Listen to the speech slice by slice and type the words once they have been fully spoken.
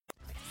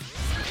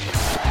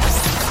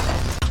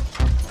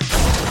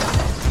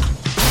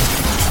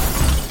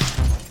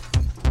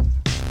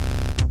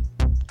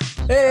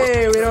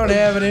Hey, we don't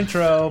have an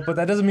intro, but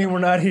that doesn't mean we're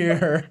not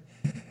here.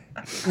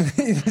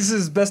 This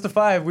is Best of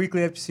 5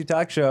 weekly FGC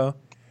talk show.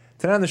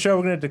 Tonight on the show,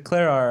 we're going to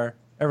declare our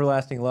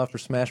everlasting love for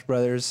Smash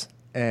Brothers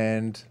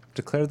and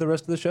declare the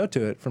rest of the show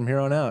to it from here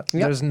on out.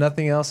 Yep. There's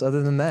nothing else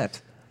other than that.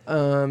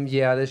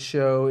 Yeah, this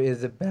show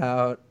is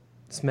about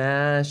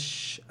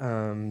Smash.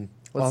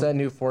 What's that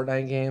new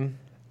Fortnite game?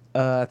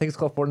 I think it's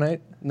called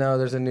Fortnite. No,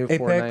 there's a new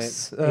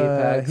Apex,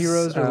 Fortnite. Apex,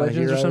 Heroes or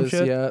Legends or some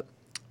shit. Yep.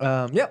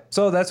 Yep,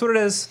 so that's what it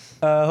is.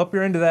 Hope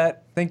you're into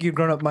that. Thank you,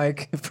 Grown Up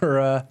Mike,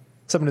 for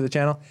subbing to the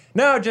channel.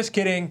 No, just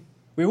kidding.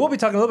 We will be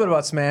talking a little bit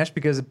about Smash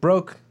because it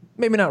broke,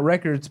 maybe not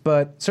records,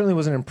 but certainly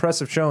was an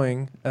impressive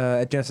showing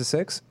at Genesis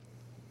 6.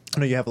 I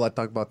know you have a lot to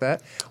talk about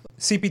that.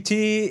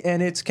 CPT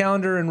and its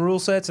calendar and rule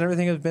sets and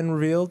everything has been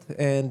revealed,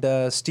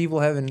 and Steve will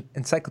have an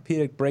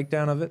encyclopedic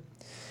breakdown of it.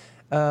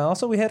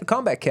 Also, we had a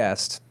Combat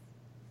Cast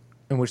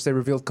in which they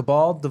revealed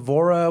Cabal.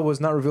 Devora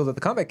was not revealed at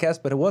the Combat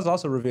Cast, but it was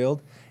also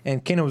revealed,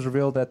 and Kano was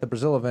revealed at the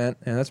Brazil event,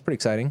 and that's pretty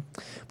exciting.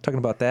 I'm talking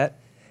about that.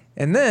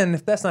 And then,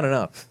 if that's not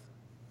enough,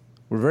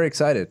 we're very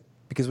excited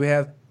because we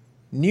have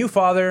new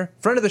father,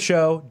 friend of the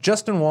show,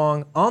 Justin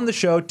Wong, on the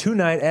show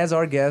tonight as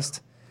our guest,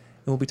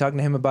 and we'll be talking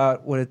to him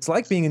about what it's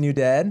like being a new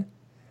dad,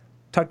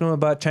 talk to him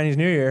about Chinese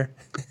New Year,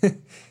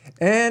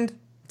 and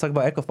talk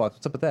about Echo Fox.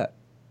 What's up with that?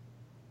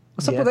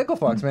 What's up with Echo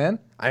Fox, man?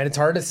 I mean, it's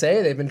hard to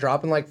say. They've been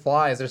dropping like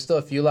flies. There's still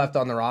a few left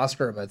on the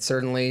roster, but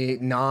certainly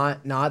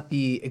not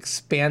the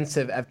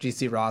expansive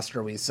FGC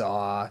roster we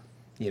saw,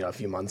 a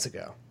few months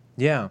ago.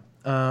 Yeah.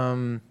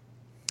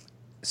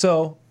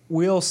 So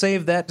we'll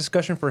save that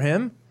discussion for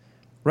him.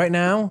 Right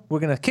now,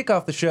 we're going to kick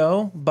off the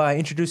show by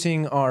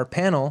introducing our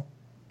panel,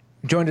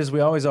 joined as we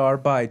always are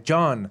by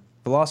John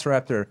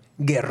Velociraptor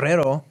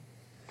Guerrero.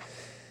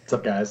 What's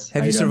up, guys?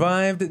 Have you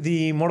survived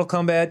the Mortal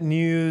Kombat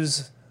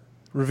news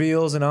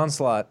reveals and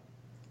onslaught?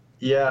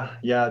 Yeah,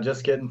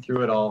 just getting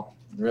through it all.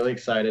 Really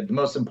excited. The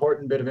most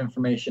important bit of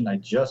information I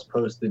just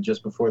posted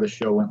just before the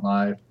show went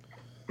live,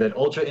 that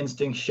Ultra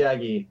Instinct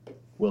Shaggy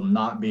will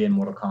not be in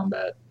Mortal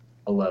Kombat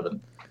 11.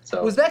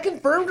 So Was that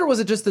confirmed or was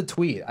it just a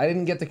tweet? I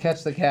didn't get to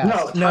catch the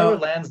cast. No, Tyler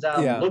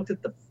Lansdowne looked at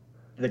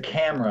the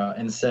camera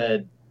and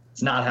said,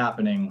 it's not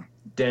happening,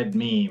 dead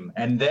meme.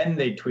 And then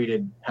they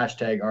tweeted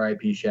hashtag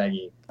RIP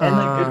Shaggy. And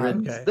good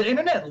riddance. Okay. The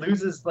internet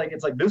loses,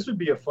 it's like, this would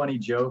be a funny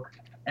joke.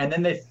 And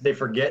then they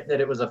forget that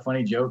it was a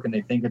funny joke and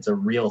they think it's a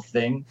real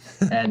thing.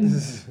 And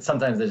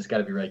sometimes they just got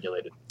to be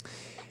regulated.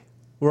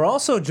 We're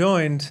also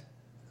joined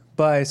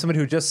by somebody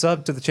who just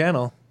subbed to the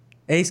channel,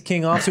 Ace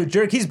King Offsuit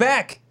Jerk. He's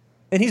back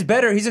and he's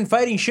better. He's in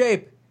fighting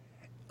shape.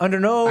 Under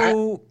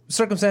no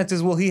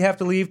circumstances will he have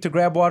to leave to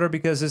grab water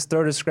because his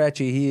throat is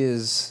scratchy. He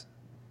is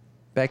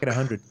back at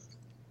 100.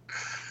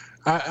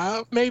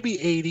 Maybe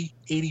 80,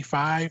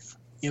 85.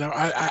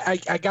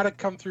 I got to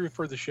come through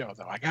for the show,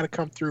 though. I got to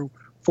come through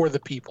for the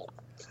people.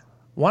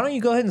 Why don't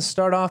you go ahead and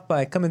start off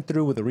by coming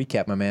through with a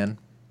recap, my man?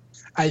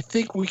 I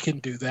think we can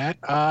do that.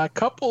 A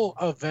couple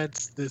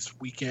events this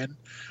weekend.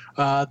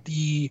 On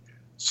the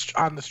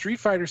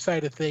Street Fighter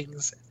side of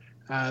things,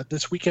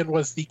 this weekend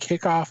was the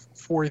kickoff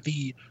for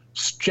the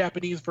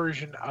Japanese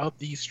version of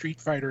the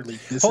Street Fighter League.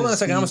 Hold on a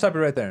second. I'm going to stop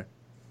you right there.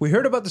 We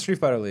heard about the Street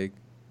Fighter League.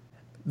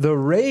 The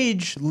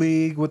Rage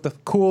League with the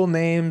cool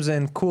names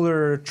and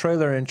cooler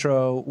trailer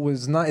intro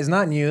is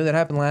not new. That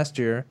happened last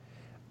year.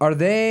 Are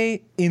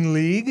they in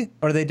league,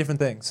 or are they different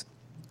things?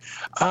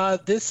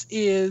 This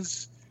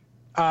is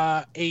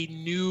a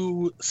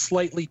new,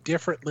 slightly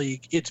different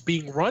league. It's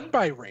being run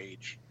by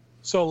Rage,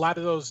 so a lot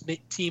of those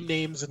team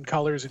names and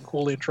colors and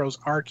cool intros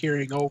are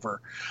carrying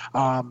over.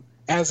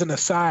 As an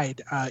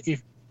aside,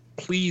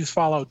 please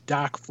follow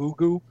Doc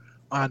Fugu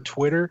on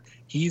Twitter.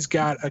 He's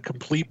got a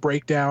complete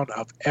breakdown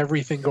of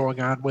everything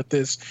going on with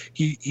this.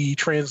 He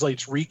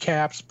translates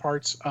recaps,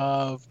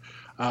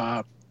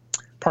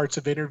 parts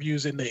of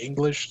interviews into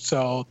English,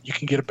 so you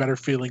can get a better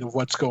feeling of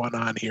what's going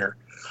on here.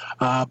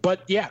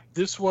 But yeah,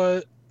 this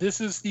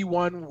is the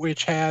one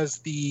which has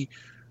the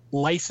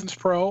License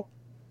Pro,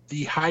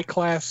 the high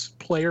class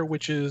player,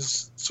 which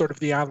is sort of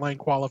the online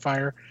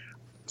qualifier,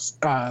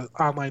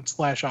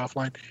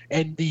 online/offline,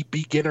 and the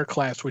beginner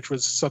class, which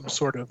was some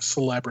sort of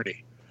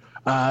celebrity.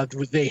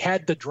 They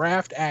had the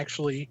draft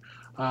actually.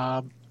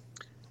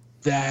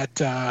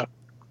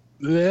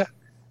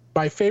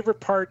 My favorite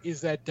part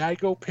is that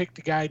Daigo picked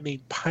a guy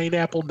named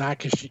Pineapple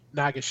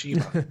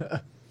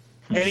Nagashima.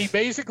 And he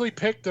basically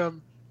picked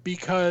him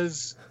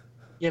because,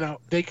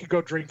 they could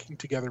go drinking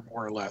together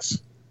more or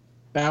less.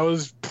 That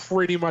was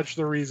pretty much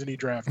the reason he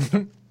drafted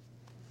him.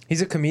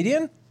 He's a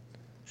comedian?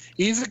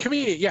 He's a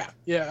comedian, yeah.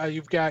 Yeah,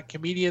 you've got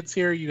comedians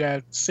here. You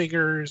got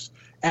singers,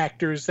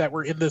 actors that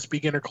were in this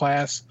beginner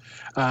class.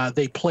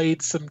 They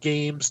played some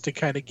games to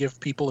kind of give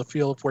people a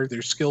feel of where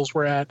their skills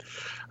were at.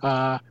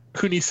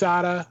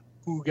 Kunisada,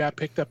 who got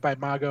picked up by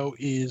Mago,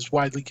 is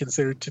widely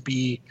considered to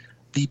be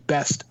the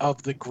best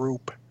of the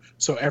group.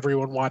 So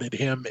everyone wanted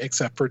him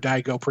except for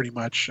Daigo, pretty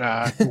much.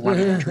 Who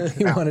wanted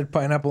he wanted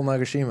Pineapple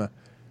Nagashima.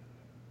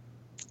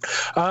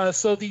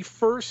 So the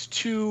first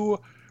two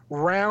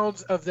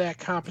rounds of that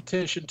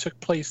competition took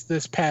place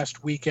this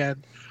past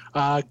weekend.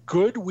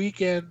 Good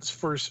weekends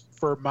for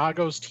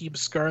Mago's team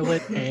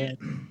Scarlet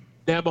and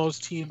Nemo's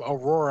team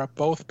Aurora,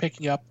 both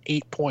picking up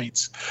 8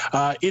 points.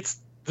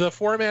 The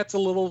format's a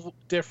little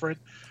different.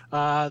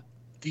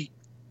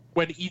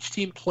 When each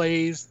team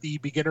plays, the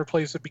beginner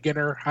plays the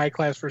beginner, high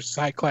class versus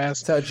high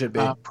class, That's how it should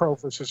be. pro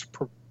versus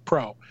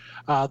pro.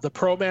 The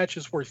pro match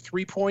is worth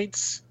 3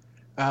 points,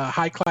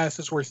 high class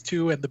is worth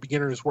 2, and the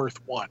beginner is worth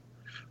 1.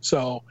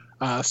 So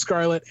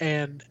Scarlet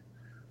and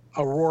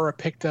Aurora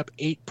picked up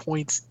 8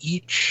 points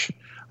each,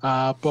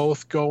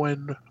 both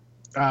going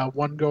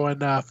one going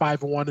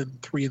 5-1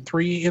 and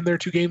 3-3 in their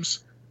 2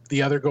 games.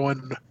 The other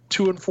going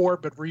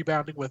 2-4, but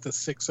rebounding with a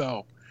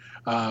 6-0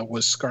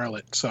 was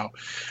Scarlet. So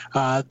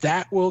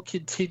that will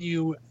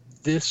continue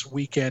this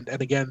weekend.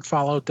 And again,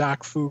 follow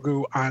Doc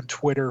Fugu on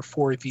Twitter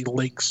for the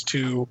links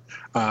to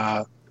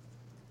the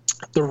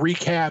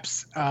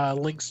recaps,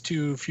 links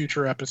to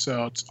future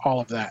episodes, all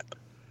of that.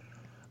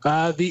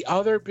 The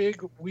other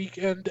big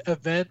weekend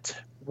event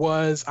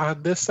was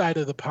on this side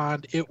of the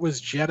pond. It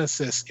was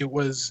Genesis. It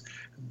was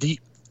the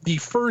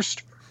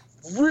first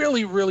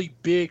really, really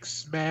big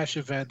Smash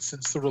event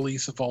since the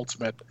release of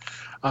Ultimate.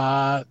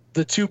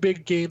 The 2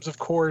 big games, of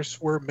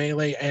course, were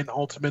Melee and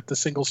Ultimate, the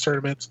singles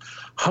tournaments.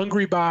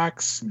 Hungry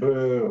Box.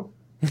 Boo.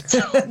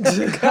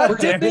 God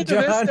damn it,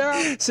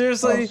 John.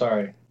 Seriously? Oh,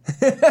 sorry.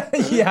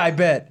 Yeah, I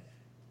bet.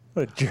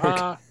 What a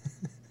jerk.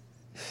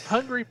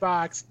 Hungry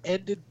Box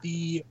ended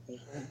the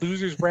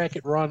losers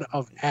bracket run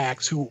of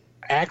Axe, who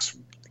Axe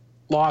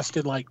lost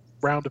in like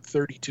round of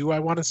 32, I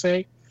want to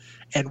say,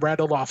 and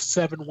rattled off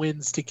 7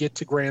 wins to get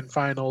to grand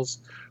finals.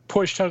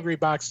 Pushed Hungry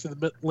Box to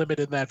the limit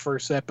in that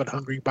first set, but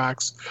Hungry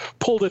Box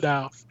pulled it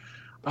off.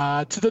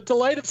 To the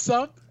delight of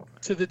some,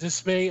 to the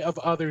dismay of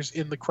others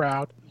in the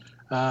crowd.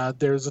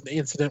 There's an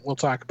incident we'll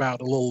talk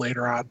about a little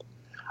later on.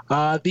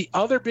 The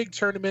other big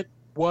tournament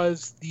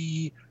was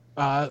the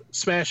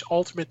Smash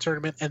Ultimate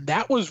Tournament, and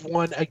that was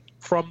won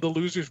from the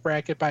losers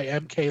bracket by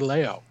MK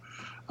Leo.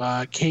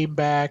 Came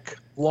back,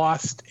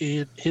 lost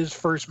in his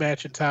first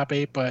match in top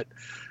 8, but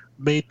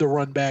made the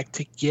run back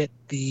to get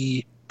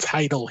the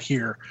title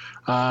here.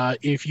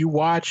 If you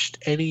watched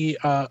any,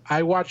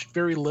 I watched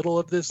very little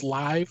of this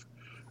live,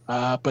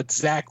 but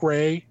Zach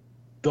Ray,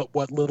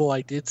 what little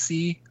I did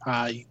see,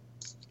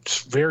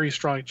 very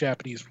strong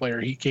Japanese player.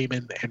 He came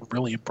in and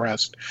really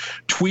impressed.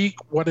 Tweak,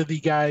 one of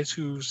the guys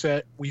who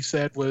we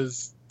said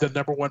was the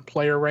number 1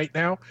 player right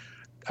now,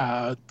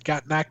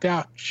 got knocked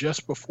out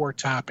just before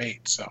top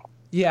 8. So.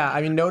 Yeah,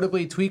 I mean,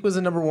 notably, Tweak was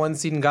the number 1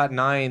 seed and got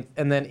 9th.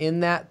 And then in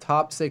that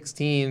top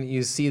 16,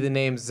 you see the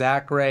names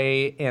Zach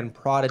Ray and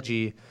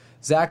Prodigy.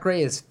 Zach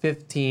Ray is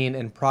 15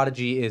 and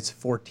Prodigy is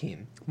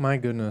 14. My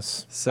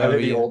goodness. So, are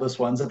they the oldest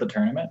ones at the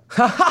tournament?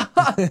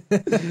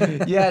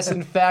 Yes,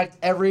 in fact,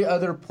 every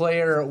other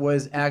player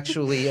was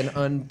actually an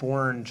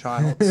unborn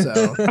child.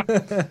 So,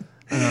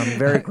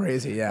 very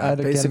crazy, yeah.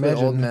 Basically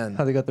old men.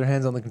 How they got their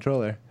hands on the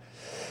controller.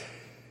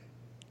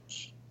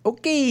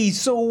 Okay,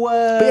 so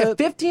but yeah,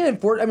 15 and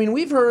 14. I mean,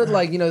 we've heard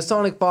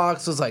Sonic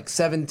Fox was like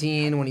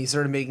 17 when he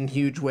started making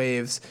huge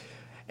waves,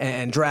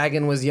 and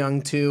Dragon was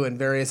young too, and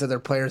various other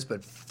players.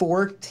 But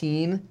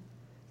 14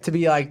 to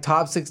be like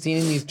top 16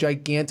 in these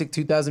gigantic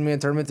 2,000-man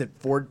tournaments at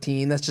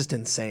 14, that's just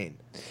insane.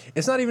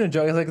 It's not even a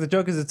joke. Like the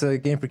joke is it's a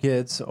game for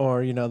kids,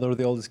 or they're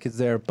the oldest kids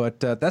there. But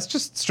that's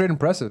just straight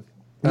impressive.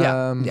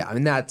 Yeah, yeah. I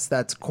mean,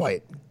 that's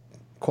quite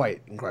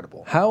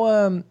incredible. How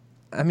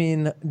I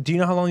mean, do you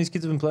know how long these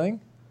kids have been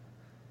playing?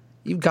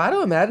 You've got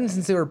to imagine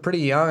since they were pretty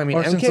young. I mean,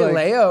 MK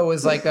Leo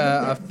was like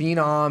a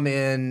phenom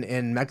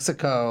in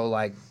Mexico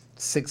like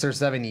 6 or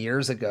 7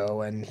 years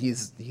ago, and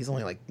he's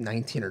only like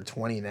 19 or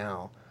 20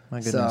 now. My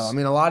goodness. So, I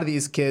mean, a lot of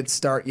these kids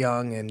start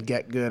young and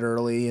get good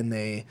early, and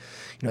they,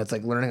 it's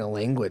like learning a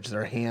language.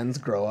 Their hands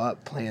grow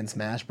up playing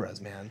Smash Bros,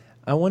 man.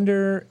 I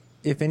wonder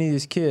if any of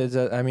these kids,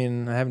 I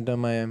mean, I haven't done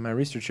my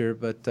research here,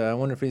 but I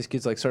wonder if these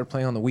kids like start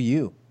playing on the Wii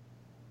U.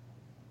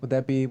 Would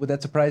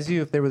that surprise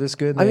you if they were this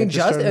good? I mean,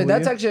 Justin,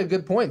 that's actually a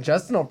good point.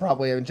 Justin will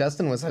probably,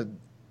 Justin was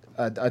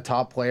a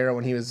top player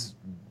when he was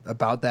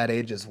about that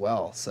age as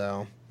well.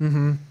 So,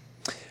 you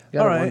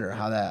gotta wonder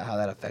how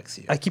that affects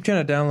you. I keep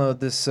trying to download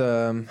this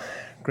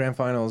grand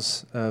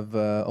finals of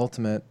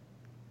Ultimate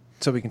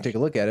so we can take a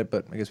look at it,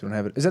 but I guess we don't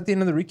have it. Is that the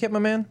end of the recap, my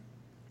man?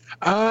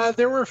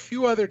 There were a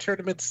few other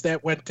tournaments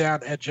that went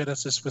down at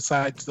Genesis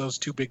besides those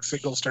 2 big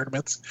singles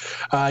tournaments.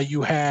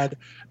 You had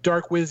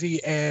Dark Wizzy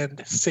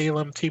and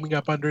Salem teaming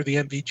up under the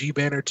MVG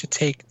banner to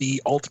take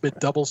the Ultimate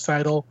doubles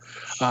title.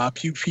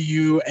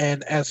 PewPew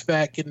and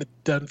SVAC getting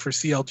it done for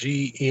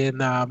CLG in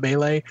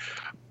Melee.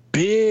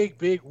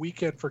 Big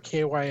weekend for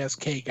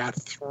KYSK. Got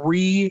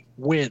 3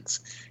 wins.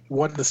 He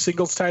won the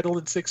singles title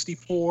in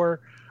 64.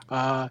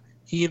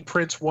 He and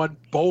Prince won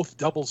both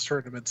doubles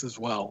tournaments as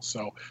well.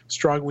 So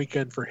strong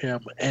weekend for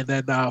him. And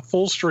then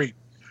Full Street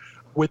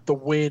with the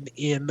win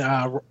in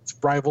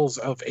Rivals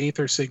of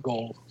Aether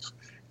singles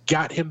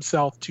got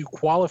himself to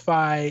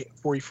qualify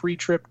for a free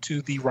trip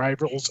to the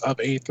Rivals of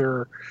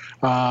Aether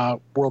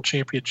World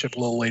Championship a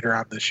little later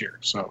on this year.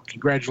 So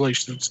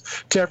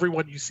congratulations to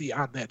everyone you see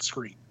on that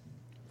screen.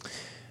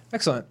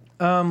 Excellent.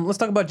 Let's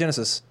talk about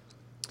Genesis.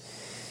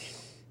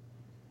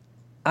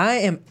 I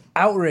am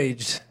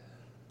outraged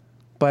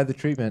by the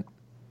treatment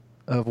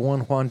of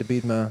one Juan de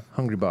Biedma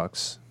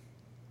Hungrybox.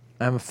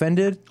 I'm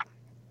offended.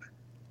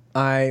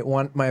 I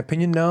want my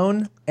opinion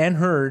known and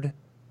heard,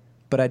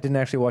 but I didn't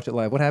actually watch it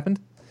live. What happened?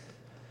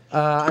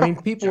 I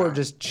mean, people were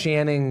just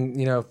chanting,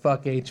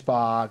 fuck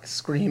HBox,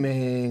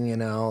 screaming,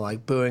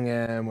 like booing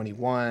him when he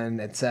won,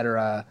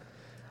 etc.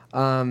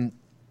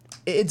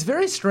 It's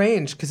very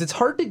strange because it's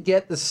hard to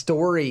get the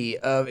story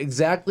of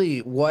exactly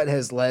what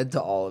has led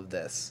to all of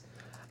this.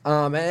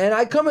 And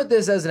I come at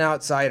this as an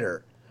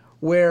outsider,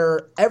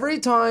 where every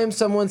time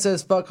someone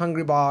says fuck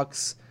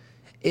Hungrybox,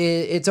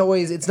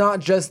 it's not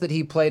just that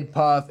he played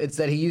Puff, it's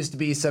that he used to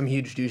be some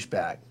huge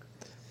douchebag.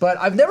 But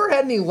I've never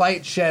had any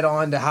light shed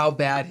on to how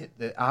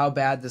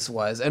bad this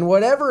was. And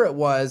whatever it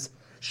was,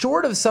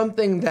 short of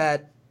something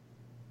that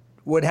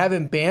would have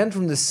him banned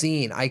from the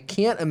scene, I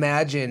can't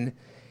imagine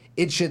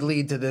it should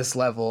lead to this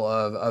level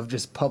of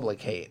just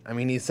public hate. I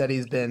mean, he said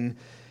he's been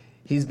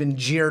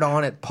jeered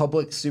on at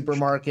public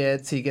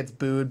supermarkets. He gets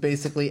booed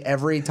basically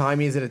every time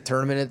he's at a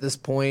tournament at this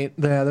point.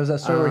 Yeah, there's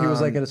that story where he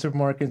was like at a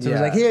supermarket and he was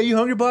like, "Hey, are you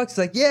Hungrybox?" He's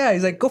like, "Yeah."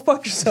 He's like, "Go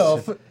fuck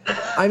yourself."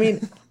 I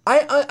mean,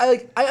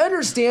 I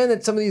understand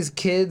that some of these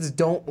kids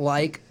don't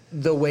like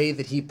the way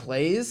that he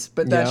plays,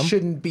 but that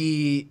shouldn't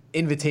be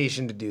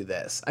invitation to do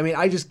this. I mean,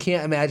 I just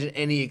can't imagine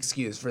any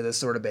excuse for this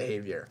sort of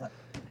behavior.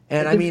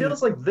 And it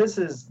feels like this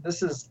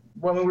is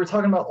when we were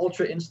talking about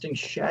Ultra Instinct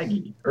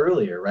Shaggy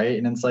earlier, right?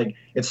 And it's like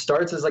it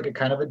starts as like a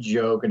kind of a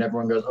joke, and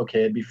everyone goes, "Okay,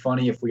 it'd be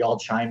funny if we all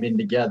chimed in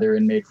together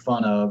and made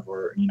fun of,"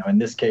 or in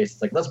this case,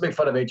 it's like, let's make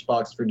fun of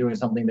HBox for doing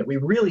something that we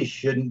really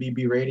shouldn't be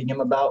berating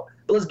him about,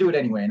 but let's do it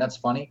anyway, and that's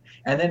funny.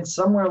 And then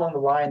somewhere along the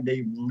line,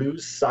 they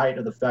lose sight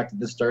of the fact that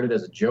this started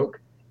as a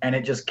joke, and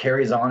it just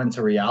carries on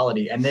into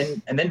reality, and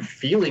then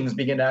feelings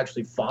begin to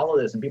actually follow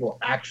this, and people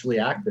actually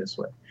act this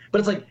way. But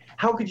it's like,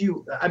 how could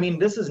you? I mean,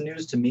 this is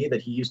news to me that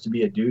he used to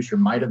be a douche or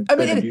might have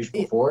been a douche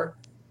before.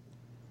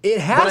 It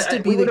has to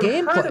be the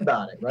gameplay.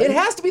 About it, right? It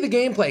has to be the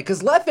gameplay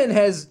because Leffen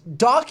has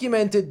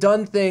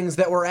done things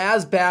that were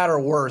as bad or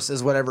worse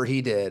as whatever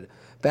he did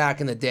back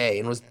in the day,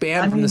 and was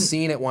banned from the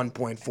scene at one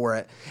point for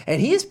it.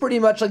 And he's pretty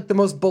much like the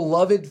most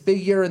beloved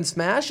figure in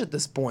Smash at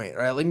this point,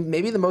 right? Like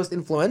maybe the most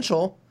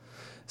influential.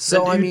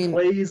 So the dude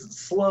plays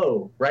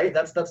slow, right?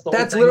 That's the whole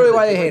That's thing literally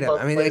why they hate him.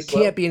 I mean, it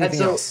can't be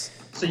anything else.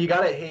 So you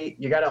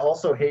gotta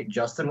also hate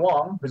Justin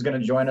Wong, who's gonna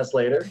join us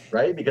later,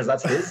 right? Because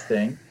that's his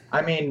thing.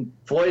 I mean,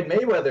 Floyd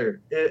Mayweather,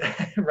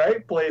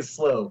 right, plays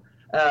slow,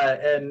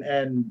 and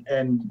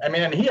I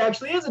mean, and he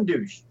actually is a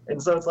douche.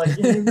 And so it's like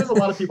there's a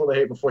lot of people to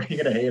hate before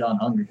you're gonna hate on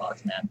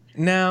Hungrybox, man.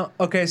 Now,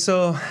 okay,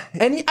 so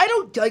and I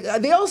don't like.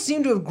 They all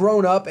seem to have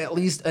grown up at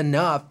least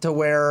enough to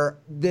where,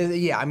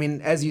 I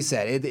mean, as you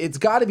said, it's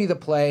got to be the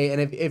play.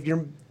 And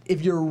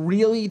if you're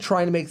really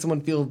trying to make someone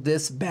feel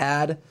this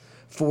bad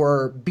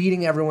for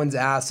beating everyone's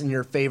ass in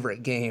your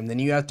favorite game, then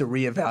you have to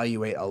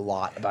reevaluate a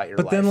lot about your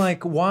life. But then,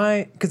 like,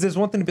 why? Because there's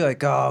one thing to be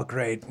like, oh,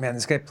 great, man,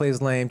 this guy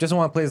plays lame. Doesn't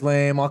want to play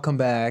lame. I'll come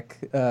back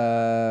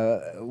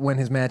when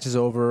his match is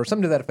over, or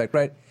something to that effect,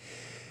 right?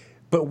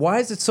 But why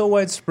is it so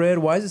widespread?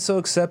 Why is it so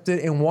accepted?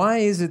 And why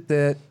is it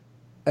that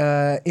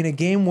in a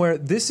game where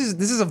this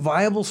is a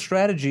viable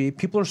strategy,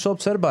 people are so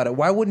upset about it?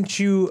 Why wouldn't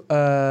you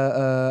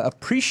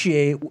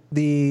appreciate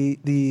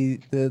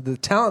the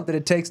talent that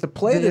it takes to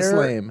play this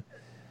lame?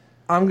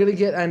 I'm going to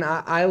get, and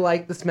I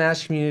like the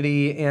Smash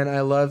community, and I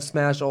love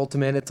Smash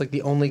Ultimate. It's like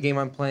the only game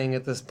I'm playing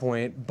at this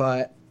point,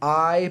 but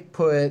I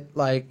put,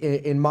 like,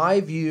 in my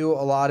view,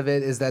 a lot of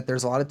it is that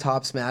there's a lot of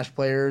top Smash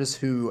players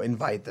who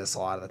invite this a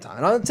lot of the time.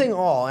 And I'm not saying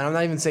all, and I'm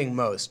not even saying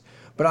most,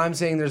 but I'm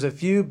saying there's a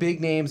few big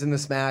names in the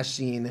Smash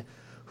scene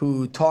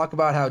who talk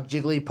about how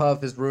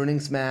Jigglypuff is ruining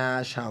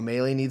Smash, how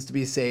Melee needs to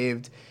be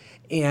saved,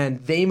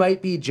 and they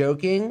might be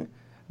joking,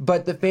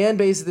 but the fan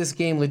base of this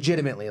game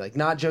legitimately, like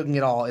not joking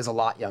at all, is a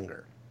lot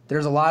younger.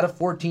 There's a lot of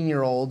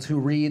 14-year-olds who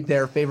read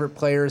their favorite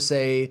player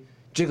say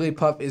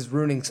Jigglypuff is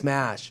ruining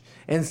Smash.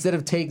 And instead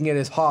of taking it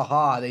as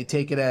ha-ha, they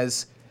take it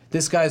as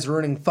this guy's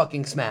ruining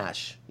fucking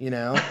Smash,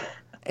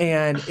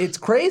 And it's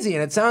crazy,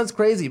 and it sounds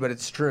crazy, but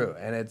it's true.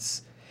 And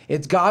it's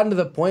gotten to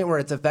the point where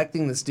it's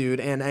affecting this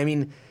dude. And, I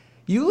mean,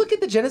 you look at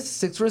the Genesis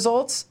 6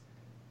 results,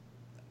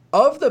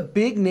 of the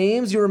big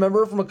names you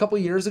remember from a couple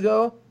years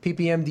ago,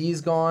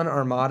 PPMD's gone,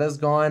 Armada's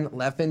gone,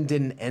 Leffen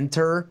didn't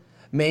enter.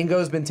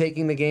 Mango's been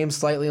taking the game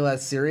slightly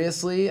less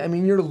seriously. I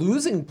mean, you're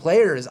losing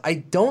players. I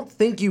don't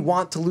think you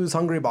want to lose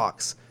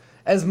Hungrybox.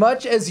 As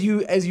much as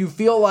you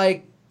feel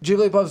like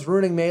Jigglypuff's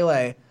ruining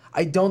Melee,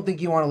 I don't think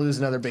you want to lose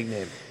another big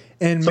name.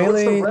 And so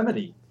Melee, what's the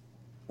remedy?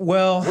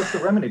 Well, what's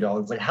the remedy,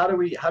 dog? It's like, how do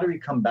we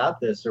combat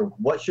this, or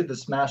what should the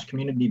Smash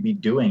community be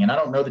doing? And I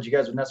don't know that you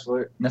guys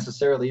would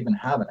necessarily even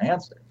have an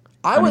answer.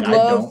 I would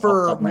love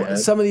for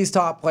some of these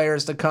top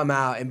players to come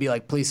out and be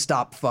like, please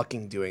stop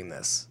fucking doing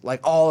this.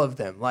 Like all of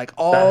them, like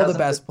all the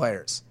best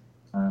players.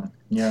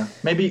 Yeah,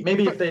 maybe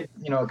if they,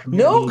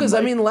 no, because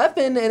I mean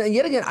Leffen, and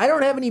yet again, I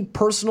don't have any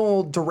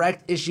personal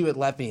direct issue with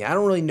Leffen. I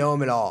don't really know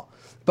him at all,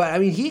 but I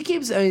mean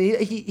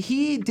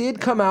he did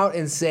come out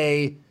and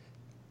say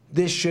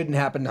this shouldn't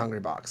happen to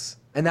Hungrybox.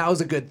 And that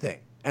was a good thing.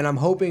 And I'm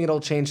hoping it'll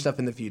change stuff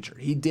in the future.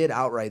 He did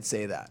outright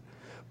say that.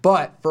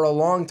 But for a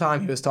long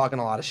time, he was talking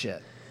a lot of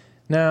shit.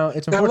 Now,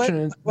 it's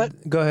unfortunate.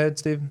 Go ahead,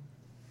 Steve.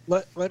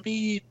 Let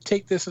me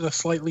take this in a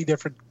slightly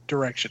different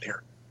direction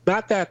here.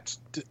 Not that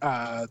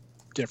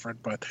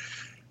different, but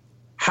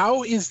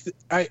how is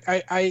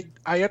I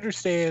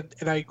understand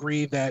and I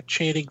agree that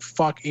chanting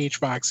 "fuck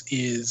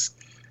HBox"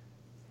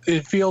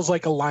 it feels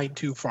like a line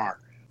too far.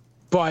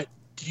 But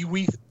do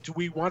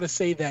we want to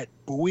say that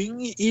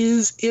booing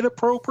is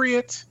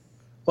inappropriate?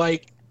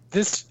 Like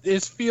this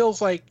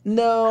feels like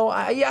no.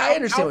 I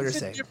understand what you're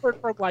saying. How is it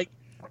different from like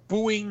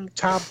booing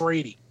Tom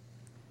Brady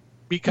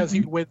because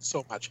he wins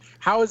so much?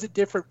 How is it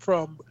different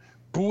from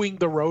booing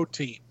the road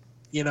team?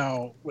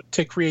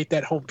 To create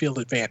that home field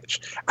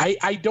advantage.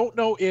 I don't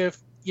know if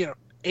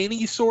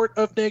any sort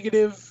of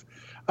negative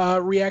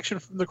reaction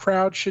from the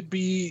crowd should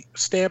be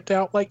stamped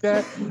out like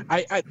that.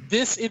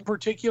 This in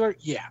particular,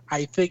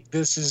 I think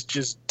this is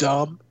just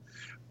dumb.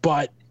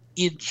 But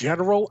in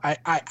general,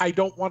 I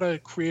don't want to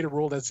create a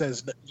rule that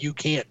says you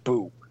can't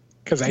boo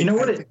because I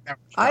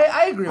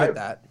agree with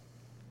that.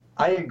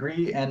 I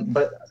agree, and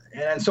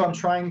so I'm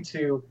trying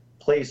to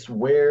place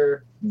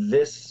where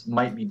this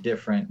might be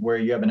different, where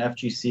you have an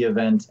FGC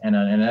event and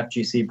an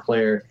FGC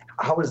player.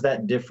 How is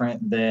that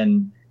different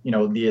than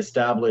the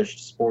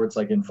established sports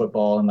like in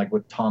football and like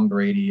with Tom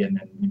Brady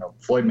and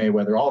Floyd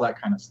Mayweather, all that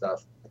kind of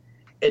stuff?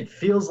 It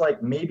feels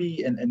like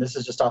maybe, and this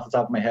is just off the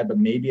top of my head, but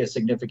maybe a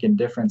significant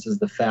difference is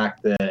the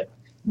fact that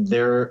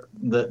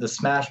the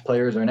Smash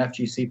players or an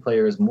FGC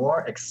player is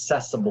more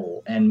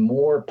accessible and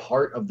more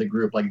part of the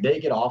group. Like they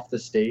get off the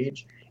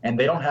stage and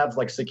they don't have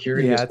like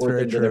security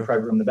escort into their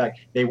private room in the back.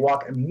 They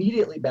walk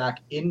immediately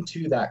back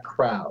into that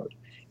crowd.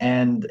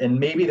 And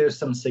maybe there's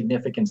some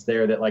significance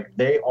there that like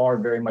they are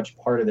very much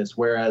part of this,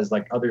 whereas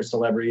like other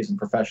celebrities and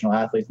professional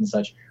athletes and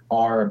such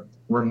are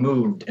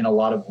removed in a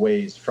lot of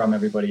ways from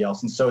everybody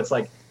else. And so it's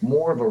like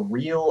more of a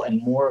real and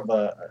more of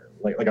a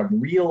like a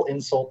real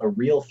insult, a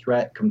real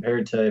threat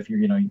compared to if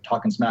you're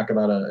talking smack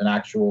about an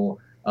actual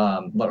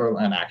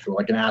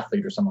like an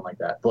athlete or someone like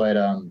that.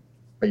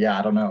 But yeah,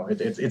 I don't know.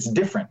 It's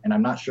different, and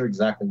I'm not sure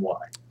exactly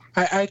why.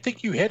 I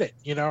think you hit it.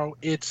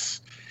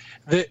 It's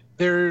that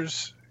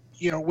there's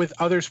with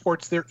other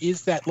sports there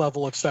is that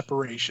level of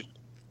separation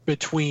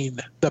between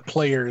the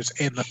players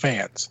and the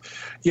fans.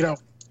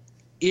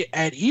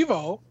 At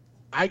Evo,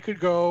 I could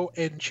go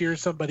and cheer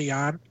somebody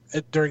on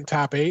during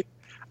top 8.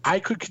 I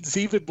could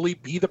conceivably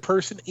be the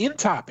person in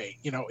top 8.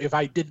 If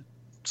I didn't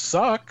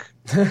suck,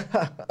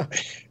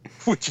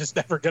 which is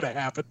never going to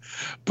happen,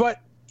 but.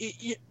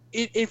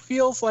 It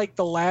feels like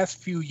the last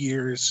few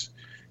years,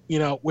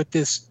 with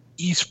this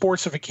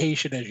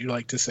esportsification, as you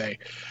like to say,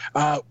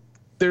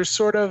 there's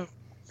sort of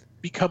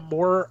become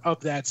more of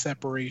that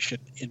separation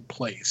in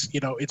place.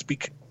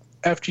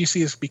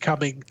 FGC is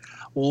becoming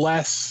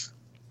less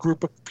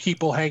group of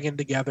people hanging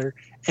together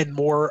and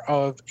more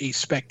of a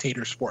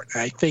spectator sport.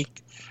 And I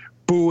think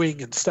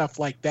booing and stuff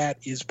like that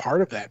is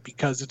part of that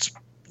because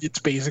it's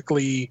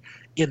basically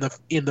in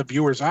the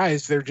viewer's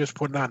eyes, they're just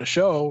putting on a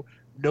show.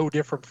 No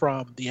different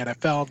from the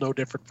NFL, no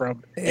different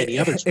from any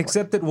other sport.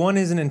 Except that one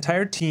is an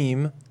entire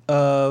team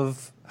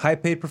of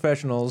high-paid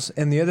professionals,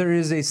 and the other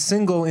is a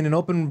single in an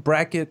open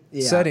bracket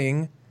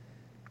setting.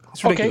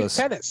 It's ridiculous.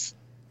 Okay, tennis.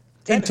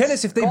 In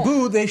tennis, if they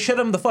boo, they shut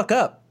them the fuck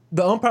up.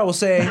 The umpire will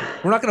say,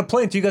 we're not going to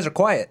play until you guys are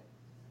quiet.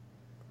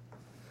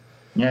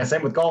 Yeah,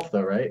 same with golf,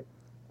 though, right?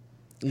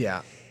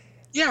 Yeah.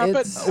 Yeah,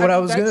 but what I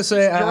was going to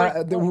say,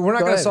 we're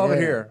not going to solve it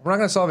here. We're not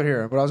going to solve it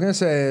here. What I was going to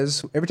say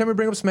is, every time we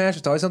bring up Smash,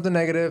 it's always something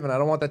negative, and I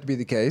don't want that to be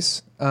the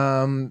case.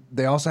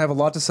 They also have a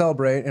lot to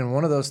celebrate, and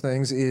one of those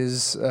things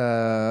is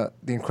the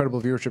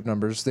incredible viewership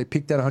numbers. They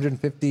peaked at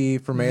 150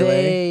 for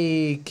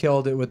Melee. They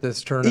killed it with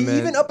this tournament.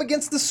 Even up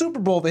against the Super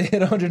Bowl, they hit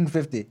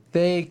 150.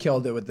 They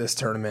killed it with this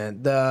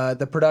tournament.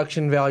 The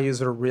production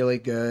values are really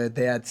good.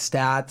 They had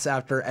stats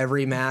after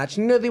every match.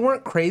 They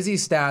weren't crazy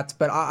stats,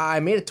 but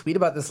I made a tweet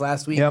about this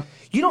last week. Yep.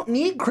 You don't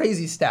need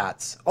crazy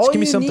stats. All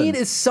you need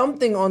is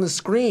something on the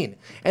screen.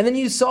 And then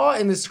you saw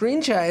in the screen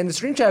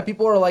chat,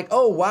 people are like,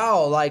 oh,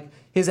 wow, like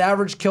his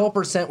average kill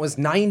percent was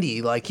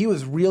 90. Like he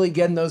was really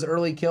getting those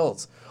early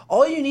kills.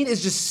 All you need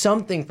is just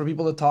something for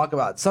people to talk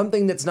about.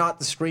 Something that's not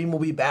the stream will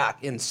be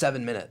back in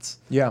 7 minutes.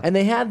 Yeah. And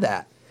they had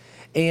that.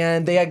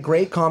 And they had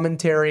great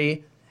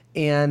commentary.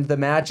 And the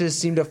matches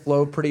seemed to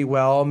flow pretty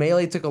well.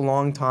 Melee took a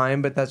long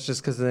time, but that's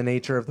just because of the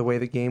nature of the way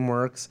the game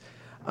works.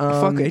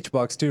 Fuck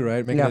HBox too,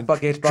 right?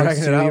 Fuck HBox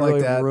dragging too. it out He really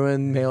like that.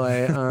 ruined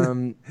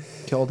Melee.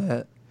 Killed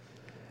it.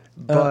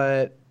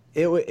 But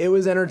it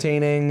was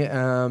entertaining.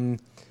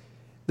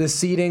 The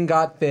seating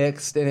got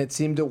fixed, and it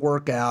seemed to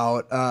work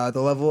out. The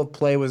level of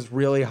play was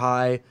really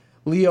high.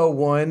 Leo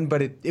won,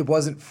 but it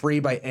wasn't free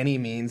by any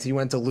means. He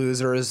went to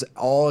losers.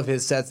 All of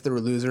his sets that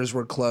were losers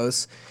were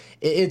close.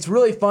 It's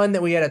really fun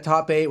that we had a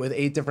top 8 with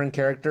 8 different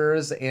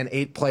characters and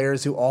 8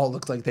 players who all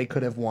looked like they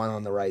could have won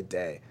on the right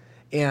day.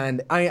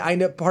 And I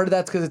know part of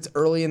that's because it's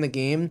early in the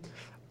game,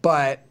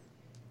 but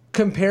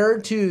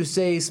compared to,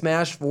 say,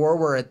 Smash 4,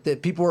 where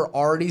people were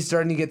already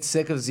starting to get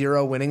sick of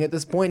Zero winning at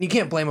this point, you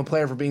can't blame a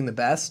player for being the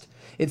best.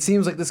 It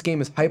seems like this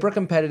game is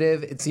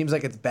hyper-competitive. It seems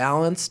like it's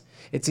balanced.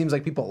 It seems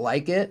like people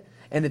like it.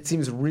 And it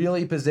seems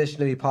really positioned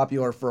to be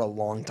popular for a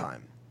long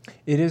time.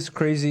 It is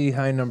crazy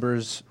high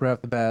numbers right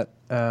off the bat.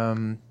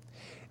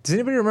 Does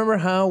anybody remember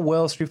how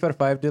well Street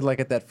Fighter V did like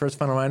at that first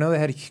final round? I know they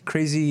had a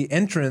crazy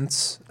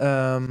entrance.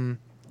 There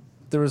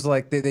was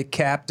like they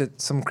capped at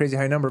some crazy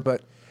high number,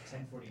 but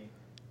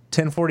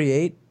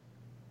 1048.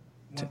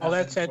 Oh,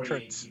 that's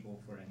entrance.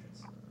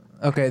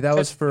 Okay, that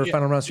was for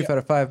final round Street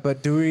Fighter V.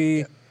 But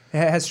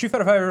has Street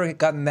Fighter V ever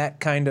gotten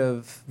that kind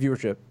of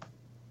viewership?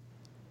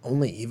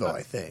 Only Evo,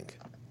 I think.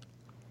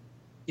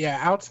 Yeah,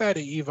 outside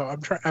of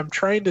Evo, I'm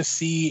trying to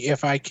see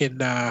if I can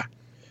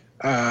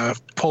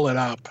pull it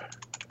up.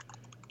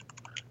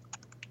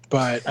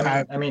 But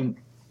I mean,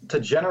 to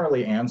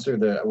generally answer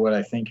what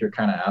I think you're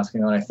kind of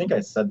asking, and I think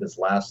I said this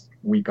last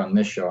week on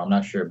this show, I'm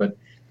not sure, but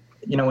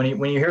when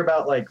you hear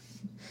about like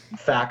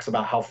facts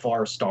about how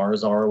far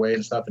stars are away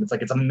and stuff, and it's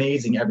like it's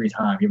amazing every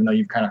time, even though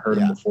you've kind of heard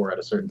them before at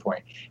a certain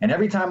point. And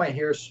every time I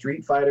hear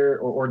Street Fighter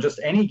or just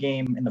any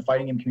game in the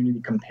fighting game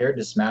community compared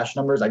to Smash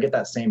numbers, I get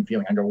that same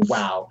feeling. I go,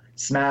 wow,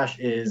 Smash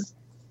is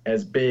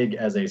as big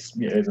as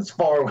as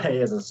far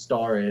away as a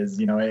star is.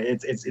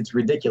 It's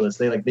ridiculous.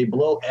 They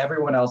blow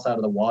everyone else out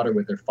of the water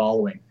with their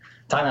following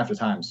time after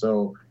time.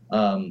 So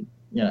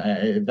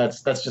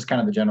that's just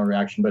kind of the general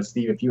reaction. But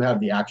Steve, if you have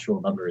the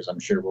actual numbers, I'm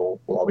sure we'll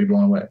all be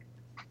blown away.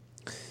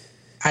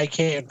 I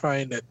can't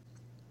find it.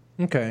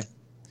 Okay.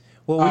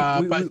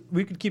 Well,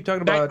 we could keep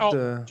talking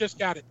about. Just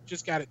got it.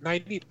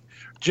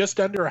 Just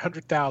under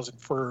 100,000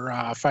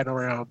 for final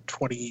round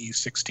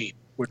 2016,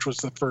 which was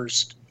the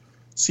first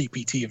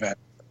CPT event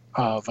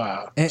of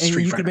and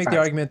Street you Fighter could make V. the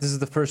argument this is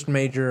the first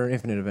major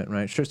Infinite event,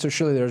 right? So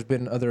surely there's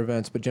been other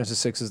events, but Genesis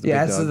 6 is the big dog.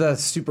 Yeah, this is the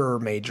super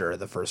major,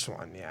 the first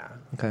one. Yeah.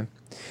 Okay.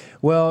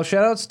 Well,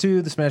 shout outs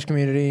to the Smash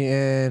community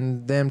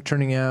and them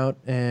turning out.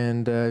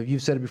 And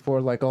you've said it before,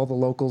 like all the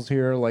locals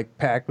here, like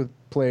packed with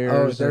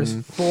players. Oh, there's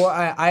 4.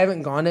 I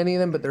haven't gone to any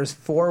of them, but there's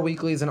 4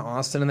 weeklies in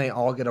Austin, and they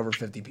all get over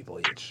 50 people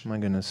each. My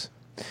goodness.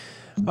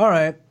 All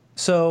right.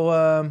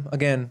 So,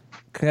 again,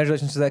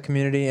 congratulations to that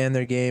community and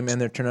their game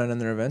and their turnout and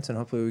their events. And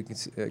hopefully we can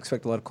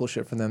expect a lot of cool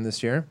shit from them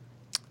this year.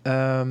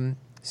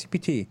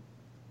 CPT,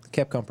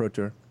 Capcom Pro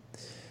Tour.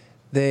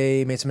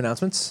 They made some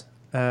announcements.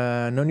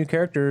 No new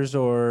characters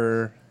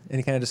or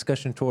any kind of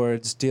discussion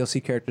towards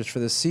DLC characters for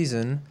this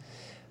season.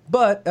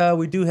 But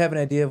we do have an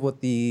idea of what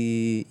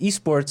the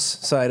esports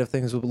side of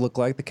things will look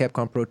like, the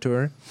Capcom Pro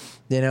Tour.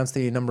 They announced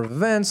the number of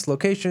events,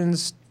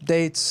 locations,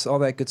 dates, all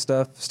that good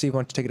stuff. Steve, why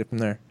don't you take it from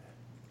there?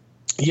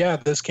 Yeah,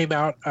 this came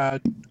out,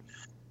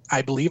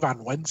 I believe,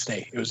 on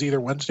Wednesday. It was either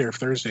Wednesday or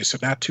Thursday, so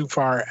not too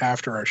far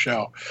after our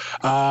show.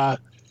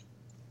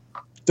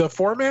 The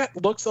format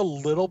looks a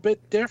little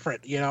bit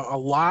different. A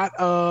lot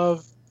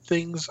of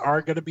things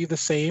are going to be the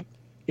same.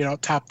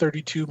 Top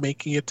 32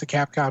 making it to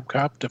Capcom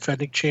Cup,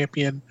 defending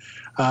champion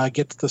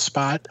gets the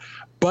spot.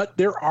 But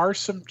there are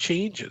some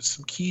changes,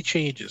 some key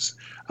changes.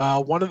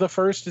 One of the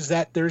first is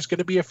that there's going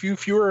to be a few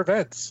fewer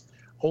events,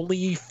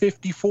 only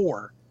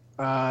 54,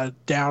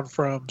 down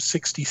from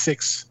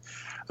 66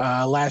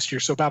 last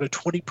year, so about a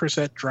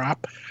 20%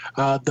 drop.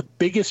 The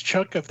biggest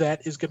chunk of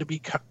that is going to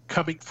be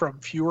coming from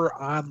fewer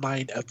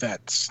online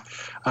events.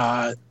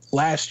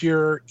 Last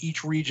year,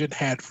 each region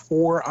had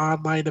 4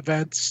 online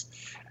events.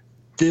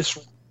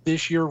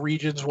 This year,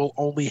 regions will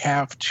only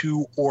have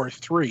 2 or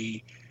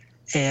 3,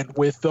 and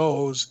with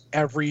those,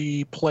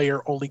 every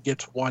player only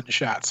gets 1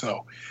 shot.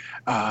 So,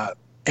 NA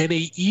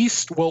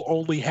East will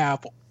only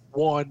have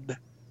 1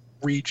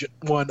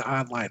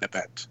 online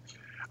event.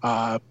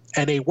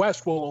 NA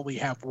West will only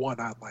have 1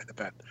 online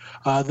event.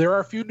 There are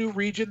a few new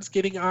regions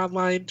getting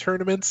online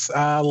tournaments.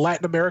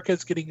 Latin America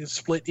is getting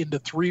split into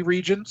 3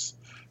 regions.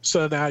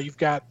 So now you've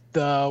got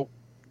the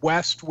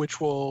West,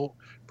 which will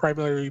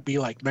primarily be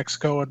like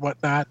Mexico and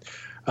whatnot.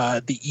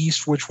 The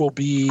East, which will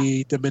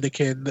be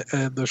Dominican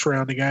and the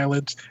surrounding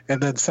islands.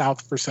 And then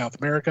South for South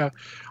America.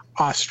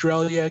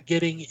 Australia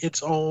getting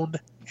its own,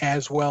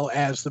 as well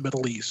as the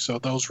Middle East. So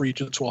those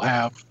regions will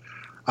have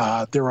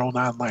their own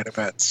online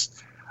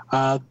events.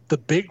 The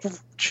big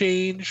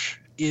change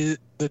is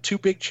the 2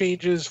 big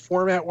changes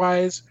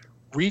format-wise.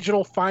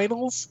 Regional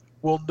finals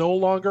will no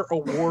longer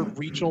award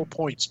regional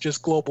points,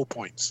 just global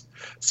points.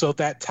 So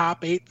that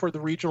top 8 for the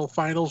regional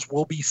finals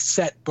will be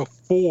set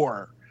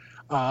before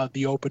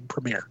the Open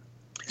Premier.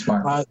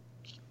 Smart.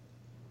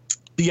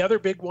 The other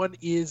big one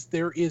is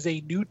there is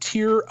a new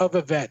tier of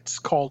events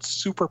called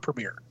Super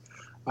Premier.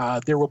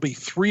 There will be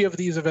 3 of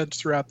these events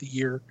throughout the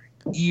year: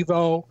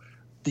 EVO,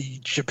 the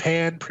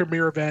Japan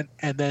Premier event,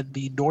 and then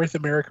the North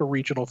America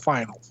Regional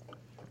Finals.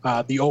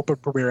 The Open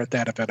Premier at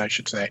that event, I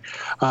should say.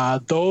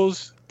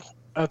 Those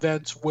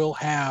events will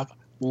have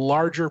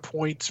larger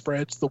point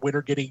spreads, the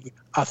winner getting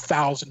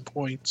 1,000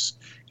 points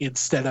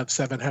instead of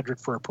 700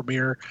 for a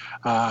Premier.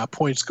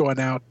 Points going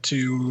out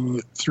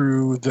through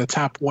the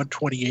top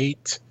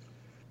 128,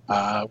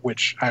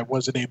 which I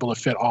wasn't able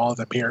to fit all of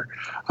them here.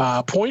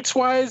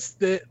 Points-wise,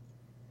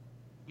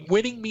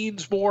 winning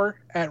means more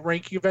at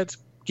ranking events.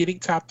 Getting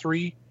top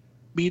 3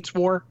 means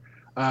more.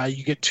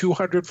 You get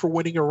 200 for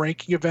winning a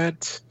ranking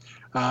event,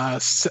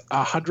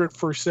 100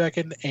 for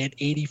second, and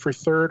 80 for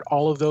third.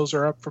 All of those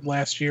are up from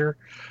last year.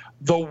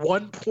 The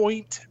 1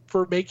 point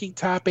for making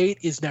top 8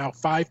 is now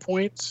 5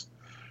 points.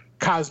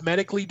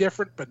 Cosmetically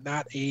different, but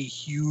not a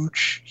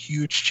huge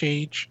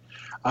change.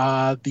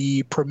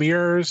 The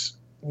premiers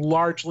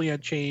largely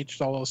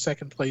unchanged, although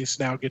second place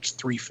now gets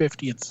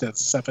 350 instead of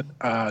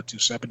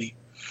 270.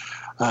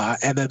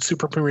 And then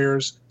super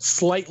premiers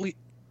slightly,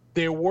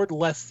 they award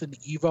less than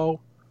Evo,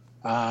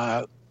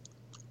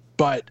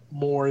 but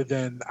more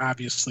than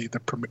obviously the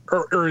premier,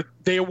 or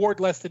they award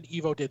less than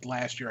Evo did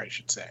last year, I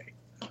should say.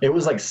 It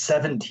was like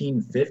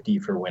 1750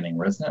 for winning,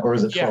 wasn't it? Or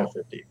was it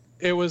 1250?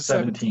 It was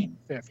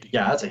 1750.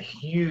 Yeah, that's a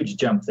huge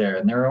jump there,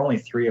 and there are only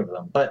 3 of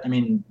them. But I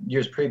mean,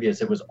 years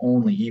previous, it was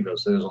only Evo,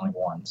 so there was only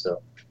 1.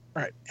 So.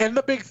 Right, and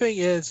the big thing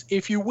is,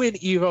 if you win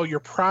Evo, you're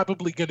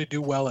probably going to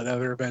do well at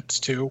other events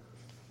too.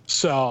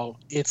 So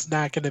it's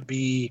not going to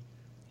be.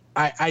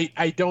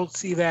 I don't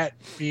see that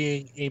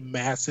being a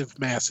massive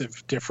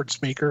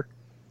difference maker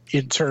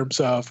in terms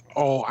of,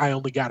 I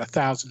only got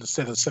 1,000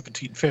 instead of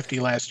 1,750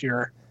 last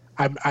year.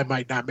 I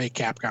might not make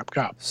Capcom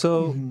Cup.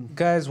 So,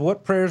 guys,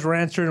 what prayers were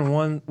answered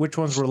and which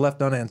ones were left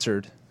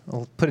unanswered?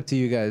 I'll put it to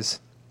you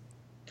guys.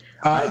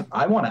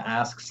 I want to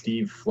ask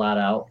Steve flat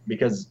out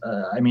because,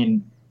 I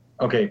mean,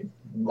 okay,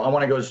 I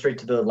want to go straight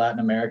to the Latin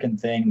American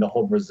thing, the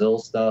whole Brazil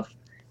stuff.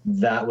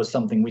 That was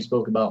something we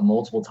spoke about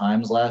multiple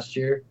times last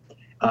year.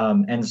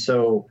 And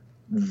so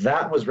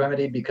that was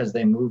remedied because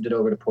they moved it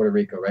over to Puerto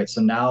Rico, right?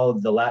 So now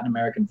the Latin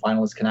American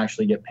finalists can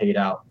actually get paid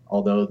out,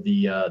 although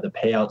the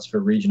payouts for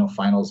regional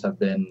finals have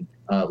been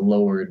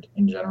lowered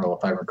in general,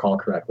 if I recall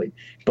correctly.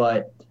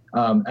 But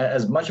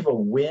as much of a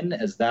win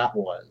as that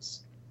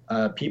was,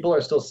 people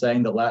are still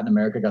saying that Latin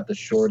America got the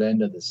short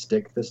end of the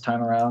stick this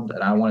time around,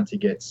 and I wanted to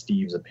get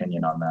Steve's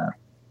opinion on that.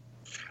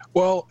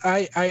 Well,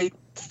 I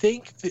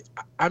think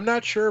I'm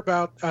not sure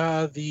about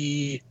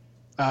the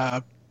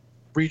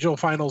regional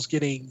finals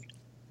getting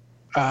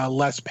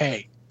less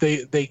pay.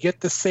 They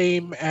get the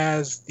same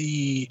as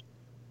the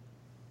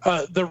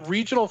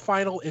regional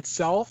final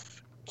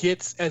itself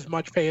gets as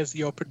much pay as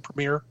the Open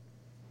Premier,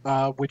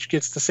 which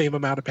gets the same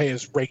amount of pay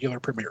as regular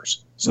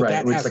premiers. So right,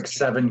 it was like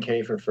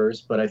 $7K for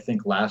first, but I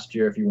think last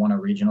year if you won a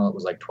regional, it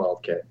was like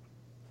 $12K.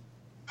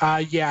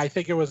 Yeah, I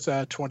think it was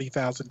a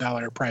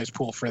 $20,000 prize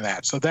pool for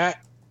that. So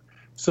that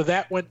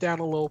went down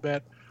a little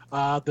bit.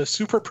 The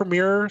super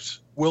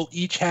premiers will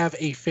each have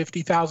a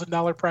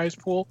 $50,000 prize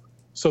pool.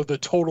 So the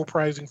total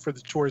pricing for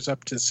the tour is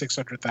up to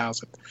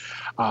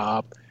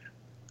 $600,000.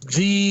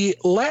 The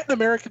Latin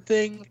American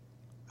thing,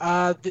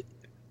 they're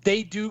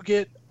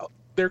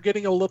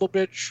getting a little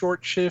bit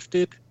short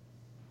shifted,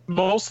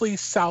 mostly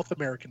South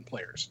American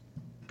players,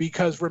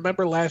 because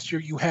remember last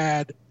year you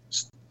had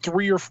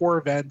 3 or 4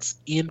 events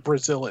in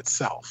Brazil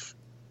itself,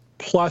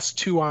 plus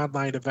 2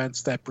 online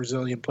events that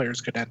Brazilian players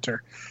could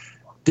enter.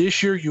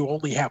 This year you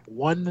only have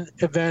 1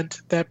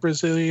 event that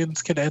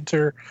Brazilians can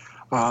enter.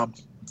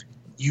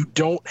 You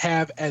don't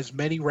have as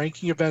many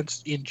ranking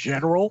events in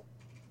general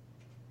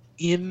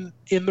in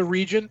the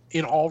region,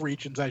 in all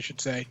regions, I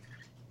should say.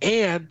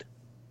 And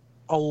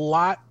a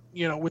lot,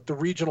 with the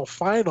regional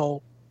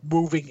final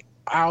moving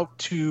out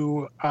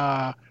to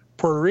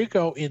Puerto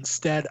Rico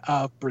instead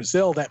of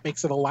Brazil, that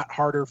makes it a lot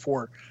harder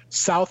for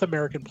South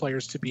American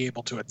players to be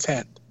able to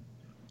attend.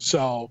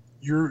 So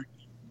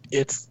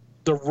it's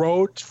the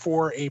road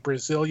for a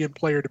Brazilian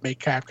player to make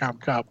Capcom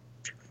Cup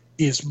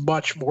is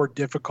much more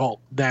difficult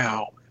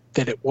now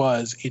than it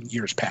was in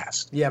years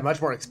past. Yeah,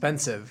 much more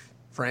expensive,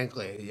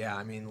 frankly. Yeah,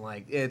 I mean,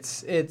 like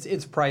it's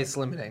price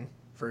limiting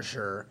for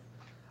sure.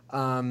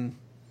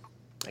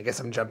 I guess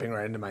I'm jumping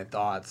right into my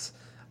thoughts.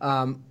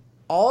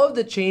 All of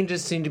the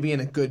changes seem to be in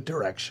a good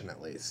direction,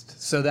 at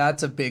least. So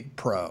that's a big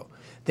pro.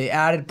 They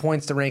added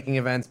points to ranking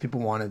events. People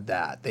wanted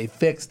that. They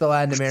fixed the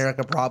Latin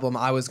America problem.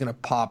 I was going to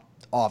pop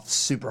off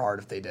super hard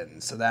if they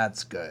didn't. So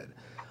that's good.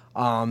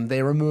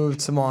 They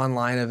removed some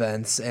online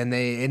events, and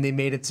they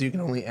made it so you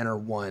can only enter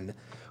 1,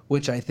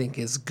 which I think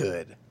is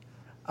good.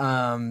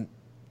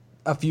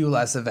 A few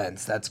less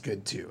events, that's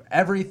good too.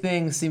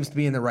 Everything seems to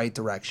be in the right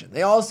direction.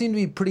 They all seem to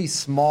be pretty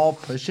small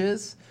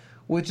pushes,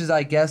 which is,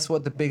 I guess,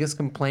 what the biggest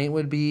complaint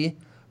would be.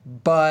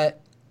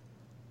 But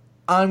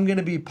I'm going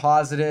to be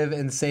positive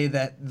and say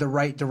that the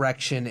right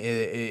direction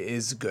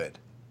is good.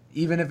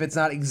 Even if it's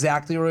not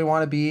exactly where we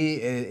want to be,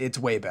 it's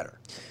way better.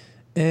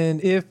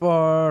 And if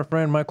our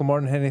friend Michael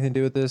Martin had anything to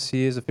do with this,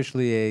 he is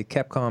officially a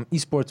Capcom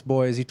esports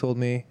boy, as he told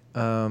me.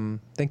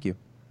 Thank you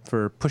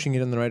for pushing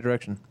it in the right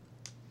direction.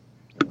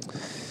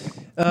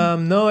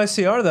 No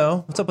SCR,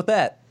 though. What's up with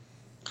that?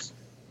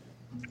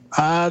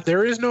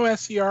 There is no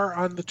SCR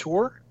on the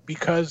tour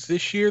because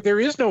this year there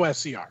is no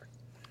SCR.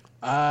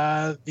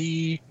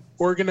 The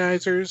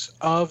organizers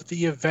of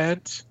the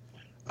event,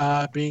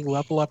 being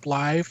Level Up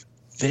Live,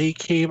 they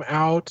came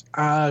out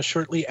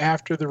shortly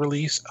after the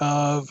release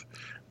of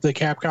the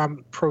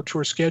Capcom Pro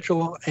Tour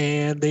schedule,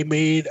 and they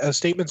made a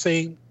statement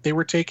saying they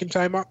were taking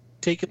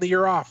the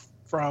year off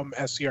from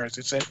SCRs.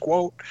 It said,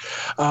 quote,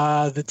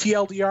 the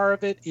TLDR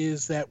of it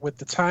is that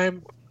with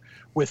time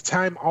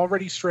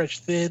already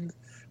stretched thin,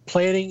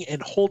 planning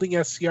and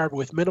holding SCR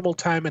with minimal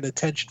time and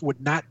attention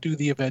would not do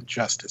the event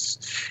justice.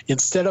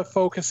 Instead of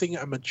focusing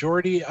a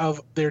majority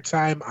of their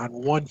time on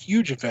one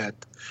huge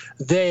event,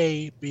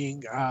 they,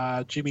 being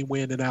Jimmy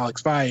Nguyen and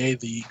Alex Valle,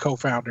 the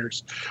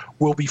co-founders,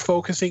 will be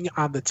focusing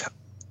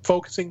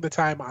the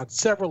time on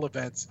several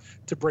events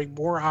to bring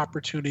more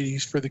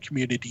opportunities for the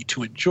community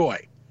to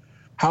enjoy.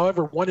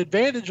 However, one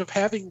advantage of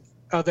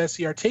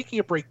SCR taking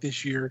a break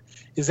this year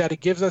is that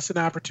it gives us an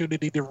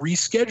opportunity to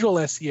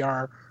reschedule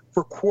SCR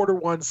for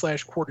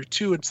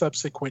Q1/Q2 in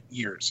subsequent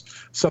years,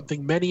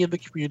 something many in the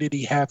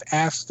community have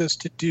asked us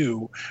to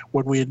do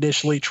when we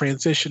initially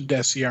transitioned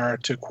SCR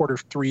to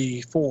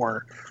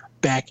Q3/4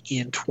 back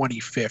in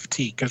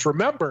 2015. Because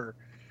remember,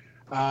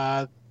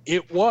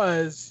 it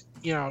was,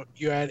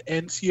 you had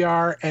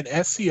NCR and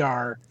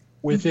SCR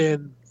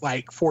within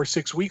like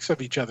 4-6 weeks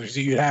of each other.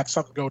 So you'd have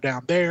something go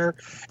down there,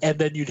 and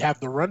then you'd have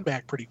the run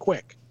back pretty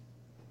quick.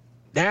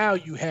 Now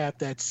you have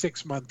that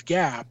 6-month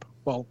gap.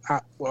 Well,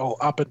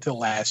 up until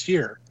last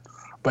year,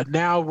 but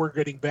now we're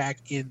getting back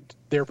in.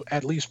 They're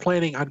at least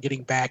planning on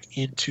getting back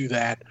into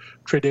that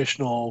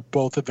traditional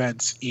both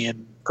events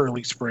in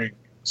early spring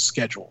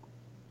schedule.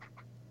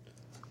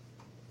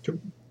 All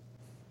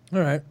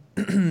right.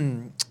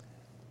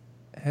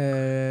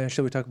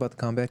 Shall we talk about the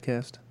Combat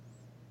Cast?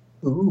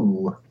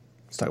 Ooh.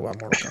 Let's talk about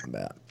Mortal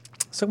Kombat.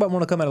 Let's talk about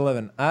Mortal Kombat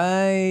 11.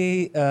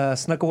 I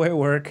snuck away at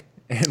work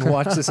and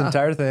watched this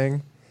entire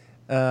thing.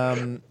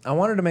 I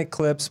wanted to make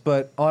clips,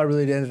 but all I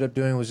really ended up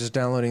doing was just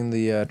downloading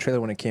the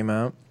trailer when it came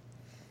out.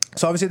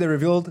 So obviously they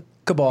revealed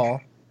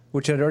Cabal,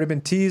 which had already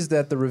been teased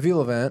at the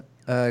reveal event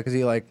because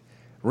he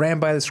ran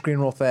by the screen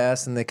real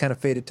fast, and they kind of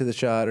faded to the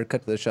shot or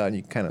cut to the shot, and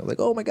you kind of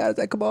oh my god, is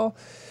that Cabal?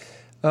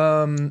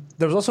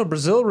 There was also a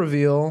Brazil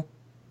reveal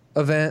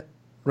event,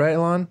 right,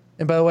 Alon?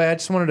 And by the way, I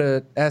just wanted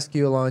to ask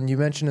you, Alon, you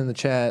mentioned in the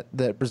chat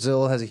that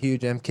Brazil has a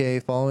huge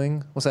MK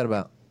following. What's that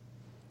about?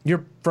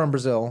 You're from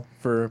Brazil,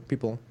 for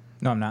people.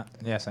 No, I'm not.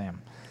 Yes, I am.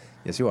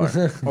 Yes, you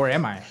are. Or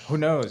am I? Who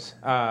knows?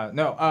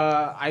 No,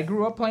 I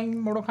grew up playing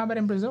Mortal Kombat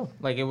in Brazil.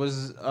 It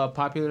was a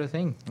popular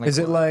thing. Is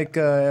it like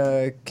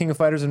King of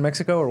Fighters in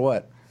Mexico or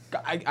what?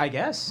 I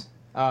guess.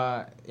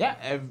 Yeah,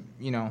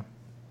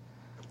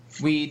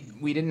 we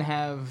didn't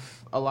have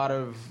a lot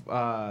of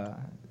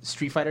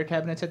Street Fighter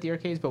cabinets at the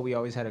arcades, but we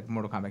always had a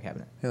Mortal Kombat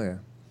cabinet. Hell yeah.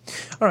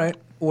 All right.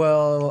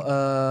 Well,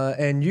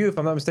 and you, if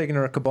I'm not mistaken,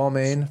 are a Cabal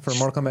main for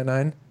Mortal Kombat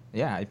 9?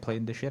 Yeah, I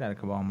played the shit out of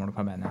Cabal in Mortal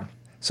Kombat 9.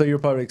 So you're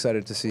probably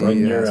excited to see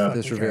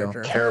this reveal.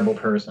 Terrible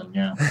person,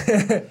 yeah.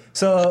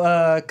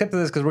 So cut to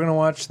this because we're gonna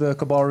watch the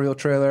Cabal reveal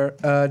trailer.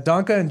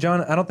 Donka and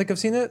John, I don't think I've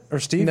seen it. Or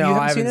Steve, No, you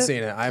I haven't haven't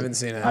seen it. I haven't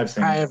seen it.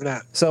 I have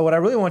not. So what I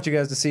really want you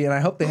guys to see, and I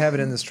hope they have it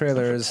in this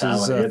trailer, is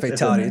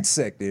Fatality. It's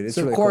sick, dude. It's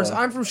So really of course, cool.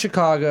 I'm from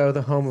Chicago,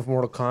 the home of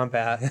Mortal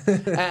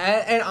Kombat,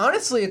 and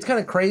honestly, it's kind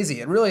of crazy.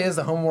 It really is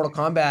the home of Mortal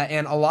Kombat,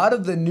 and a lot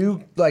of the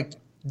new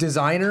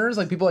designers,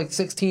 people like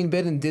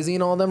 16-bit and Dizzy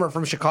and all of them, are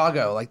from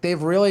Chicago.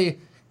 They've really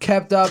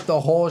kept up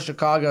the whole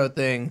Chicago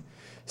thing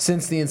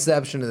since the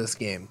inception of this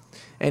game.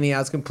 And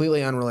yeah, it's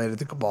completely unrelated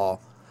to Cabal,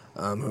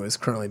 who is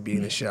currently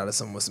beating the shit out of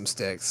someone with some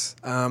sticks.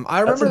 I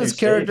remember this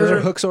character. Those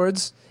are hook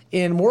swords.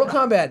 In Mortal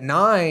Kombat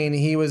 9,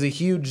 he was a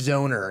huge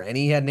zoner, and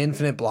he had an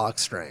infinite block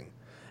string.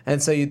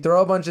 And so you'd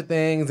throw a bunch of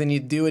things, and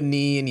you'd do a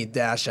knee, and you'd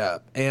dash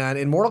up. And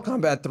in Mortal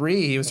Kombat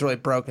 3, he was really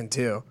broken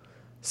too.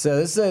 So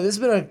this has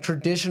been a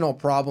traditional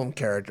problem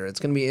character. It's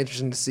going to be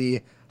interesting to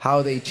see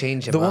how they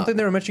change him. The one thing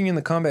they were mentioning in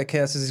the Combat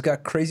Cast is he's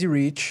got crazy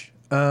reach.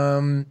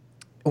 One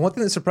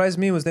thing that surprised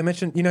me was they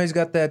mentioned, he's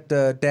got that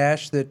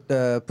dash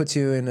that puts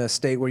you in a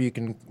state where you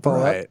can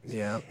follow up.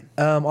 Yeah.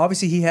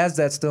 Obviously, he has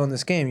that still in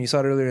this game. You saw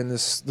it earlier in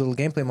this little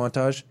gameplay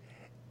montage.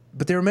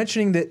 But they were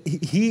mentioning that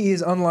he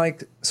is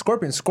unlike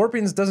Scorpion.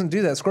 Scorpion's doesn't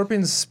do that.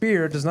 Scorpion's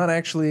spear does not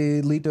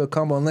actually lead to a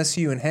combo unless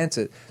you enhance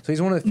it. So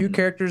he's one of the few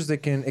characters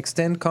that can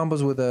extend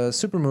combos with a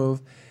super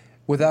move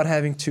without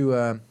having to...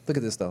 look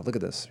at this, though. Look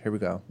at this. Here we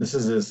go. This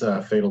is his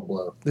fatal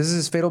blow. This is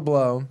his fatal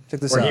blow.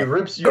 Check this Where out. he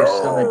rips your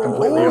stomach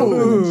completely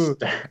open.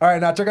 All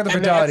right, now check out the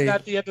fatality.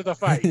 That's not the end of the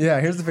fight. Yeah,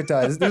 here's the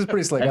fatality. This is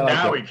pretty slick. And I like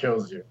now it. he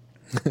kills you.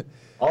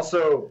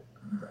 Also,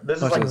 this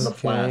is Watch like this. The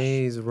Flash.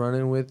 Okay, he's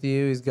running with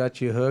you. He's got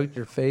you hooked.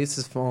 Your face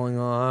is falling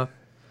off.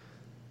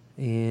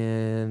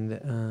 And,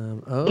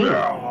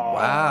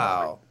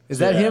 wow. Is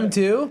that him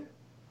too?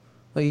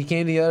 He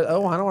came to the other...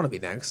 Oh, I don't want to be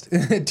next.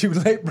 Too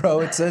late, bro.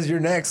 It says you're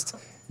next.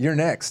 You're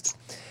next.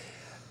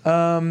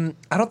 I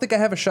don't think I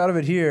have a shot of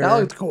it here. That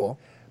looked cool.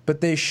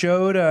 But they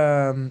showed...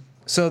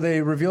 so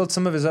they revealed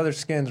some of his other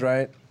skins,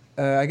 right?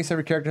 I guess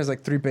every character has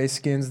 3 base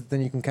skins that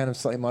then you can kind of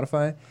slightly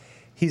modify.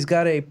 He's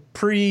got a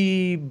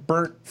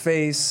pre-burnt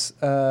face,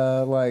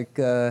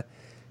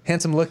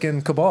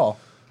 handsome-looking Cabal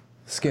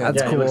skin.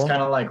 That's He looks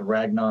kind of like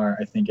Ragnar,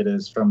 I think it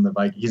is, from the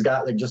Viking. He's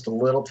got just a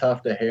little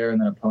tuft of hair and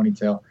then a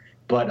ponytail.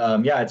 But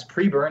it's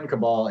pre-burned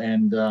Cabal,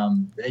 and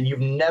you've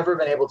never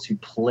been able to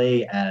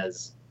play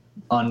as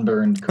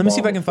unburned Cabal. Let me see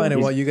if I can find it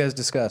while you guys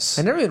discuss.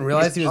 I never even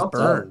realized he was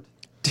burned.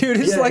 Dude,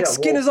 his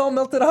skin is all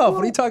melted off.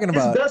 What are you talking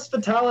about? His best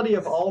fatality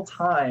of all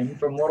time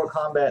from Mortal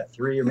Kombat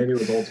 3, or maybe it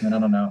was Ultimate, I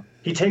don't know.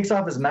 He takes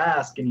off his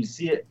mask and you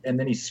see it, and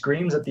then he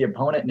screams at the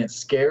opponent, and it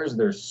scares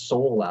their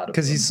soul out of him.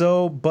 Because he's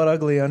so butt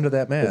ugly under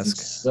that mask.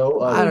 So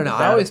ugly. I don't know.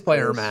 I always play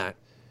Ermac.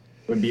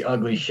 Would be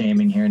ugly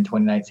shaming here in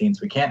 2019, so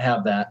we can't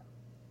have that.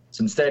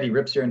 So instead, he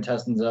rips your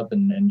intestines up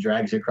and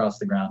drags you across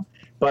the ground.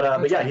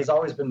 But yeah, he's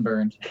always been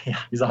burned. Yeah,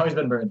 he's always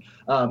been burned.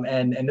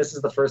 And this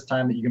is the first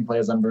time that you can play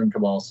as Unburned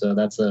Cabal, so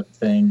that's a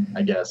thing,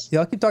 I guess. Yeah,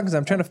 I'll keep talking because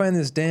I'm trying to find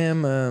this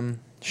damn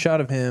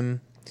shot of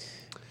him.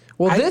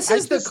 Well,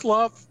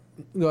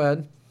 Go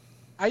ahead.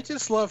 I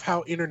just love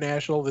how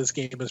international this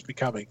game is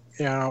becoming.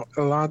 You know,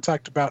 Alon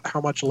talked about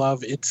how much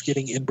love it's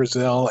getting in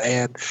Brazil,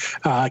 and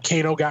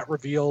Kano got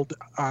revealed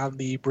on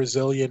the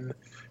Brazilian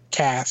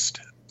cast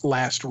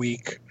last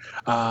week.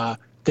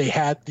 They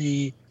had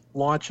the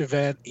launch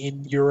event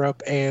in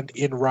Europe and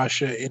in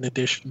Russia in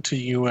addition to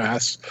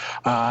US.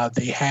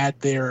 They had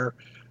their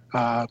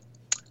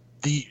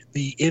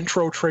the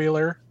intro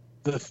trailer,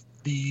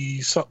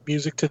 the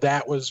music to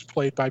that was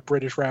played by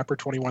British rapper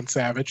 21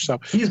 Savage. So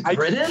he's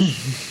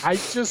British? I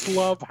just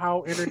love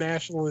how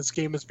international this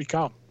game has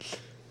become.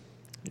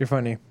 You're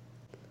funny.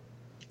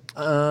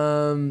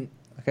 Okay,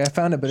 I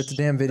found it, but it's a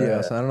damn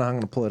video, so I don't know how I'm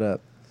going to pull it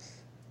up.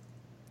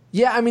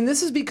 Yeah, I mean,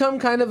 this has become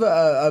kind of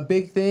a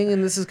big thing,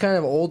 and this is kind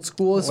of old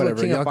school. This is what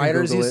King of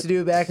Fighters used to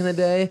do back in the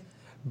day.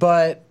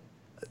 But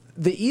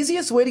the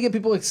easiest way to get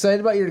people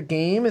excited about your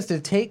game is to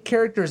take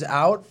characters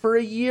out for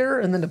a year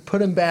and then to put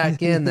them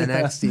back in the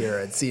next year,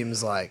 it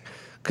seems like.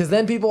 Because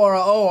then people are,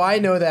 oh, I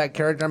know that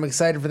character. I'm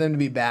excited for them to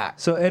be back.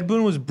 So Ed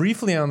Boon was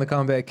briefly on the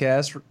Combat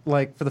Cast,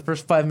 like for the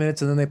first 5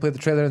 minutes, and then they played the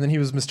trailer, and then he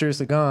was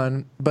mysteriously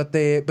gone. But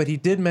he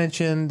did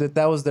mention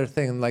that was their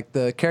thing. Like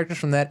the characters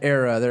from that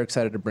era, they're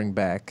excited to bring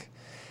back.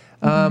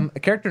 A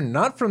character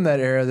not from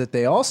that era that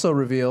they also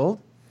revealed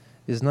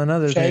is none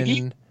other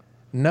than...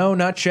 No,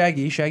 not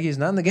Shaggy. Shaggy is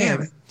not in the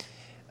game.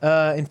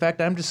 In fact,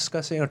 I'm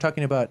discussing or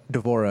talking about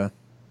D'Vorah.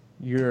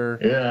 She's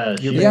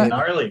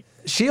gnarly.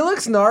 She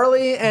looks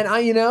gnarly,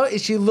 and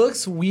she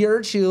looks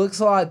weird. She looks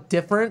a lot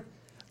different,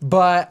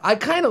 but I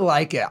kind of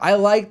like it. I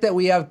like that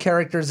we have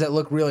characters that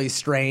look really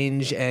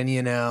strange and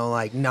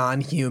like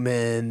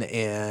non-human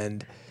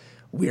and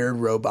weird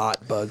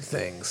robot bug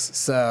things.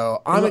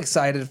 So I'm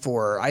excited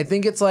for her. I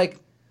think it's like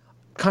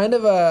kind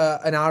of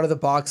an out of the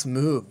box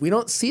move. We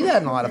don't see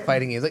that in a lot of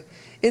fighting games. Like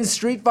in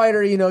Street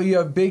Fighter, you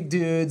have big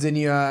dudes and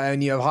you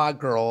have hot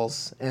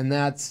girls, and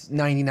that's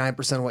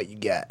 99% of what you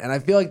get. And I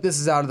feel like this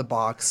is out of the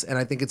box, and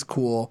I think it's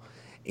cool.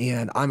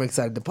 And I'm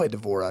excited to play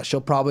D'Vorah.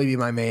 She'll probably be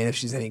my main if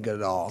she's any good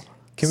at all.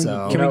 Can we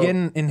get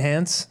an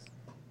enhance?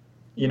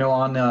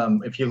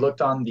 On if you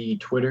looked on the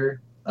Twitter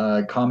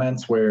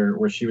comments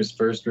where she was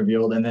first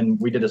revealed, and then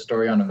we did a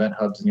story on Event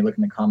Hubs, and you look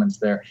in the comments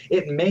there,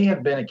 it may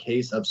have been a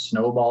case of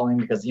snowballing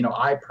because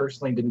I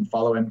personally didn't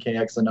follow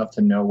MKX enough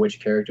to know which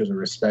characters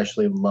were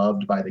especially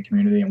loved by the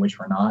community and which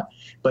were not.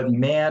 But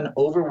man,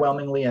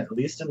 overwhelmingly, at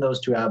least in those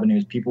two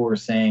avenues, people were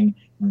saying,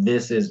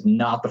 this is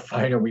not the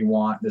fighter we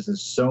want. This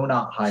is so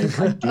not hype.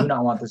 I do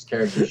not want this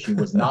character. She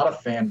was not a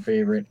fan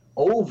favorite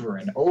over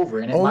and over.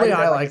 And only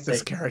I like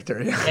this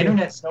character. Yeah.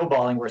 Internet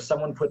snowballing where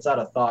someone puts out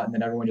a thought and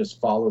then everyone just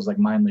follows like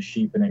mindless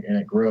sheep and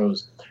it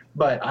grows.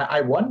 But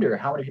I wonder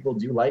how many people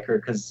do like her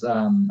because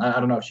I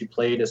don't know if she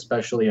played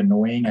especially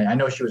annoying. I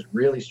know she was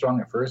really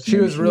strong at first. She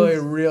was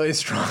really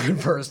strong at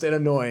first and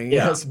annoying,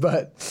 yes.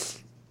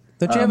 But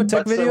don't you have a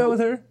tech video with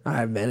her? I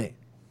have many.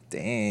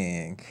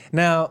 Dang.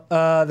 Now,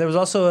 there was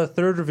also a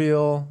third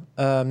reveal.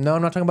 No, I'm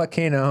not talking about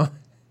Kano.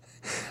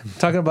 I'm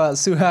talking about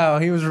Su Hao.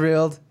 He was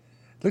revealed.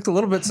 Looked a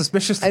little bit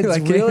suspiciously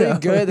like Kano. It's really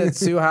good that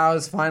Su Hao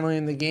is finally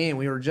in the game.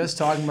 We were just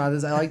talking about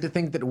this. I like to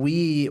think that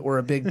we were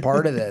a big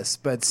part of this.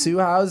 But Su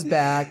Hao's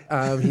back.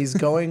 He's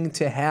going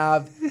to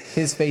have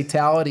his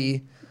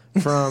fatality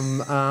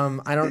from,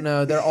 I don't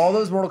know. They're all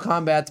those Mortal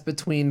Kombats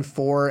between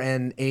 4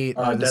 and 8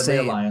 are the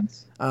same.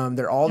 Alliance.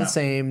 They're all the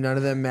same. None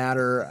of them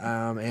matter.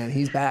 And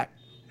he's back.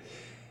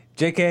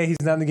 JK, he's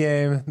not in the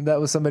game.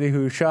 That was somebody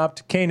who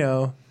shopped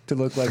Kano to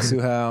look like Su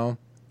Hao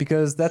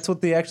because that's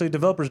what the actually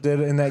developers did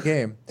in that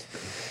game.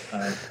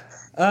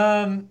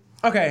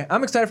 Okay,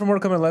 I'm excited for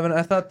Mortal Kombat 11.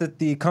 I thought that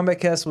the Combat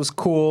Cast was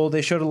cool.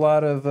 They showed a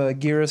lot of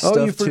Gira stuff too.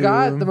 Oh, you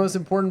forgot the most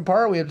important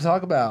part we have to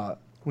talk about.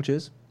 Which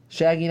is?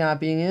 Shaggy not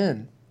being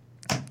in.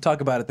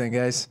 Talk about it then,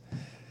 guys.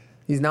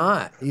 He's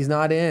not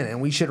in,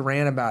 and we should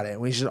rant about it.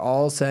 We should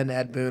all send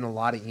Ed Boon a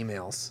lot of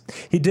emails.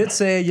 He did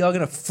say y'all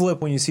gonna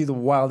flip when you see the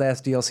wild ass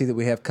DLC that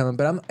we have coming,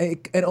 but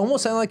it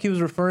almost sounded like he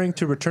was referring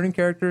to returning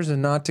characters and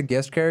not to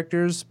guest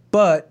characters.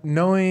 But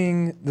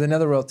knowing the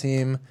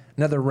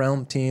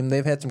NetherRealm team,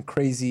 they've had some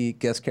crazy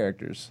guest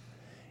characters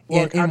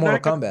in Mortal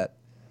Kombat.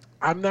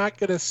 I'm not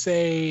gonna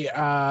say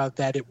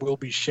that it will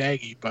be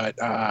Shaggy, but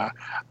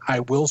I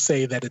will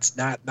say that it's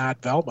not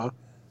Velma.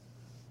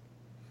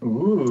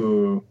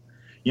 Ooh.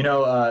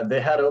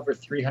 They had over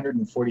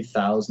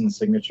 340,000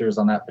 signatures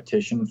on that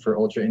petition for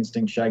Ultra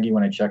Instinct Shaggy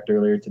when I checked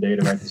earlier today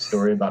to write the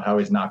story about how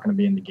he's not going to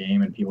be in the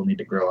game and people need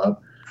to grow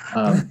up.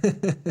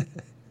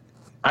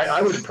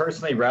 I would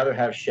personally rather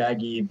have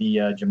Shaggy,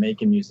 the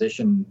Jamaican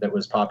musician that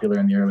was popular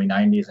in the early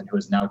 90s and who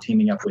is now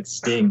teaming up with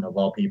Sting, of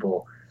all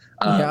people.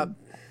 Yep.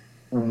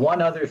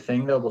 One other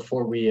thing, though,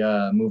 before we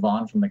move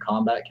on from the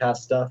Combat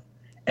Cast stuff,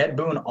 Ed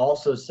Boon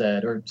also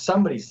said, or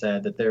somebody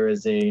said, that there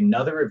is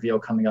another reveal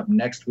coming up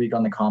next week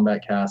on the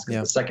Combat Cast,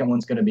 because the second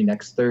one's going to be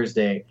next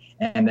Thursday,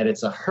 and that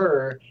it's a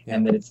her,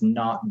 and that it's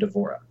not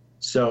D'Vorah.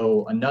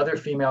 So another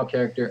female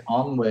character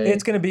on the way.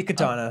 It's going to be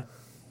Katana.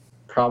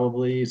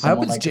 Probably I hope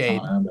someone it's like Jade.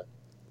 Katana. But...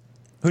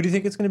 Who do you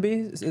think it's going to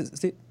be,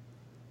 Steve?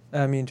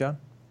 Me and John?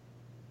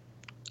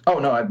 Oh,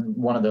 no,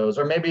 one of those.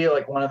 Or maybe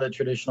like one of the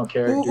traditional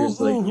characters. Who's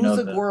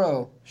the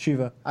Goro?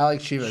 Shiva. I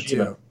like Shiva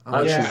too.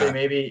 I would say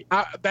maybe...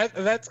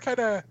 that's kind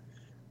of...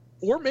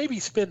 Or maybe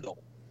Spindle.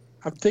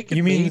 I'm thinking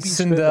You mean maybe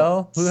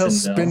Sindel? Who the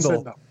hell's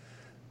Sindel.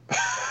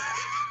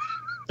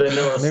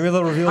 Spindle? Maybe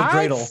they'll reveal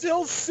Dreidel. I'm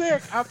still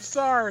sick. I'm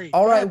sorry.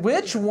 All right,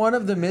 which one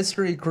of the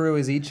mystery crew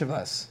is each of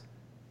us?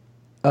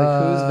 Like,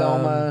 who's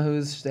Velma?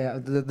 Who's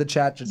the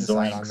chat should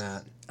decide on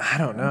that. I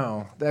don't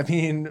know. I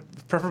mean,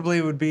 preferably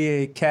it would be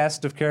a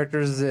cast of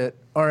characters that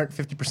aren't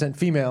 50%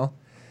 female.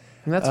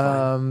 And that's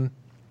fine.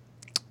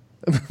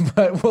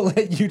 But we'll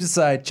let you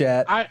decide,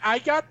 chat. I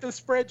got the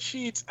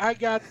spreadsheets. I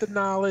got the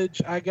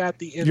knowledge. I got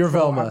the info. You're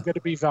Velma. I'm going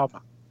to be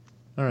Velma.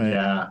 All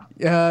right.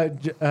 Yeah.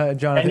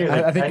 John,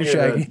 I think you're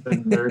Shaggy. The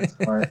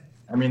nerd part.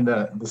 I mean,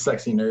 the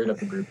sexy nerd of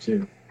the group,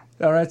 too.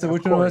 All right, so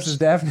which one of us is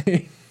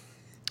Daphne?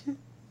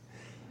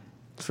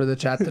 It's for the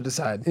chat to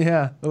decide.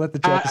 Yeah, we'll let the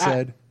chat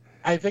decide.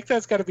 I think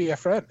that's got to be a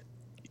friend.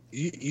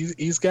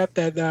 He's got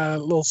that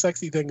little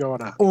sexy thing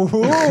going on.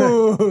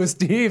 Ooh,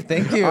 Steve,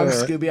 thank you. I'm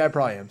Scooby. I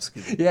probably am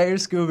Scooby. Yeah, you're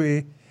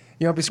Scooby.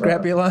 You want to be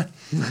Scrappy, Elon?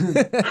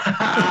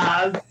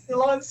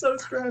 Elon's so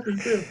scrappy,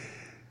 too.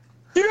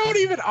 You don't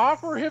even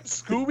offer him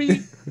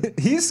Scooby.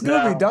 He's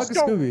Scooby. No. Dog is Just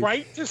go Scooby.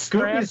 right to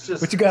scratch. Scooby's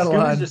just, What you got,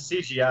 Elon? Scooby's just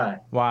CGI.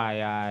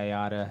 Why I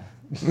oughta.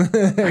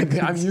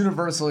 I'm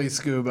universally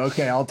Scoob.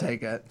 Okay, I'll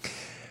take it.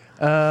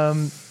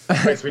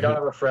 Wait, so we don't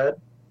have a Fred?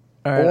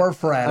 All right. Or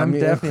Fred. I'm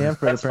definitely am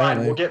Fred, That's fine.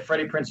 apparently. We'll get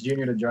Freddie Prinze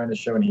Jr. to join the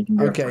show, and he can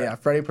be Okay, Fred. yeah.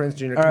 Freddie Prinze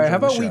Jr. All right, how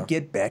about we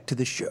get back to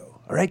the show?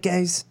 All right,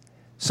 guys?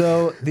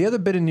 So the other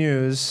bit of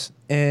news,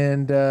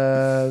 and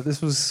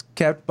this was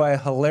capped by a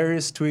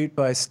hilarious tweet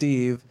by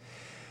Steve,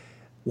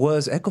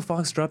 was Echo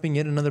Fox dropping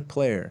yet another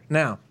player.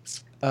 Now,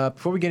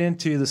 before we get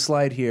into the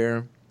slide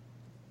here,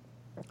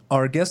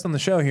 our guest on the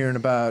show here in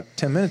about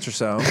 10 minutes or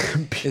so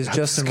is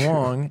Justin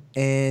Wong,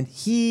 and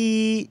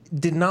he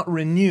did not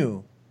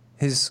renew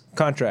his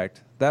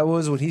contract. That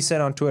was what he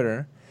said on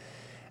Twitter.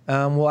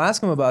 We'll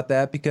ask him about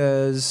that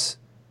because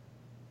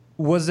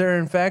was there,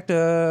 in fact,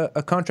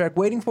 a contract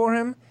waiting for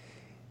him?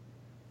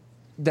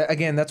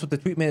 Again, that's what the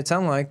tweet made it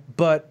sound like,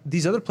 but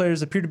these other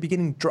players appear to be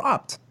getting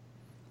dropped.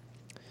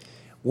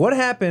 What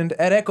happened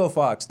at Echo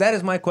Fox? That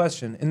is my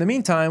question. In the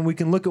meantime, we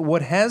can look at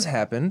what has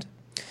happened.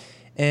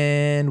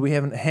 And we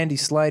have a handy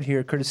slide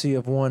here, courtesy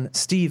of one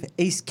Steve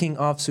Ace King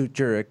Offsuit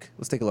Jurek.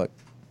 Let's take a look.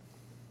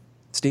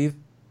 Steve?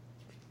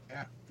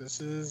 Yeah,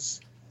 this is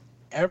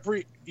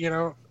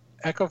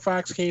Echo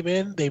Fox came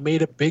in. They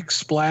made a big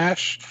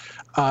splash,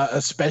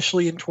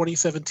 especially in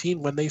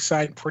 2017 when they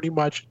signed pretty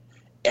much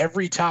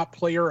every top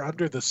player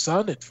under the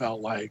sun, it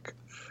felt like,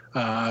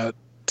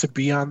 to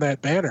be on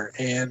that banner.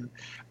 And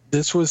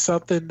this was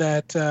something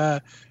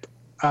that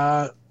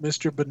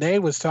Mr. Benet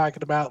was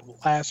talking about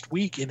last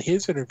week in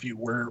his interview,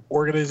 where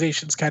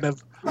organizations kind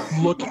of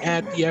look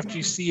at the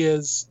FGC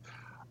as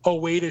a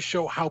way to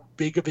show how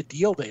big of a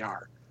deal they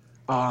are,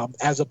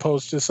 as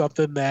opposed to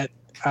something that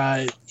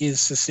is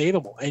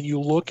sustainable. And you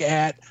look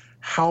at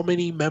how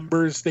many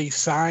members they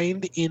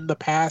signed in the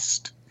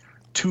past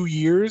 2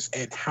 years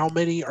and how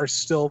many are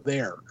still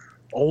there.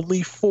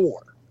 Only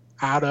 4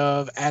 out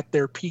of, at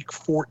their peak,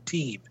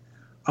 14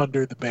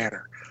 under the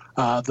banner.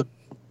 The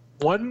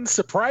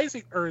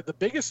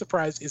biggest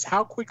surprise is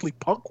how quickly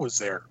Punk was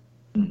there.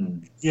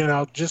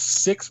 Mm-hmm. Just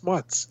 6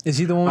 months. Is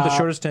he the one with the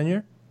shortest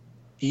tenure?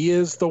 He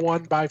is the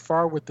one by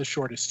far with the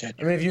shortest tenure.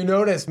 I mean, if you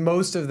notice,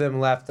 most of them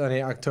left on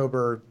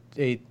October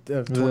 8th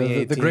of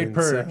 2018. The Great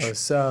Purge.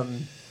 So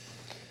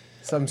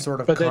some sort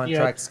of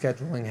contract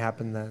scheduling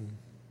happened then.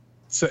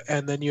 So,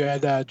 and then you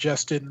had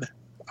Justin,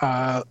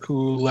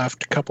 who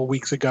left a couple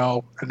weeks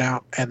ago,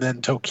 and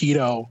then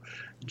Tokido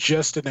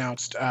just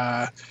announced.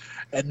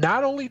 And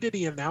not only did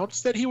he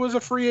announce that he was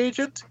a free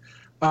agent,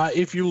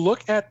 if you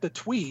look at the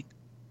tweet,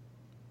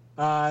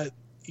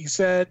 he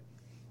said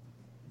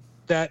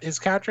that his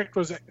contract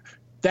was...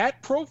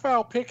 That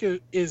profile pic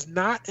is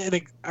not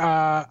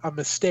a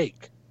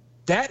mistake.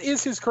 That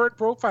is his current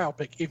profile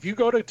pic. If you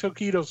go to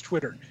Tokido's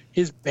Twitter,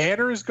 his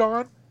banner is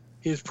gone.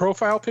 His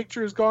profile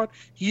picture is gone.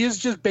 He is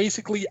just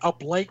basically a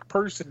blank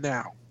person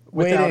now.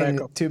 Waiting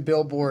to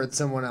billboard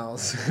someone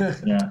else.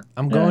 Yeah.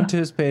 I'm going to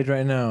his page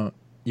right now.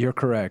 You're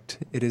correct.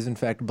 It is, in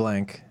fact,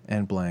 blank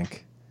and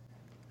blank.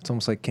 It's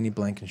almost like Kenny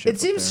Blankenship. It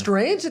seems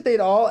strange that they'd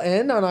all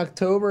end on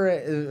October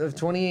of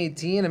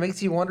 2018. It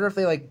makes you wonder if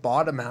they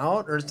bought him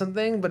out or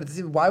something. But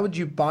why would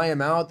you buy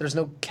him out? There's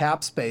no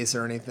cap space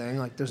or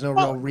anything. There's no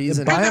real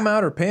reason. Buy him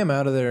out or pay him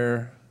out of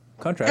their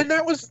contract. And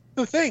that was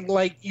the thing.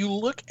 Like, you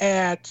look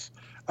at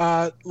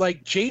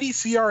like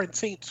JDCR and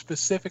Saint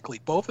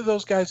specifically, both of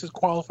those guys has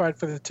qualified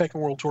for the Tekken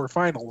World Tour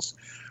Finals.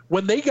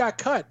 When they got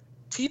cut,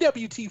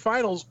 TWT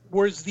Finals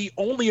was the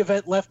only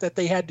event left that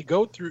they had to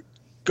go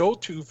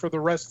to for the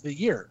rest of the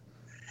year.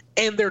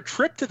 And their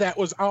trip to that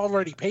was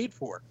already paid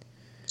for.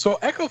 So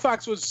Echo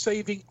Fox was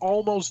saving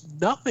almost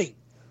nothing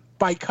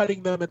by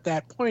cutting them at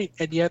that point,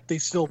 and yet they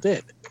still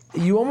did.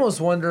 You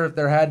almost wonder if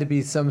there had to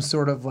be some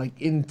sort of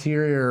like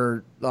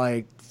interior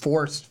like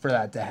forced for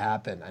that to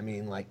happen. I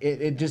mean, like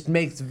it just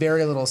makes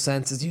very little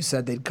sense. As you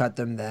said, they'd cut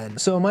them then.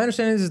 So my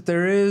understanding is that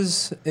there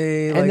is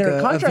a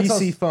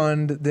VC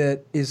fund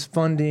that is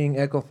funding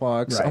Echo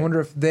Fox. Right. I wonder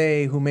if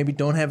they, who maybe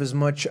don't have as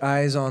much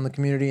eyes on the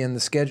community and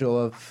the schedule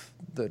of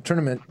the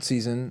tournament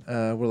season,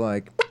 were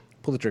like,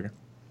 pull the trigger.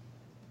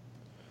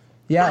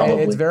 Yeah,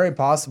 probably. It's very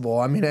possible.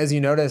 I mean, as you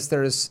notice,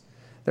 there's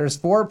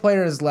 4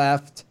 players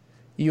left.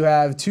 You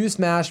have 2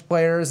 Smash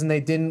players, and they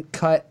didn't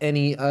cut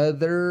any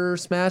other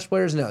Smash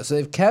players? No. So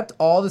they've kept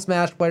all the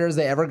Smash players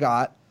they ever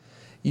got.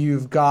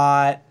 You've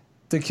got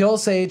the Kill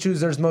Sage, who's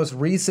their most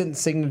recent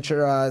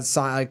signature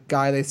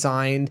guy they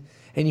signed,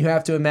 and you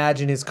have to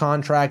imagine his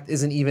contract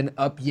isn't even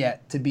up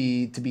yet to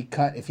be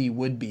cut if he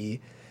would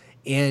be.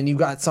 And you've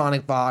got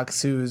Sonic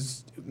Fox,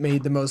 who's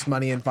made the most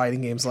money in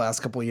fighting games the last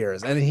couple of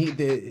years. And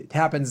it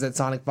happens that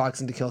Sonic Fox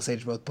and Kill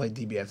Sage both played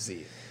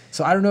DBFZ.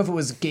 So I don't know if it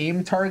was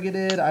game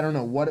targeted. I don't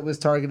know what it was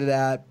targeted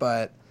at,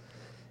 but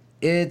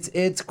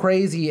it's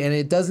crazy, and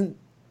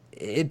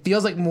it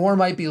feels like more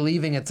might be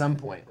leaving at some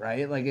point,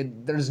 right?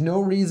 Like there's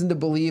no reason to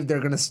believe they're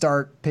going to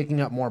start picking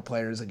up more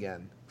players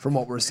again from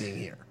what we're seeing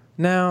here.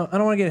 Now, I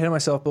don't want to get ahead of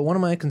myself, but one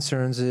of my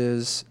concerns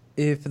is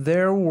if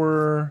there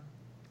were,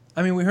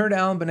 I mean, we heard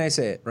Alan Bonet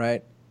say it,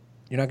 right?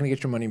 You're not going to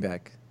get your money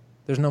back.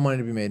 There's no money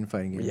to be made in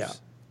fighting games. Yeah.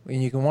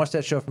 And you can watch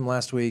that show from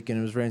last week, and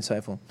it was very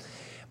insightful.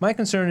 My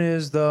concern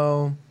is,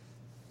 though,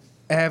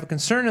 I have a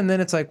concern, and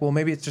then it's like, well,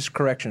 maybe it's just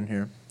correction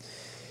here.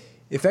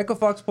 If Echo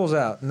Fox pulls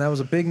out, and that was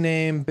a big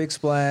name, big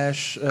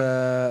splash,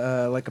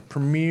 like a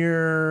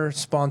premier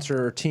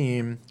sponsor or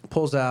team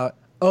pulls out,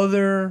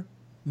 other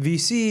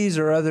VCs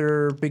or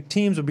other big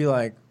teams would be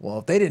like, well,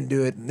 if they didn't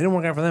do it, and they didn't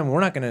work out for them,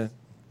 we're not going to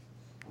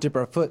dip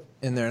our foot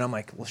in there. And I'm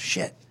like, well,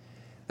 shit.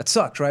 That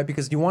sucks, right?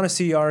 Because you want to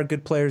see our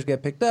good players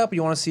get picked up.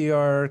 You want to see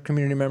our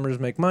community members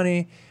make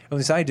money. At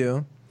least I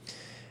do.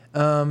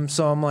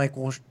 So I'm like,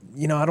 well,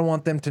 I don't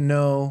want them to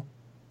know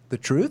the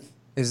truth.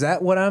 Is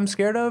that what I'm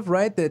scared of,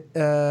 right?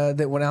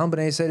 That what Alan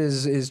Bonet said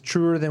is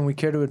truer than we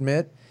care to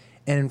admit.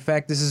 And in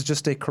fact, this is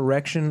just a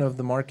correction of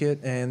the market,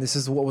 and this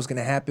is what was going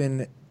to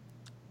happen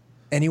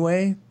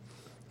anyway,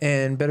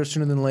 and better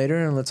sooner than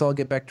later, and let's all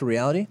get back to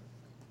reality.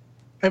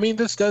 I mean,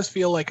 this does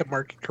feel like a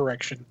market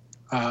correction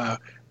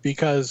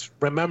because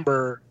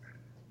remember,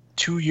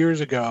 2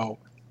 years ago,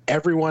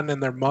 everyone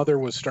and their mother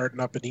was starting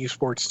up an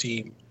esports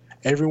team.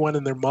 Everyone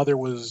and their mother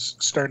was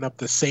starting up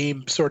the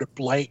same sort of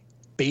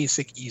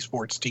basic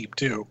esports team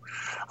too.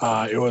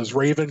 It was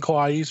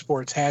Ravenclaw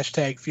Esports,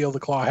 hashtag Feel the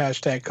Claw,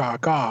 hashtag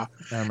Caw.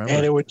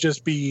 And it would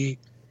just be,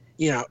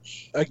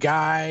 a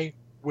guy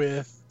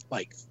with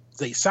like,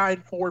 they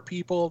sign 4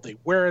 people, they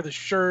wear the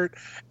shirt,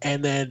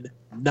 and then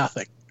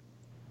nothing.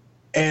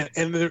 And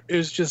it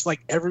was just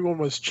like everyone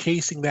was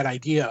chasing that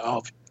idea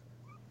of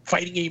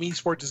fighting game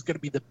esports is going to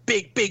be the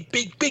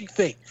big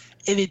thing.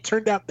 And it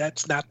turned out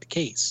that's not the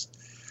case.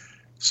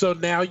 So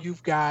now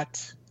you've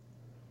got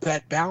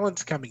that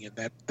balance coming in,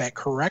 that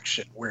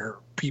correction where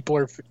people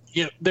are,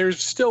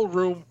 there's still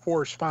room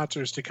for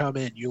sponsors to come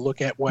in. You look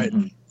at what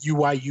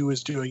UYU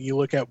is doing. You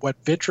look at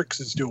what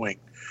Vitrix is doing.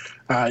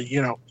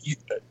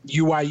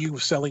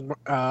 UYU selling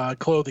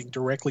clothing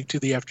directly to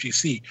the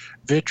FGC.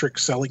 Vitrix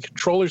selling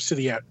controllers to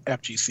the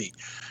FGC.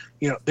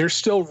 There's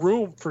still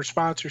room for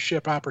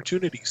sponsorship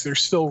opportunities.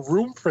 There's still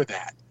room for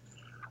that.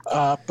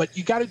 But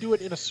you got to do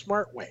it in a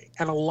smart way.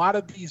 And a lot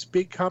of these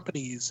big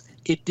companies,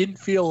 it didn't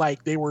feel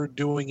like they were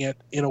doing it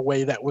in a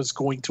way that was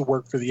going to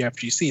work for the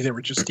FGC. They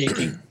were just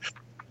taking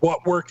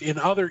what worked in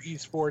other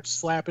esports,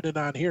 slapping it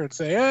on here and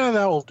say,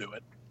 that will do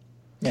it.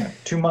 Yeah,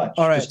 too much.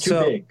 All right, just too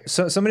big.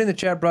 So somebody in the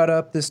chat brought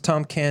up this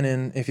Tom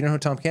Cannon. If you don't know who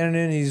Tom Cannon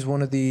is, he's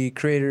one of the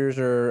creators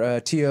or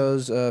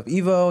TOs of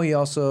EVO. He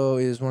also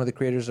is one of the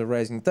creators of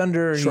Rising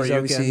Thunder. He's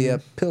obviously a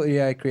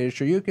created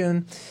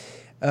Shoryuken.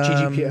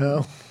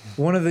 GGPO.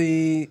 One of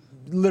the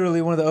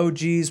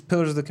OGs,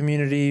 pillars of the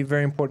community,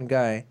 very important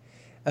guy.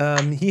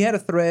 He had a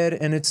thread,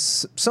 and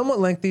it's somewhat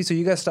lengthy, so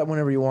you guys stop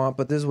whenever you want,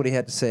 but this is what he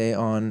had to say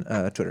on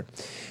Twitter.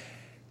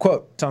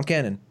 Quote, Tom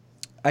Cannon,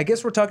 I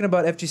guess we're talking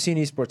about FGC and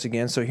esports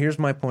again, so here's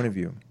my point of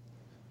view.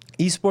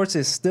 Esports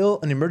is still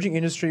an emerging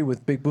industry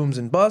with big booms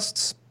and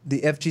busts. The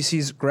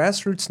FGC's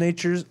grassroots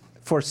nature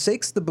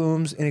forsakes the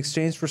booms in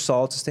exchange for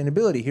solid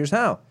sustainability. Here's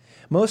how.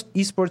 Most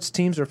esports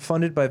teams are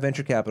funded by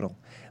venture capital.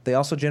 They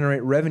also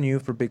generate revenue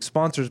for big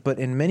sponsors, but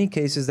in many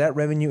cases, that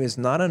revenue is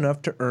not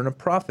enough to earn a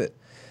profit.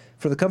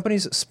 For the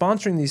companies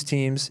sponsoring these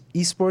teams,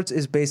 esports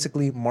is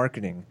basically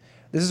marketing.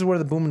 This is where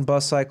the boom and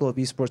bust cycle of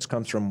esports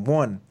comes from.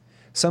 1,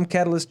 some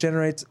catalyst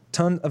generates a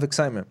ton of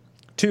excitement.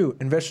 2,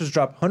 investors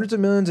drop hundreds of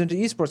millions into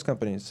esports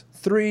companies.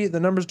 3, the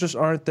numbers just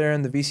aren't there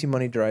and the VC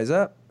money dries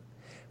up.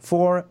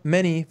 4,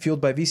 many, fueled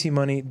by VC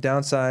money,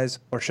 downsize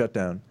or shut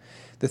down.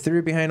 The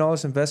theory behind all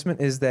this investment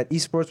is that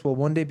esports will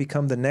one day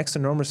become the next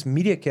enormous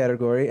media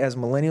category as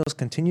millennials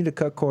continue to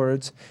cut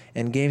cords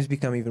and games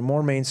become even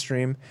more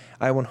mainstream.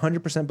 I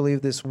 100%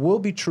 believe this will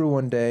be true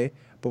one day,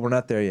 but we're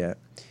not there yet.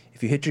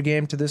 If you hit your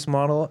game to this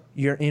model,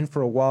 you're in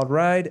for a wild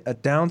ride. A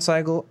down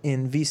cycle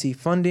in VC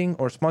funding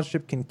or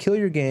sponsorship can kill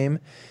your game.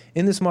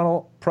 In this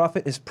model,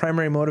 profit is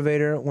primary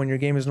motivator. When your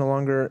game is no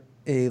longer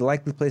a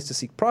likely place to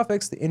seek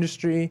profits, the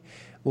industry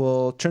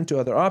will turn to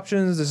other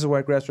options. This is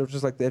why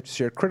grassroots like the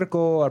FGC are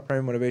critical. Our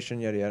primary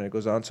motivation, yada, yada, it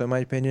goes on. So in my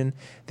opinion,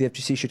 the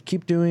FGC should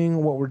keep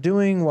doing what we're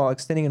doing while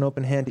extending an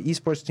open hand to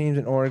esports teams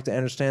and orgs to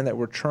understand that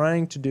we're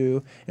trying to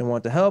do and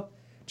want to help.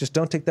 Just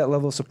don't take that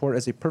level of support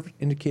as a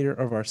perfect indicator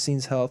of our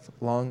scene's health.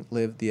 Long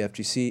live the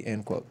FGC,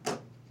 end quote.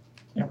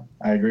 Yeah,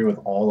 I agree with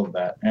all of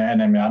that.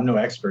 And I mean, I'm no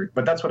expert,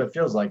 but that's what it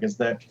feels like, is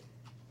that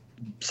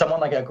someone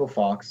like Echo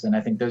Fox, and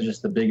I think they're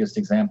just the biggest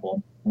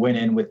example, went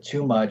in with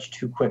too much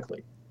too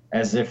quickly,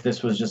 as if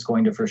this was just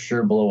going to for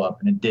sure blow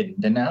up, and it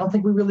didn't. And I don't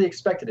think we really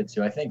expected it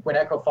to. I think when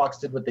Echo Fox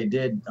did what they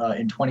did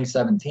in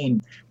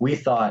 2017, we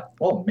thought,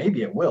 well,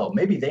 maybe it will.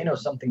 Maybe they know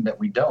something that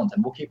we don't,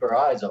 and we'll keep our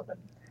eyes open.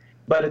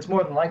 But it's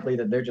more than likely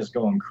that they're just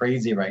going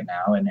crazy right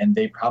now, and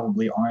they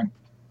probably aren't.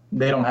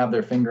 They don't have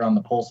their finger on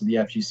the pulse of the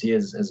FGC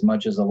as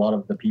much as a lot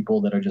of the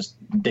people that are just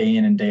day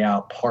in and day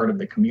out part of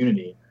the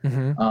community.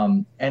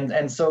 Mm-hmm.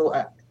 And so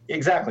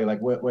exactly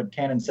like what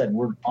Cannon said,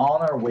 we're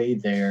on our way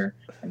there.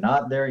 We're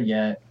not there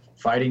yet.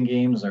 Fighting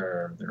games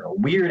they're a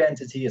weird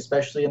entity,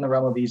 especially in the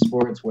realm of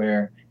esports,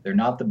 where they're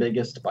not the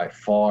biggest by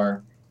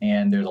far,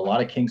 and there's a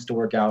lot of kinks to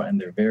work out, and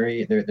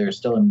they're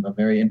still in a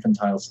very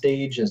infantile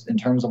stage in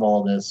terms of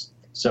all this.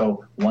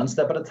 So one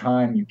step at a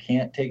time. You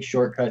can't take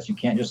shortcuts. You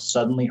can't just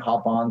suddenly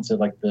hop on to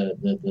like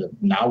the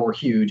now we're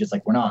huge. It's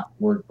like we're not.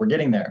 We're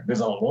getting there.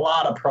 There's a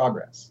lot of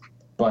progress,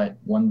 but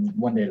one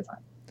day at a time.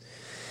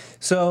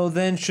 So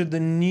then, should the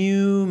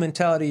new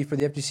mentality for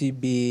the FGC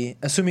be,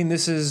 assuming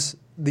this is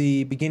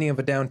the beginning of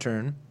a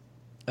downturn,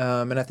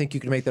 and I think you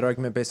could make that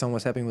argument based on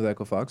what's happening with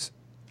Echo Fox.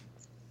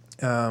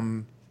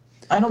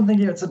 I don't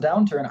think it's a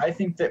downturn. I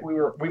think that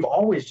we've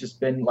always just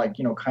been like,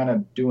 kind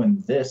of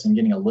doing this and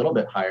getting a little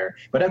bit higher.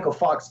 But Echo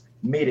Fox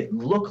made it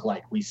look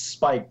like we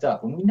spiked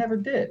up, and we never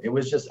did. It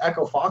was just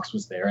Echo Fox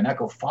was there, and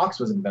Echo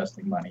Fox was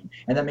investing money,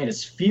 and that made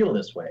us feel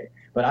this way.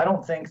 But I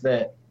don't think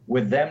that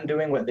with them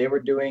doing what they were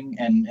doing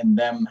and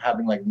them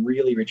having like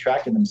really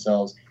retracted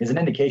themselves is an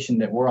indication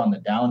that we're on the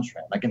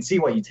downtrend. I can see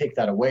why you take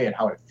that away and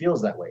how it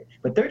feels that way.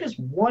 But they're just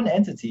one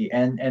entity,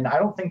 and I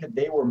don't think that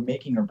they were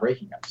making or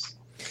breaking us.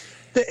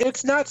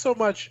 It's not so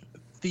much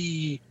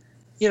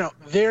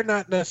they're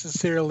not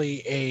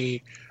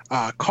necessarily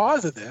a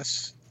cause of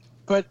this,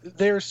 but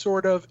they're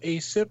sort of a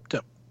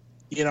symptom.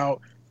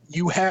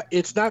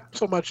 It's not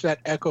so much that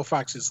Echo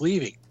Fox is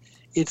leaving.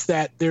 It's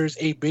that there's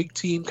a big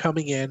team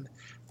coming in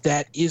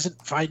that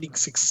isn't finding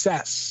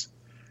success,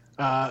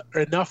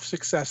 enough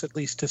success at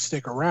least to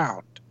stick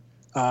around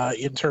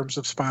in terms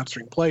of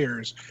sponsoring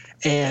players.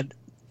 And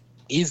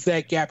is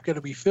that gap going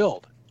to be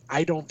filled?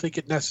 I don't think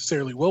it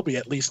necessarily will be,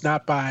 at least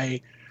not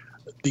by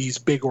these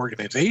big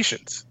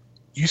organizations.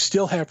 You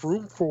still have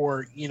room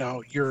for,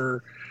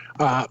 your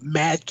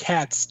Mad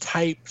Cats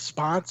type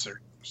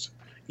sponsors,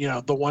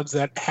 the ones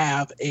that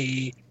have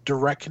a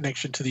direct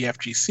connection to the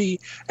FGC.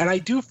 And I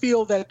do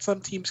feel that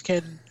some teams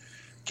can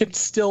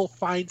still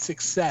find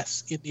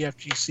success in the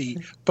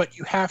FGC, but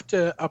you have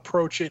to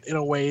approach it in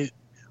a way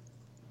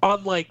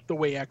unlike the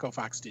way Echo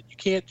Fox did. You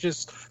can't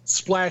just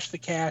splash the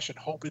cash and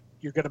hope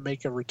you're going to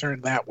make a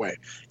return that way.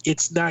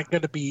 It's not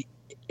going to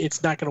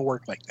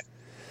work like that.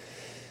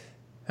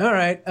 All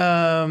right.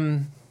 We're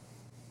going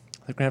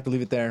to have to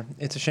leave it there.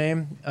 It's a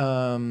shame.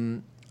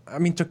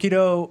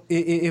 Tokido,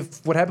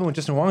 if what happened with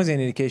Justin Wong is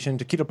any indication,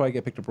 Tokido probably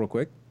get picked up real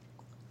quick.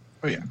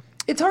 Oh, yeah.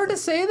 It's hard to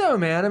say, though,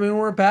 man. I mean,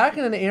 we're back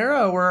in an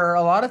era where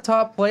a lot of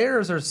top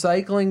players are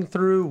cycling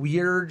through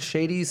weird,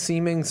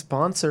 shady-seeming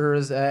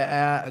sponsors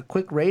at a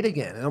quick rate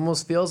again. It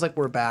almost feels like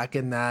we're back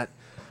in that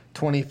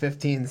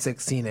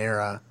 2015-16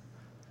 era.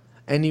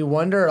 And you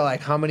wonder,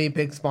 like, how many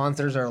big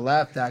sponsors are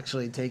left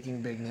actually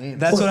taking big names.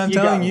 That's what I'm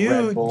telling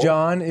you,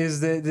 John, is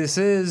that this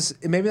is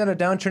maybe not a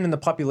downturn in the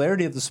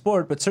popularity of the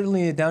sport, but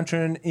certainly a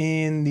downturn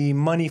in the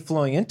money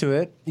flowing into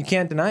it. You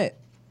can't deny it.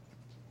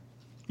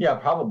 Yeah,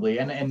 probably.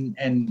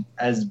 And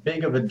as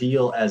big of a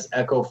deal as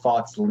Echo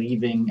Fox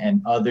leaving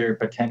and other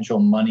potential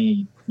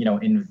money,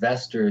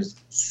 investors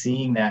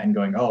seeing that and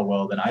going, oh,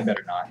 well, then I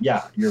better not.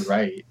 Yeah, you're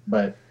right.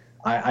 But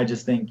I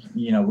just think,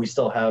 we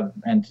still have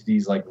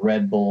entities like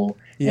Red Bull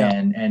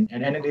and an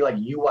entity like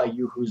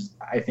UYU, who's,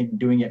 I think,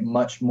 doing it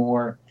much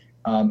more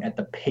at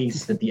the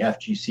pace that the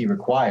FGC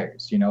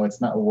requires.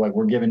 It's not like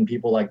we're giving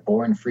people like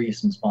Born Free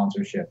some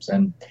sponsorships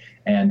and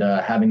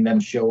having them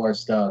show our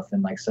stuff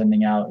and like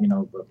sending out,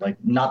 like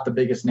not the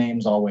biggest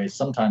names always,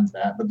 sometimes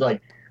that, but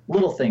like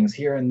little things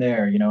here and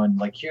there, and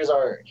like here's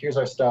our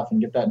stuff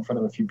and get that in front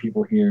of a few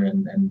people here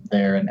and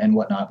there and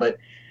whatnot. But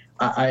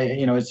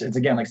it's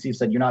again, like Steve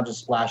said, you're not just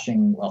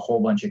splashing a whole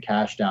bunch of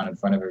cash down in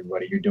front of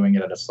everybody. You're doing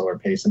it at a slower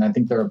pace. And I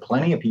think there are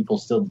plenty of people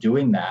still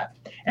doing that.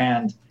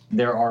 And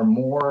there are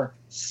more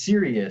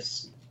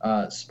serious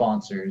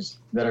sponsors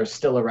that are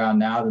still around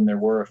now than there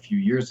were a few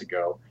years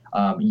ago.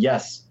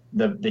 Yes,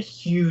 the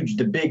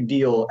big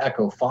deal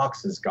Echo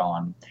Fox is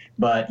gone.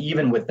 But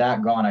even with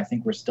that gone, I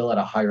think we're still at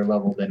a higher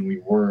level than we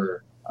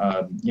were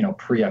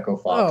pre-Echo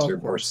Fox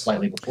or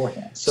slightly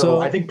beforehand. So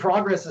I think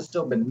progress has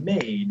still been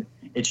made.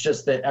 It's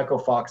just that Echo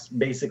Fox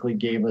basically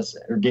gave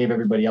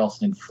everybody else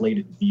an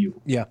inflated view.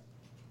 Yeah,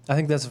 I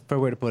think that's a fair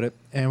way to put it.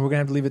 And we're going to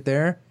have to leave it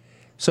there.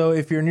 So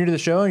if you're new to the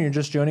show and you're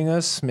just joining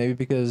us, maybe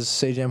because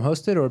SageM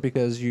hosted or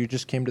because you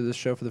just came to this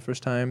show for the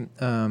first time,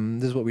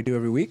 this is what we do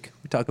every week.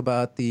 We talk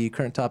about the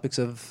current topics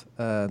of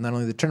not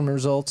only the tournament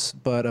results,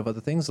 but of other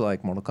things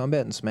like Mortal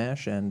Kombat and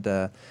Smash. And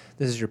this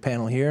is your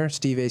panel here,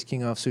 Steve Ace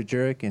King Off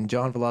Zurich and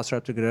John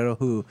Velociraptor Guerrero,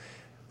 who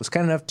was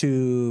kind enough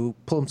to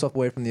pull himself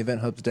away from the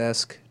Event Hub's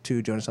desk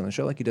to join us on the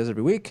show like he does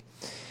every week.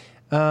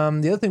 The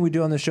other thing we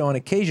do on the show on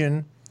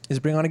occasion is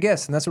bring on a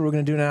guest, and that's what we're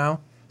going to do now.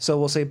 So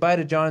we'll say bye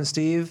to John and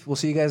Steve. We'll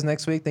see you guys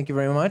next week. Thank you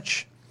very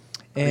much.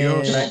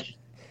 And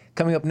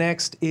coming up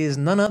next is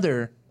none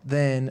other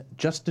than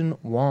Justin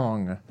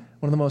Wong, one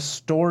of the most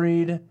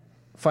storied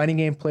fighting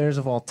game players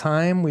of all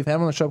time. We've had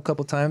him on the show a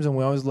couple times, and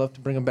we always love to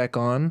bring him back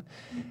on.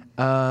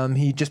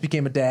 He just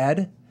became a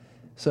dad,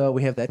 so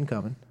we have that in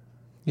common.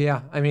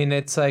 Yeah, I mean,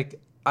 it's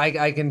like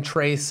I can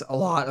trace a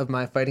lot of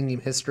my fighting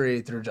game history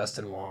through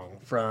Justin Wong,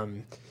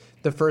 from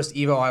the first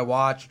Evo I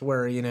watched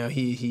where,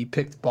 he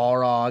picked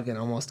Balrog and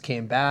almost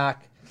came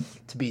back,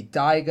 to beat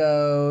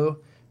Daigo,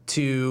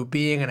 to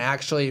being an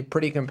actually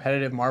pretty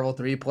competitive Marvel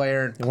 3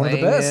 player and one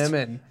playing of the best.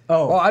 him.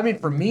 And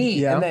for me,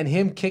 yeah. And then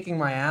him kicking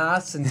my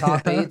ass in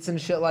top 8s and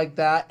shit like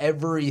that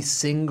every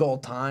single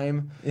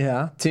time.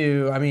 Yeah.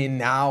 To,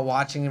 now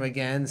watching him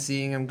again,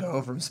 seeing him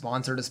go from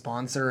sponsor to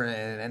sponsor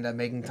and end up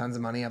making tons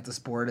of money off the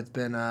sport. It's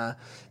been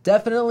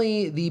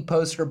definitely the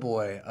poster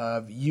boy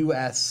of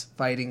U.S.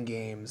 fighting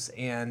games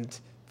and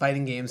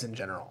fighting games in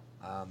general.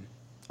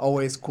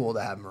 Always cool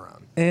to have him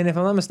around. And if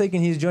I'm not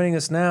mistaken, he's joining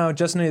us now.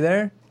 Justin, are you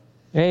there?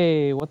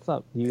 Hey, what's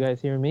up? You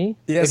guys hear me?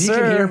 Yes, if sir. you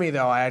can hear me,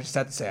 though, I just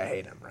have to say I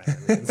hate him,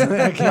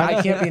 right?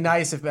 I can't be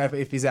nice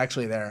if he's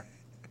actually there.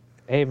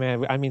 Hey,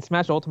 man,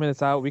 Smash Ultimate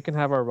is out. We can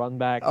have our run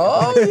back.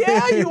 Oh,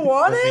 yeah, you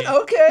want it?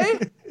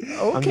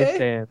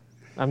 Okay.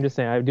 I'm just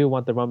saying. I do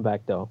want the run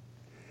back, though.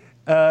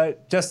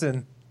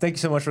 Justin, thank you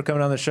so much for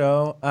coming on the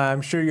show.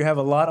 I'm sure you have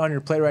a lot on your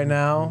plate right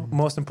now.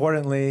 Most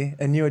importantly,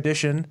 a new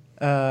addition.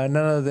 None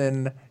other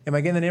than, am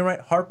I getting the name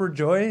right? Harper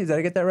Joy? Did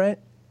I get that right?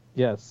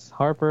 Yes,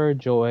 Harper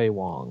Joy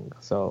Wong.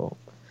 So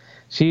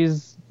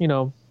she's,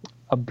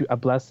 a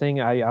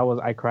blessing.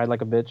 I cried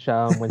like a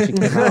bitch when she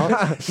came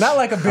out. Not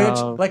like a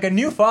bitch, like a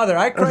new father.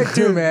 I cried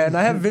too, man.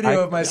 I have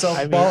video of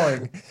myself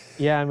bawling.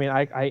 Yeah,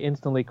 I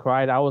instantly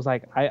cried. I was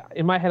like,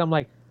 in my head, I'm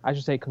like, I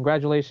should say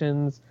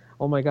congratulations.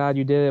 Oh my God,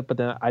 you did it. But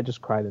then I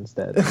just cried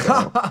instead.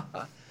 So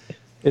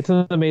it's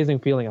an amazing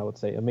feeling, I would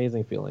say.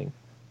 Amazing feeling.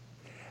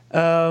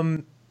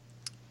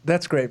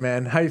 That's great,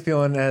 man. How you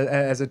feeling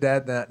as a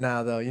dad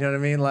now, though? You know what I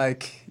mean?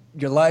 Like,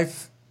 your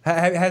life,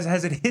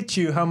 has it hit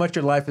you how much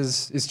your life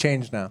is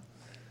changed now?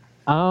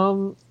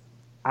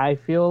 I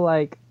feel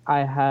like I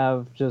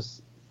have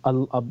just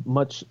a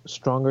much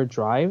stronger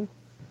drive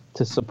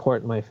to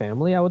support my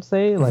family, I would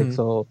say. Like,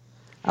 so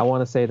I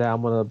want to say that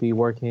I'm going to be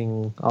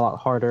working a lot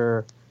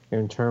harder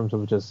in terms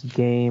of just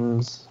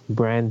games,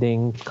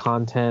 branding,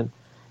 content,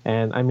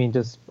 and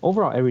just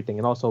overall everything.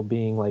 And also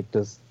being like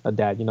just a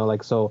dad,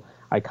 so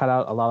I cut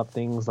out a lot of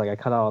things. Like I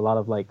cut out a lot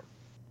of like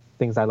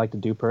things I like to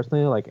do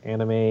personally, like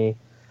anime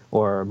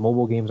or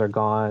mobile games are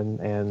gone,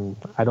 and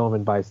I don't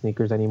even buy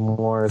sneakers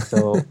anymore.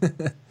 So,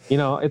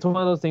 it's one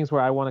of those things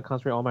where I want to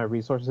concentrate all my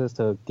resources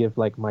to give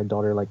like my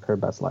daughter like her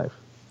best life.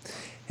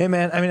 Hey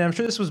man, I'm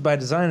sure this was by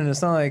design, and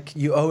it's not like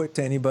you owe it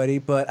to anybody,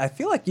 but I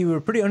feel like you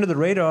were pretty under the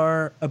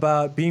radar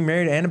about being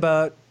married and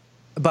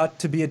about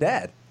to be a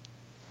dad.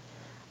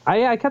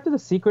 I kept it a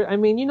secret.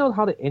 You know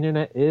how the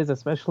internet is,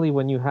 especially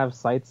when you have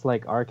sites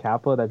like R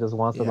Kappa that just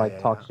wants to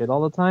talk shit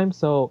all the time.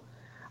 So,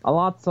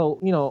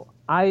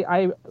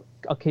 I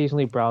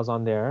occasionally browse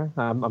on there.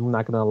 I'm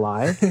not gonna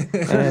lie.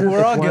 And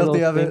we're all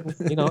guilty of it.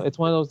 It's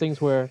one of those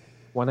things where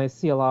when I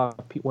see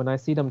when I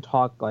see them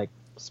talk like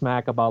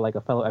smack about like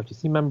a fellow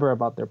FGC member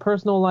about their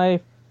personal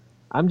life,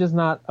 I'm just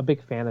not a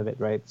big fan of it,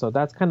 right? So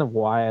that's kind of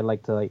why I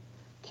like to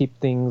keep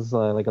things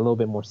like a little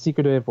bit more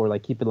secretive, or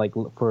like keep it like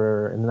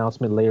for an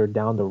announcement later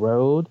down the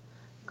road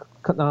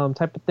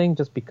type of thing,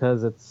 just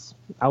because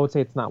I would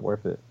say it's not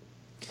worth it.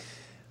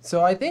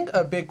 So I think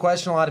a big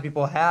question a lot of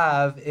people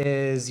have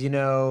is,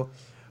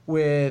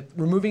 with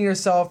removing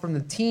yourself from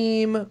the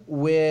team,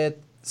 with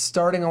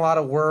starting a lot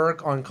of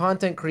work on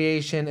content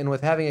creation, and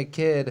with having a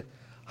kid,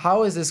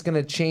 how is this going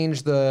to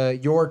change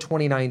your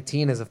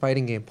 2019 as a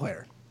fighting game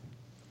player?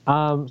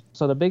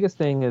 So the biggest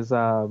thing is,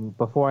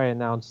 before I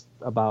announced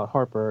about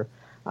Harper,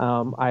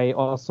 I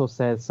also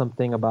said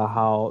something about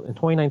how in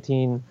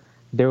 2019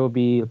 there will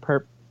be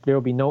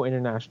no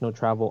international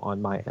travel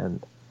on my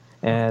end,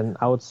 And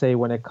I would say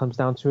when it comes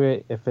down to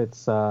it, if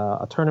it's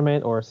a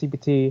tournament or a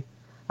CPT,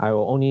 I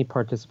will only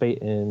participate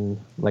in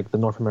like the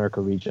North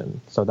America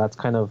region. So that's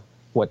kind of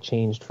what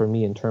changed for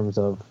me in terms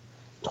of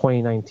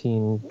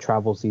 2019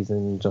 travel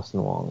season,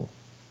 Justin Wong.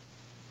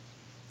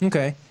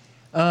 Okay.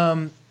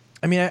 I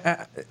mean,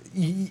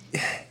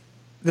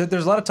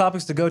 there's a lot of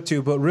topics to go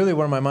to, but really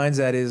where my mind's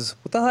at is,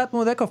 what the hell happened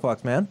with Echo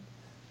Fox, man?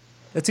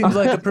 It seems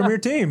like a premier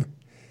team.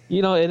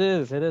 You know, it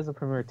is a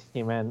premier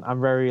team, and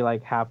I'm very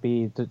like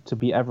happy to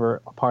be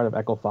ever a part of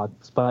Echo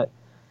Fox. But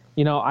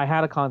you know, I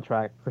had a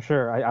contract for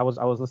sure. I was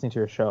listening to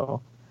your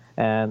show,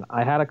 and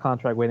I had a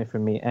contract waiting for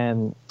me.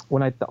 And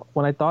when I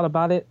thought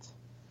about it,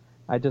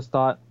 I just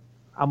thought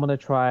I'm gonna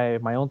try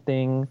my own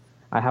thing.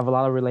 I have a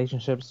lot of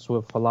relationships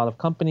with a lot of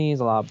companies,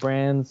 a lot of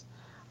brands,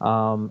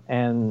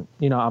 and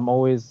you know, I'm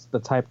always the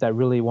type that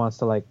really wants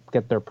to like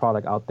get their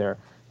product out there.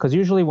 Because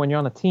usually when you're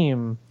on a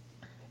team,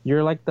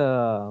 you're like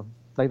the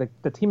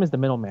team is the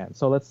middleman.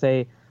 So let's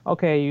say,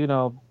 okay, you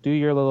know, do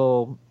your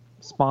little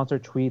sponsor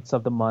tweets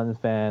of the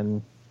month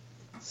and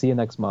see you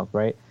next month,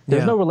 right?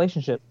 There's no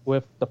relationship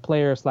with the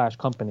player /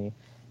 company.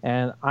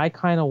 And I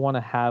kind of want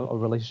to have a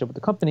relationship with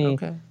the company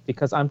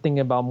because I'm thinking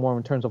about more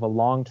in terms of a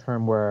long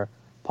term where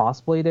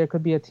possibly there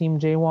could be a Team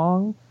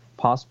Jaewong.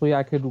 Possibly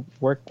I could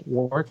work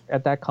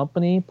at that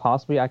company.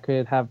 Possibly I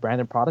could have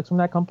branded products from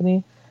that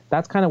company.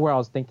 That's kind of where I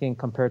was thinking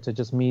compared to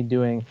just me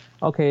doing,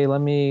 okay,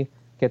 let me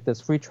get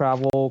this free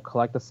travel,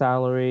 collect the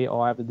salary.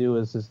 All I have to do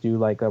is just do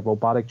like a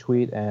robotic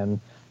tweet and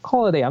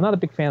call it a day. I'm not a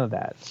big fan of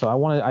that. So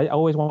I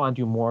always want to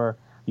do more.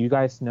 You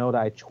guys know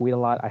that I tweet a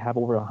lot. I have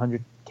over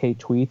 100K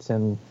tweets,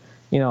 and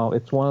you know,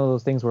 it's one of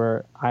those things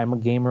where I'm a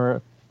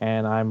gamer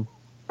and I'm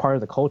part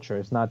of the culture.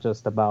 It's not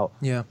just about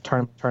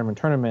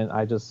tournament.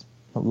 I just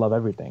love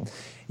everything.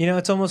 You know,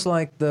 it's almost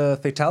like the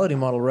Fatality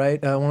model,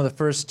 right? One of the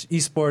first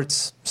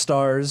esports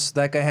stars,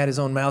 that guy had his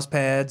own mouse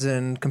pads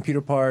and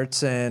computer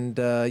parts, and,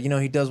 you know,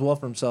 he does well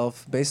for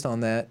himself based on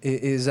that.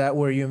 Is that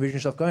where you envision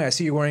yourself going? I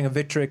see you wearing a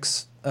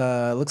Victrix,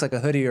 looks like a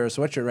hoodie or a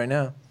sweatshirt right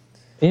now.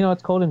 You know,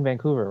 it's cold in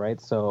Vancouver, right?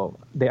 So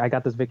I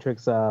got this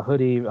Victrix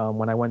hoodie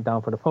when I went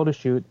down for the photo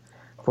shoot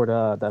for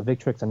the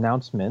Victrix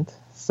announcement.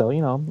 So,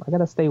 you know, I got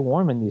to stay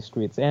warm in these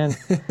streets. And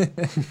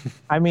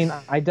I mean,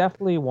 I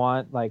definitely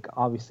want, like,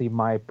 obviously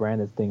my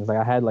branded things. Like,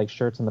 I had, like,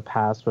 shirts in the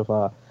past with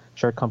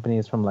shirt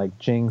companies from, like,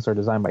 Jinx or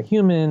Designed by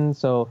Human.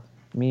 So,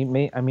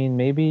 maybe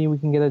we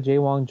can get a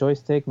Jaewong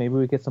joystick. Maybe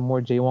we get some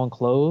more Jaewong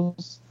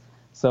clothes.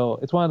 So,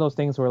 it's one of those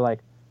things where, like,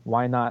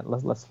 why not?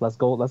 Let's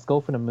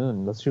go for the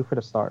moon. Let's shoot for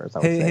the stars.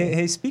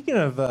 Hey, speaking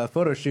of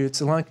photo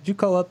shoots, Alon, could you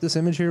call up this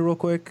image here real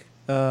quick?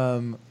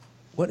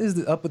 What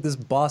is up with this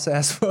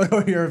boss-ass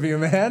photo here of you,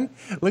 man?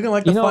 Looking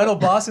like the final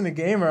boss in the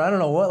game, or I don't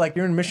know what. Like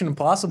you're in Mission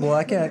Impossible.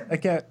 I can't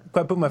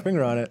quite put my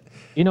finger on it.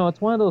 You know,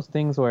 it's one of those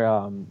things where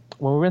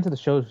when we went to the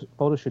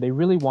photo shoot, they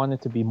really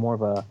wanted to be more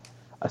of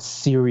a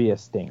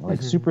serious thing,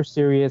 like super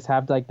serious,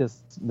 have like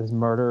this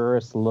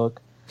murderous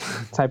look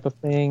type of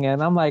thing.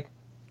 And I'm like,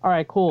 all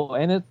right, cool.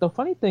 And the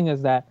funny thing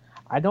is that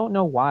I don't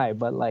know why,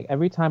 but like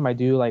every time I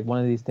do like one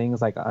of these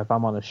things, like if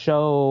I'm on a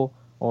show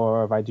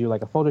or if I do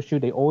like a photo shoot,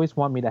 they always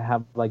want me to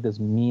have like this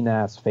mean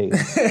ass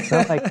face. So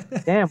I'm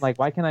like, damn, like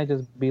why can't I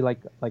just be like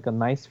a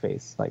nice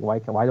face? Like why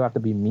do I have to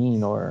be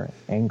mean or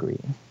angry?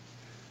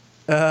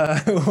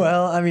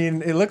 Well, I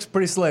mean, it looks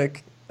pretty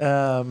slick.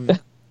 The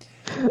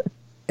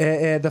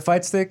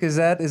fight stick, is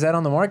that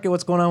on the market?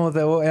 What's going on with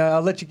that?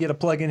 I'll let you get a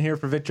plug in here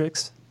for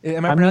Victrix.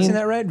 Am I pronouncing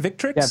that right?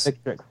 Victrix?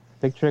 Yeah,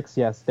 Victrix,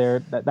 yes.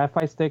 That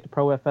fight stick, the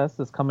Pro FS,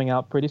 is coming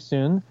out pretty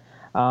soon.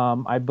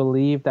 I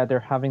believe that they're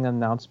having an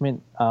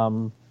announcement.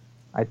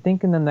 I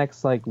think in the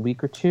next like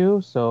week or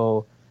two.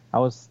 So I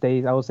would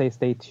say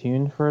stay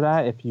tuned for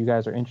that if you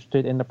guys are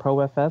interested in the Pro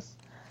FS.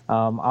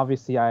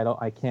 Obviously,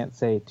 I can't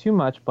say too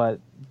much,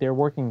 but they're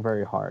working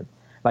very hard.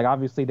 Like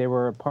obviously, they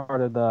were part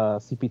of the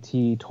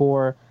CPT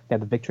tour. They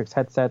had the Victrix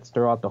headsets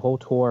throughout the whole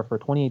tour for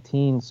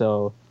 2018.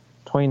 So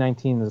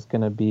 2019 is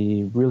going to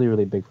be really,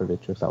 really big for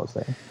Victrix, I would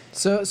say.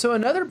 So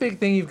another big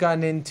thing you've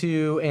gotten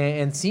into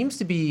and seems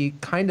to be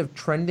kind of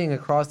trending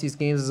across these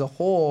games as a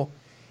whole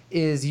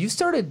is you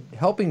started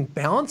helping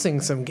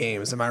balancing some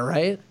games. Am I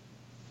right?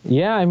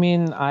 Yeah, I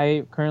mean,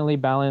 I currently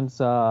balance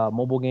a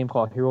mobile game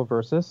called Hero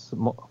Versus,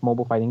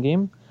 mobile fighting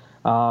game.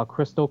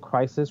 Crystal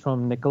Crisis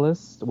from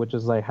Nicholas, which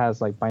is has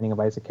Binding of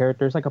Isaac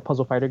characters, like a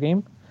puzzle fighter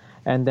game.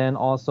 And then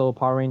also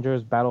Power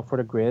Rangers Battle for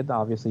the Grid.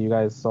 Obviously, you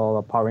guys saw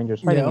a Power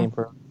Rangers fighting game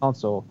for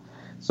console.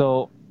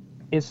 So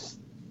it's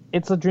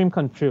a dream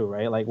come true,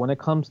 right? Like when it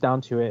comes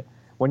down to it,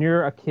 when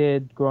you're a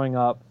kid growing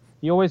up,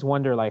 you always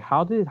wonder like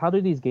how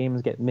do these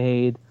games get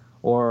made,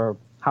 or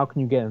how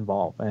can you get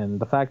involved? And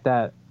the fact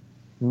that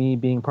me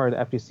being part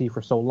of the FGC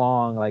for so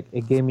long, like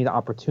it gave me the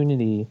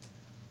opportunity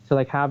to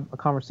like have a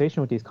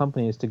conversation with these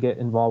companies to get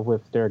involved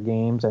with their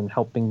games and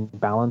helping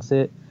balance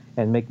it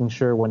and making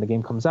sure when the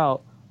game comes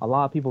out, a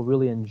lot of people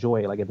really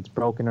enjoy it, like if it's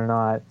broken or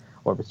not,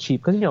 or if it's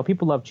cheap. Because,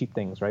 people love cheap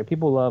things, right?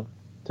 People love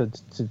to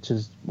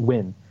just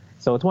win.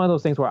 So it's one of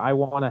those things where I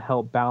want to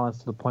help balance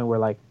to the point where,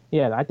 like,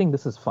 yeah, I think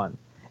this is fun.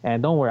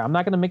 And don't worry, I'm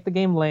not going to make the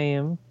game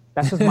lame.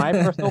 That's just my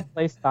personal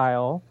play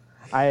style.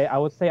 I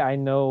would say I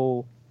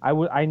know.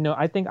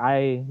 I think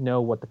I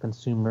know what the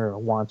consumer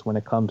wants when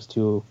it comes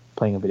to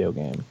playing a video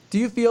game. Do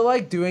you feel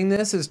like doing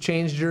this has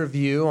changed your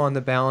view on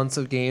the balance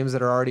of games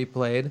that are already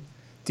played?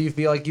 Do you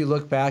feel like you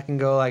look back and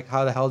go like,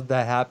 how the hell did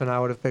that happen? I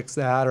would have fixed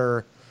that,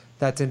 or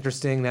that's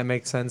interesting. That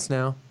makes sense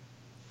now.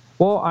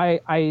 Well,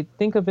 I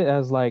think of it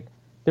as like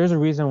there's a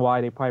reason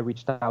why they probably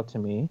reached out to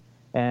me,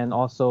 and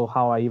also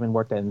how I even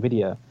worked at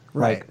NVIDIA.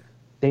 Right. Like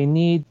they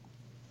need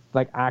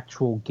like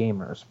actual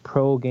gamers.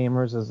 Pro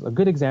gamers is a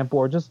good example,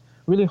 or just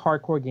really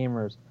hardcore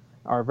gamers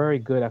are very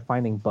good at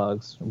finding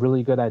bugs,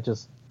 really good at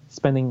just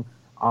spending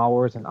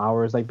hours and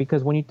hours. Like,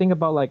 because when you think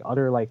about like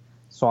other like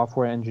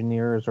software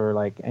engineers or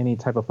like any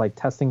type of like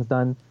testings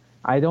done,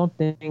 I don't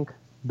think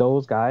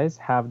those guys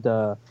have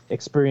the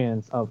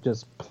experience of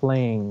just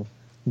playing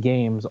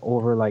games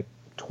over like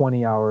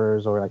 20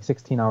 hours or like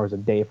 16 hours a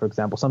day, for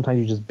example. Sometimes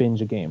you just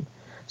binge a game.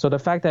 So the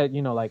fact that,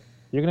 you know, like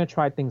you're going to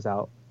try things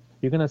out,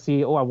 you're going to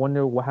see, oh, I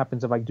wonder what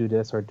happens if I do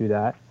this or do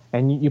that.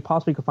 And you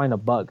possibly could find a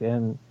bug.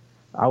 And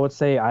I would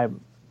say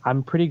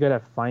I'm pretty good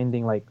at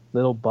finding like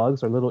little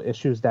bugs or little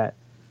issues that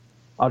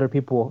other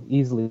people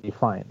easily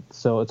find.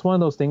 So it's one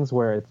of those things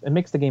where it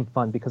makes the game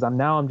fun, because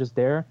I'm just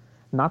there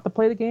not to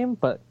play the game,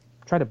 but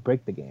try to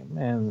break the game.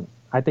 And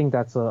I think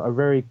that's a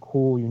very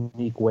cool,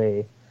 unique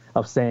way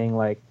of saying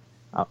like,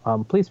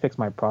 please fix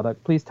my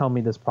product. Please tell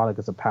me this product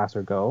is a pass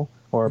or go,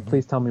 or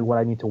please tell me what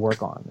I need to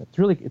work on. It's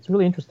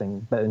really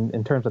interesting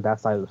in terms of that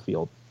side of the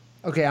field.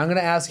 Okay, I'm going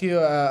to ask you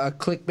a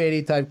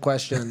clickbaity type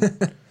question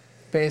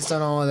based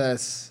on all of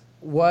this.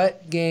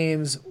 What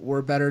games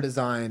were better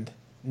designed?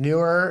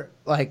 Newer,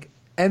 like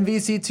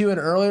MVC2 and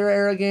earlier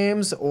era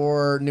games,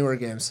 or newer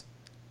games?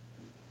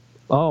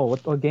 Oh,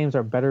 what games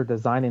are better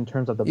designed in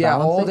terms of the balancing?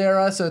 balancing? Old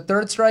era, so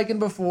Third Strike and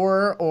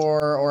before,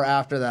 or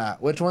after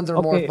that. Which ones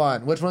are more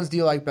fun? Which ones do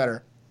you like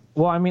better?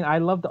 Well, I mean, I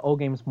love the old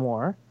games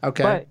more.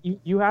 Okay. But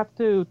you have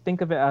to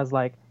think of it as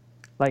like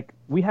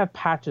we have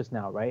patches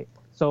now, right?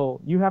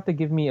 So you have to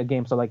give me a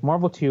game. So like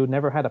Marvel 2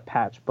 never had a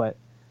patch, but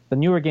the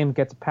newer game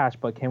gets a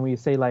patch. But can we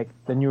say like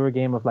the newer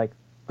game of like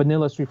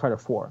vanilla Street Fighter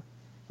 4,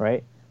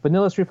 right?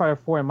 Vanilla Street Fighter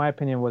 4, in my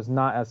opinion, was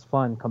not as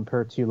fun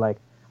compared to like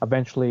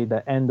eventually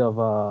the end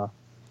of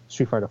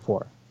Street Fighter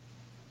 4,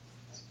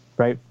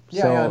 right?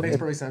 Yeah, so that makes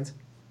perfect sense.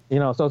 You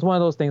know, so it's one of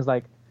those things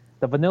like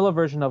the vanilla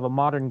version of a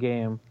modern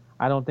game,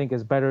 I don't think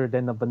is better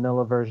than the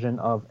vanilla version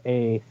of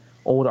a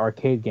old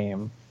arcade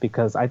game,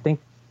 because I think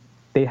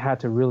they had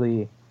to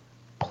really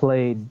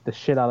play the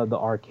shit out of the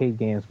arcade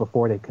games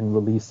before they can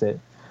release it,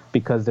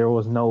 because there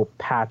was no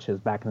patches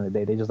back in the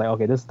day. They just like,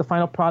 okay, this is the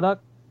final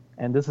product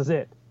and this is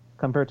it.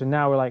 Compared to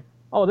now, we're like,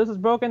 oh, this is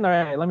broken. All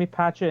right, let me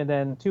patch it. And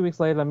then 2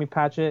 weeks later, let me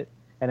patch it.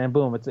 And then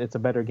boom, it's a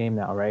better game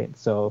now, right?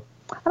 So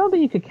I don't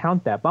think you could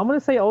count that. But I'm going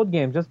to say old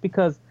games just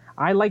because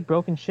I like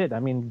broken shit. I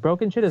mean,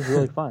 broken shit is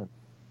really fun.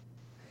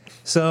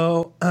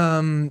 So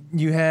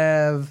you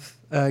have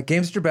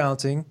games that you're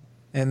balancing,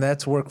 and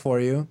that's work for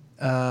you.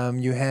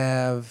 You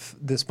have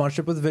the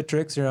sponsorship with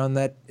Victrix. You're on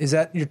that. Is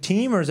that your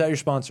team or is that your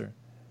sponsor?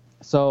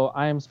 So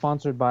I am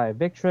sponsored by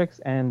Victrix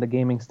and the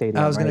Gaming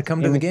Stadium. I was going to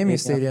come to the Gaming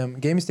Stadium.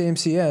 Gaming Stadium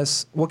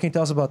CS. What can you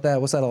tell us about that?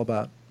 What's that all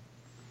about?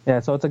 Yeah,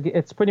 so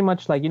it's pretty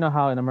much like, you know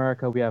how in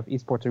America we have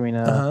Esports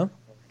Arena,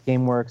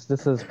 GameWorks.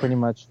 This is pretty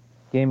much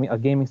a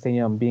gaming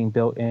stadium being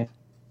built in.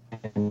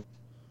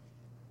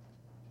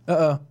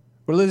 We're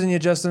losing you,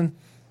 Justin.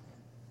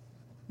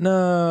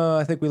 No,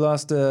 I think we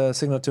lost a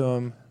signal to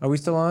him. Are we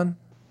still on?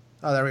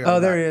 Oh, there we go. Oh,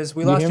 there he is.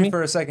 We lost you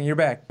for a second. You're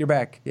back.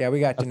 Yeah,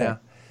 we got you now.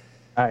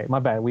 All right, my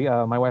bad.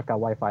 My wife got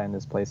Wi-Fi in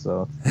this place,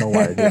 so no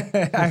wire.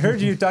 I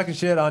heard you talking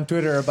shit on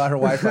Twitter about her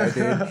Wi-Fi,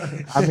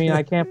 dude. I mean,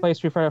 I can't play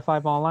Street Fighter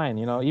 5 online.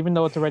 You know, even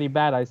though it's already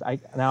bad, I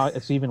now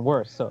it's even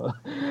worse. So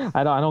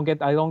I don't get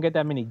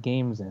that many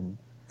games in.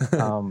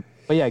 But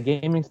yeah,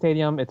 Gaming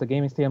Stadium. It's a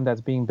gaming stadium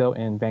that's being built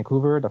in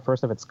Vancouver, the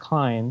first of its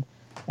kind,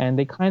 and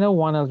they kind of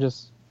want to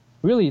just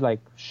really like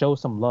show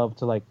some love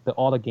to like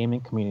all the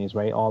gaming communities,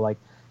 right? All like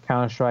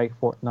Counter-Strike,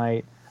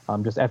 Fortnite.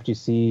 Just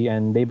FGC,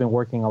 and they've been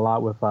working a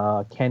lot with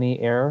Kenny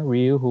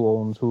Ryu,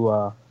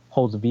 who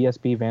holds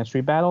VSB Van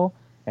Street Battle,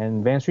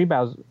 and Van Street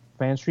Battle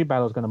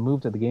is going to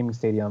move to the gaming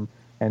stadium,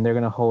 and they're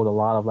going to hold a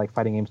lot of like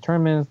fighting games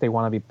tournaments. They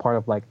want to be part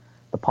of like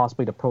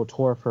possibly the Pro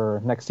Tour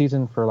for next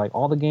season for like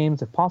all the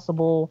games if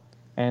possible,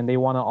 and they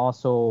want to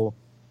also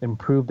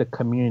improve the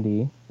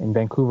community in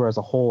Vancouver as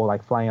a whole,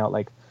 like flying out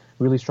like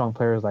really strong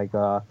players like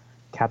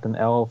Captain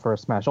L for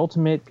Smash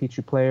Ultimate,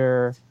 Pichu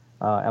player,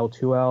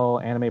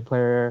 L2L anime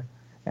player.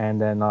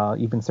 And then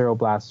even Zero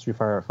Blast Street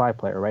Fighter 5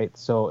 player, right?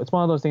 So it's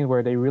one of those things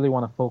where they really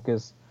want to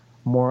focus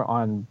more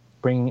on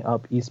bringing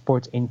up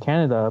esports in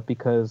Canada,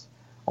 because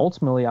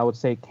ultimately I would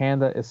say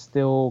Canada is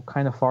still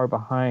kind of far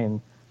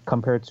behind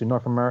compared to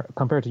North America,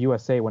 compared to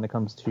USA when it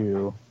comes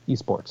to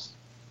esports.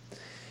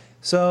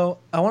 So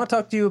I want to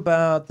talk to you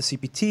about the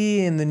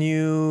CPT and the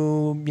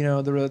new,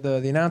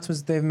 the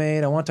announcements that they've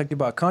made. I want to talk to you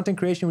about content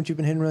creation, which you've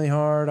been hitting really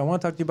hard. I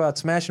want to talk to you about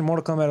Smash and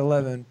Mortal Kombat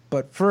 11.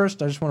 But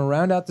first, I just want to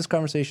round out this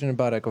conversation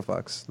about Echo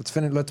Fox. Let's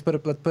put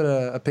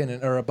a pin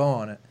in, or a bow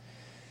on it.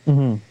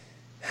 Mm-hmm.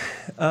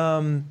 I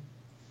don't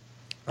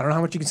know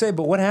how much you can say,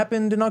 but what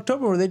happened in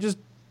October where they just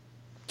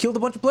killed a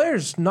bunch of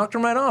players, knocked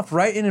them right off,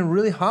 right in a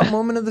really hot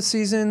moment of the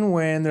season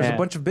when there's a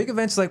bunch of big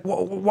events. Like,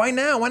 why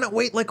now? Why not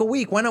wait like a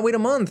week? Why not wait a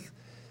month?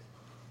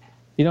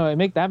 You know,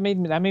 that made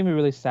me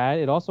really sad.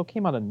 It also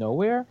came out of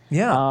nowhere.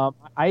 Yeah.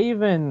 I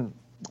even,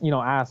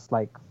 asked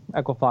like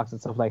Echo Fox and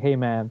stuff like, hey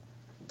man,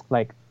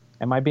 like,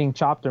 am I being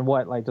chopped or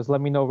what? Like, just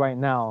let me know right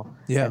now.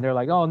 Yeah. And they're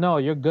like, oh no,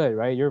 you're good,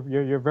 right?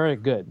 You're very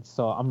good.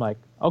 So I'm like,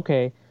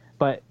 okay,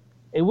 but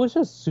it was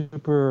just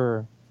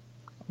super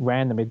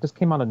random. It just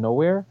came out of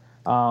nowhere.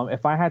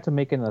 If I had to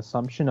make an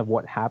assumption of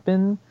what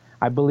happened,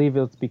 I believe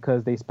it's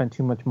because they spent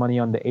too much money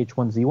on the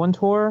H1Z1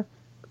 tour,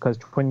 because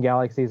Twin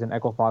Galaxies and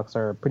Echo Fox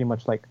are pretty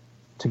much like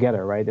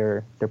together, right?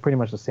 They're pretty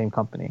much the same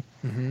company.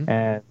 Mm-hmm.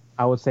 And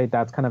I would say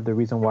that's kind of the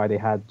reason why they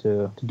had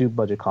to do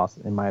budget costs,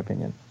 in my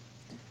opinion.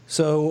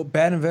 So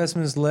bad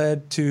investments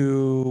led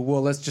to,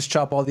 well, let's just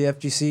chop all the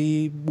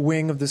FGC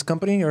wing of this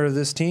company or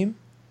this team?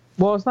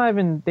 Well, it's not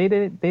even, they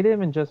didn't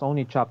even just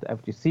only chop the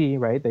FGC,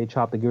 right? They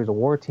chopped the Gears of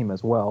War team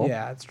as well.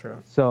 Yeah, that's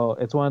true. So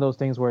it's one of those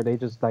things where they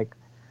just like,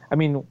 I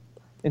mean,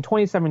 in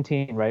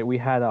 2017, right, we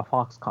had a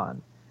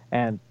Foxconn,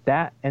 and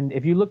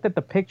if you looked at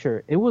the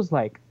picture, it was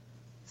like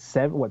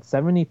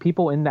 70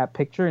 people in that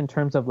picture in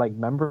terms of like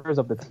members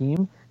of the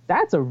team.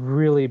 That's a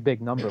really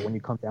big number when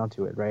you come down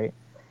to it, right?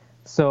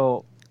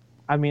 So,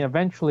 I mean,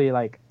 eventually,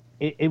 like,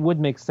 it would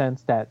make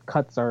sense that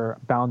cuts are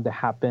bound to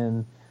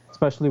happen,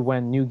 especially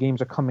when new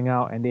games are coming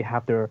out and they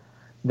have to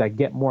like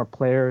get more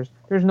players.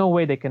 There's no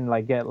way they can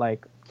like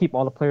keep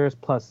all the players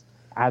plus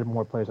add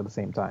more players at the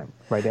same time,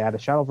 right? They added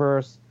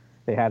Shadowverse,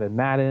 they added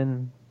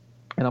Madden,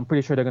 and I'm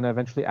pretty sure they're going to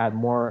eventually add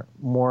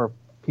more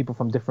people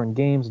from different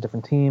games,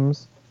 different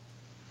teams.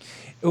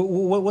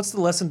 What's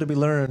the lesson to be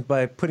learned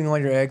by putting all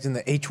your eggs in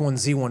the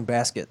H1Z1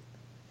 basket?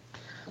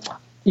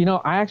 You know,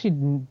 I actually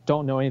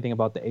don't know anything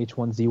about the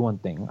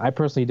H1Z1 thing. I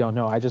personally don't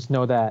know. I just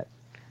know that,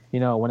 you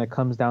know, when it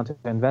comes down to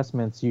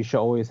investments, you should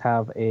always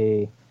have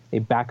a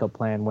backup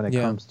plan when it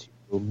comes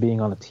to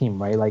being on a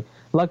team, right? Like,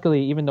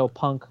 luckily, even though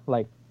Punk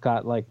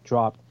got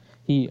dropped,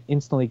 he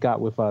instantly got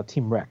with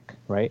Team Rec,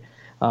 right?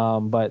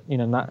 But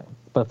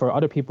for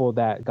other people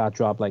that got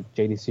dropped, like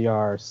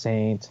JDCR,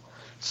 Saint,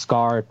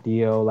 Scar,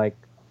 Dio, like,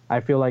 I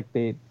feel like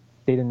they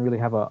didn't really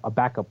have a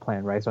backup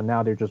plan, right? So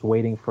now they're just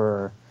waiting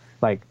for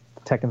like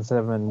Tekken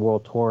 7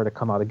 World Tour to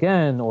come out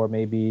again, or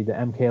maybe the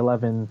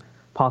MK11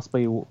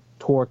 possibly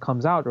tour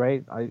comes out,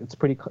 right? It's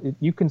pretty.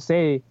 You can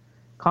say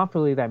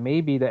confidently that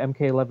maybe the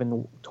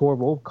MK11 tour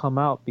will come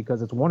out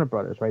because it's Warner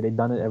Brothers, right? They've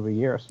done it every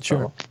year.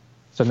 Sure.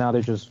 So now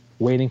they're just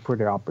waiting for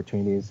their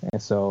opportunities,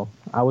 and so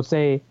I would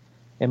say,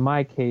 in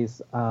my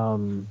case,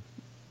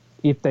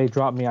 if they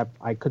drop me,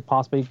 I could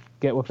possibly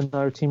get with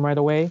another team right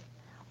away.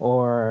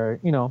 Or,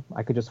 you know,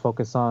 I could just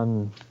focus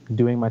on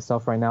doing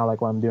myself right now, like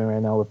what I'm doing right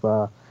now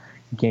with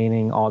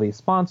gaining all these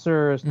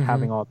sponsors,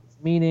 having all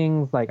these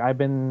meetings. Like, I've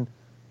been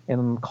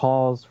in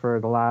calls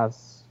for the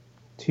last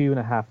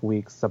 2.5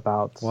 weeks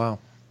about,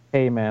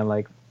 hey, man,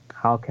 like,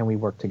 how can we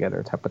work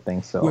together type of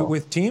thing. So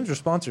with teams or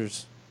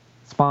sponsors?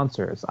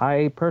 Sponsors.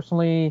 I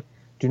personally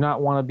do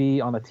not want to be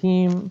on a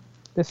team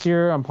this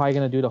year. I'm probably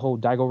going to do the whole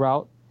Daigo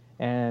route.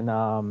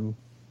 And,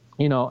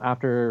 you know,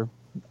 after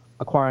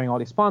acquiring all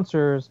these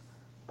sponsors,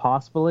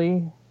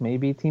 possibly,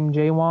 maybe Team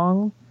J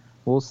Wong.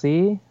 We'll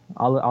see.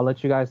 I'll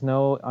let you guys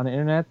know on the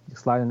internet.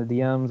 Slide in the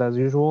DMs as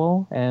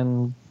usual,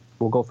 and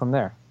we'll go from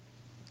there.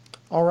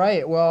 All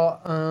right.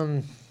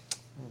 Well,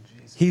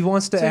 he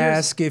wants to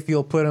ask if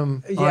you'll put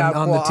him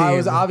on the team. I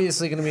was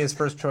obviously going to be his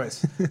first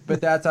choice,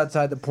 but that's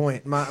outside the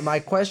point. My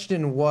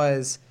question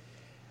was,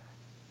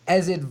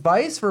 as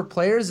advice for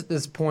players at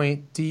this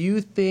point, do you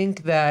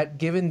think that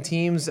given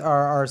teams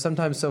are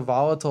sometimes so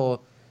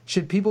volatile,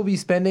 should people be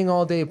spending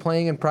all day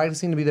playing and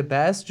practicing to be the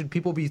best? Should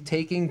people be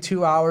taking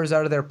 2 hours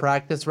out of their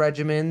practice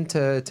regimen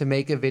to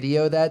make a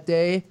video that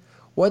day?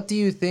 What do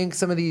you think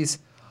some of these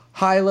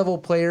high-level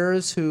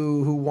players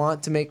who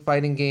want to make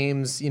fighting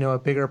games, you know, a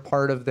bigger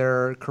part of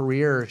their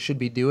career should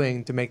be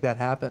doing to make that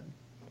happen?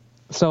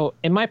 So,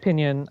 in my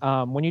opinion,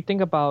 when you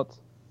think about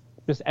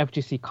just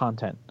FGC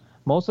content,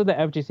 most of the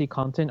FGC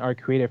content are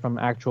created from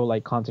actual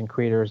like content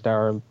creators that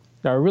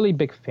are really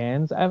big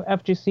fans of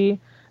FGC.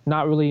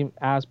 Not really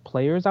as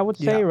players, I would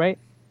say, right?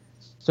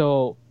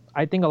 So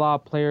I think a lot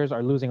of players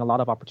are losing a lot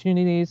of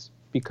opportunities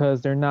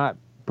because they're not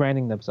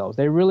branding themselves.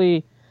 They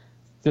really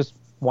just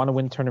want to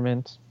win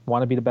tournaments,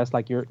 want to be the best,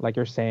 like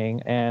you're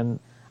saying, and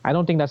I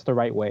don't think that's the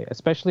right way,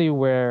 especially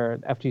where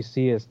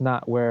FGC is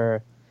not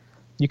where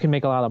you can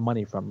make a lot of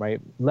money from,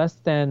 right? Less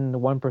than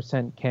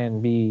 1%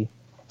 can be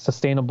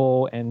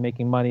sustainable and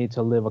making money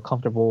to live a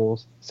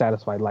comfortable,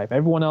 satisfied life.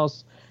 Everyone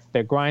else,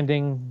 they're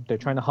grinding, they're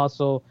trying to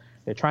hustle.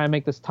 They're trying to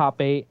make this top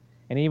 8,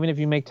 and even if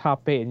you make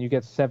top 8 and you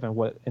get 7,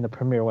 what in the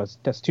Premier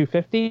that's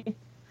 250.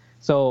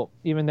 So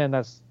even then,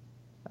 that's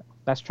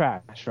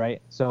trash, right?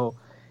 So,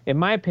 in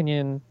my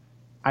opinion,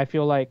 I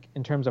feel like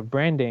in terms of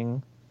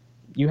branding,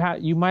 you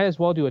might as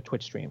well do a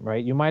Twitch stream,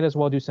 right? You might as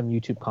well do some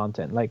YouTube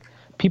content. Like,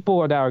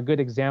 people that are good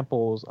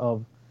examples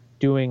of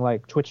doing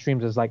like Twitch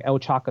streams is like El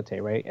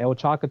Chacate, right? El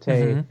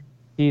Chacate,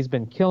 he's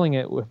been killing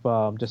it with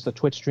just the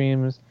Twitch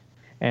streams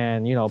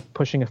and, you know,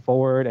 pushing it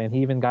forward. And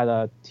he even got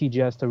a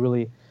TGS to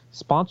really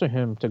sponsor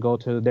him to go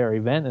to their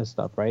event and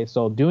stuff, right?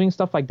 So doing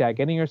stuff like that,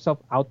 getting yourself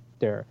out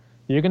there,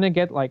 you're going to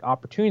get like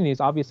opportunities.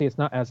 Obviously, it's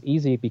not as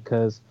easy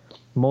because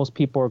most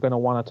people are going to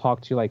want to talk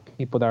to like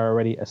people that are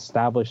already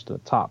established to the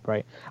top,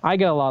 right? I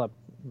get a lot of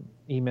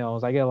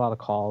emails, I get a lot of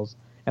calls,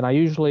 and I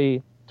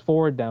usually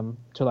forward them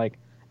to like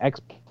X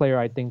player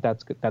I think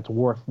that's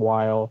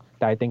worthwhile,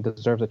 that I think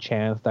deserves a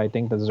chance, that I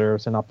think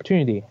deserves an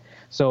opportunity.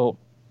 So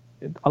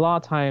a lot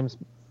of times,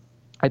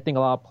 I think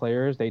a lot of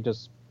players, they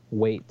just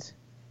wait.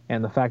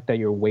 And the fact that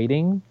you're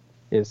waiting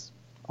is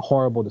a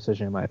horrible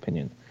decision, in my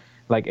opinion.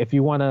 Like, if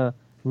you want to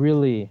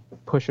really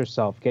push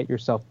yourself, get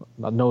yourself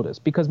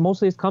noticed, because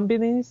most of these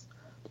companies,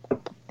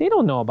 they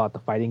don't know about the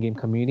fighting game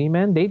community,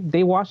 man.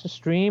 They watch the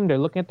stream, they're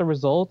looking at the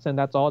results, and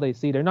that's all they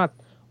see. They're not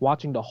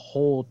watching the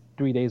whole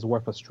 3 days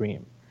worth of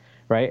stream,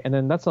 right? And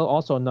then that's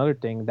also another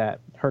thing that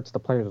hurts the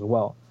players as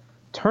well.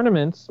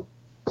 Tournaments,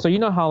 so you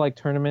know how like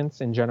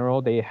tournaments in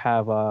general, they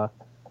have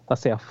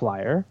let's say a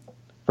flyer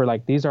for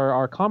like, these are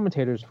our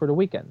commentators for the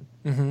weekend.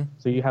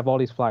 So you have all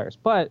these flyers,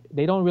 but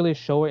they don't really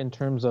show it in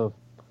terms of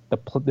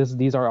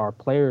these are our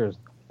players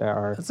that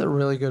are That's a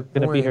really good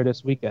going to be here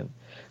this weekend.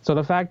 So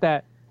the fact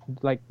that,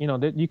 like, you know,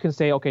 you can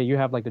say, okay, you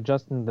have like the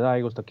Justin, the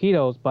Diegos, the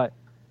Taquitos, but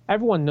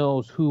everyone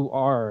knows who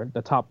are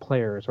the top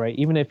players, right?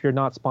 Even if you're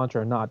not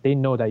sponsored or not, they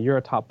know that you're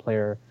a top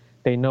player.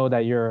 They know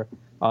that you're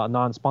a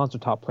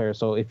non-sponsored top player.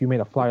 So if you made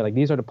a flyer, like,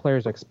 these are the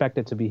players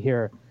expected to be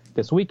here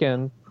this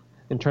weekend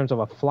in terms of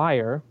a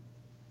flyer,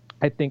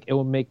 I think it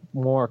will make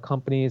more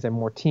companies and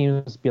more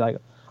teams be like,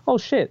 oh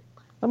shit,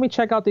 let me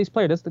check out these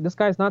players. This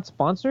guy's not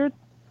sponsored.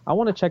 I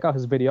want to check out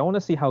his video. I want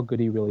to see how good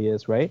he really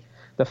is, right?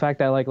 The fact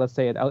that, like, let's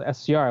say at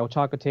SCR, El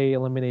Chacate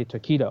eliminated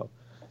Taquito,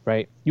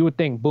 right? You would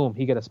think, boom,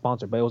 he get a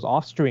sponsor, but it was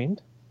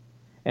off-streamed.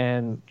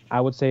 And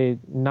I would say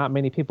not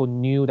many people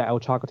knew that El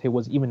Chacate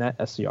was even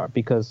at SCR,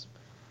 because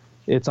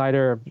it's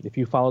either if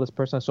you follow this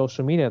person on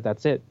social media,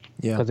 that's it,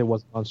 because it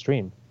wasn't on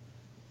stream.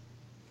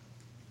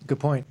 Good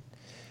point.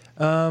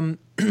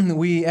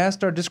 We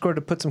asked our Discord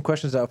to put some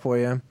questions out for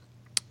you,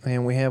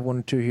 and we have one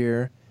or two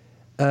here.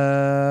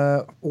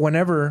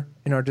 Whenever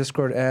in our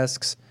Discord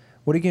asks,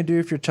 what are you going to do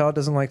if your child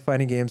doesn't like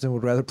fighting games and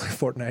would rather play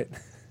Fortnite?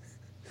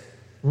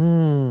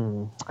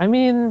 I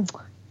mean,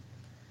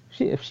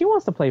 if she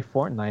wants to play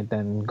Fortnite,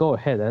 then go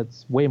ahead.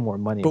 That's way more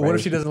money. But what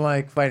if she doesn't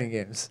like fighting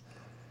games?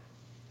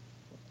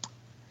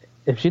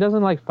 If she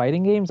doesn't like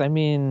fighting games, I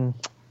mean,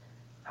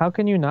 how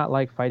can you not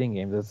like fighting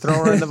games?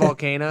 Throw her in the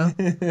volcano.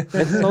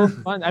 It's so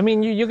fun. I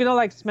mean, you're gonna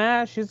like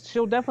Smash.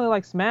 She'll definitely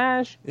like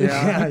Smash.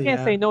 Yeah, you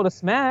can't say no to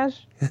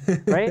Smash,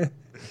 right?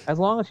 As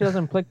long as she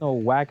doesn't pick no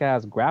whack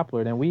ass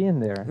grappler, then we in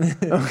there.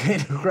 Okay.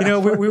 You know,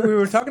 we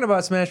were talking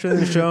about Smash earlier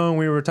in the show, and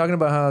we were talking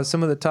about how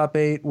some of the top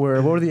 8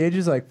 were, what were the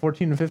ages, like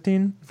 14 and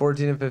 15?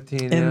 14 and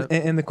 15,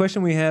 And the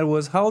question we had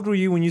was, how old were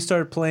you when you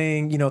started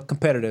playing, you know,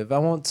 competitive? I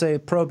won't say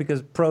pro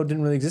because pro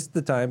didn't really exist at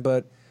the time,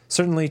 but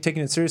certainly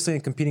taking it seriously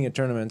and competing at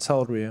tournaments. How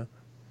old were you?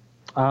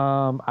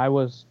 I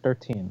was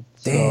 13.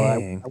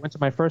 Dang. So I went to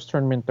my first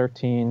tournament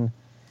 13,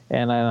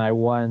 and then I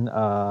won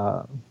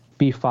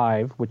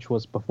B5, which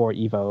was before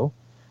Evo,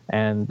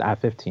 and at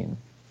 15.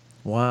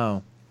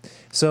 Wow.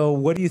 So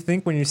what do you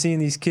think when you're seeing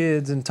these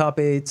kids in top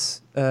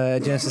 8s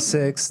at Genesis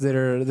 6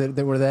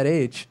 that were that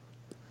age?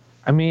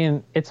 I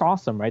mean, it's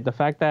awesome, right? The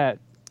fact that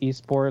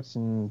esports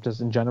and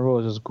just in general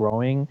is just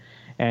growing,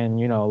 and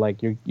you know,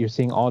 like you're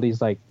seeing all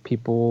these like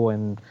people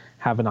and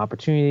have an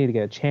opportunity to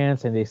get a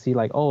chance, and they see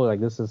like, oh, like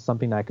this is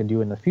something that I can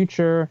do in the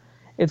future.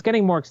 It's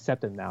getting more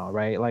accepted now,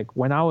 right? Like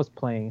when I was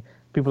playing,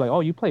 people were like, oh,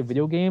 you play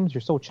video games?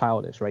 You're so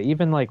childish, right?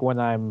 Even like when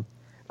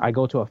I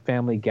go to a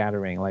family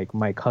gathering, like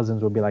my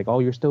cousins would be like, oh,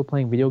 you're still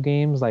playing video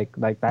games? Like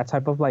that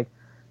type of like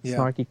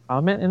snarky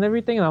comment and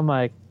everything. And I'm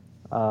like,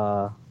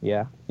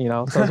 yeah, you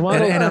know. So it's one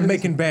of those, and I'm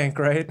making bank,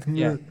 right?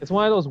 Yeah, it's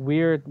one of those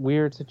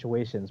weird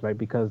situations, right?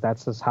 Because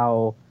that's just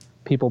how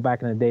people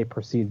back in the day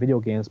perceived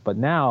video games. But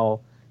now,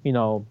 you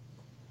know,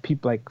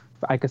 people like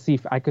I could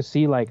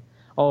see like,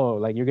 oh,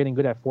 like you're getting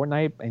good at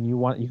Fortnite and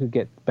you could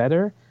get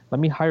better.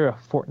 Let me hire a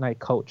Fortnite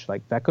coach.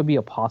 Like that could be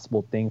a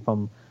possible thing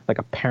from like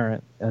a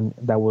parent, and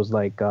that was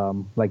like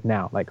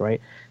now, like,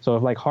 right? So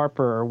if like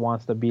Harper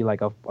wants to be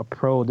like a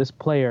pro, this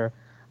player,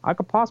 I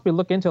could possibly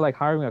look into like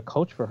hiring a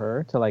coach for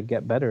her to like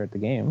get better at the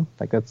game.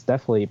 Like that's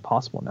definitely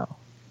possible now.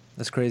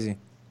 That's crazy.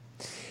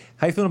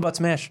 How you feeling about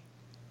Smash?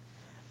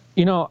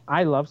 You know,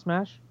 I love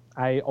Smash.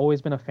 I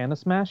always been a fan of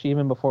Smash,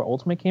 even before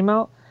Ultimate came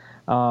out.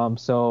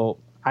 So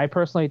I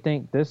personally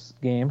think this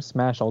game,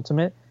 Smash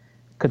Ultimate,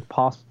 could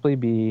possibly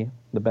be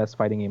the best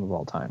fighting game of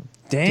all time.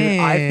 Dang. Dude,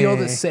 I feel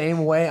the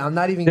same way. I'm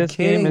not even This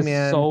kidding, game is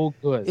man. so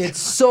good. It's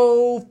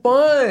so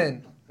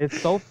fun. It's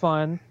so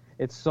fun.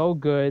 It's so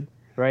good,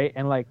 right?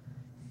 And like,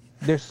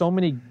 there's so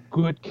many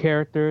good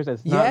characters.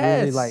 It's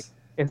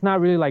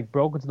not really like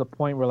broken to the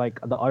point where like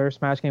the other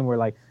Smash game where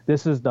like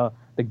this is the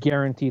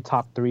guaranteed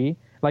top 3.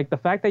 Like the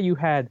fact that you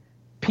had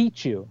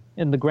Pichu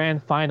in the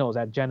grand finals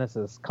at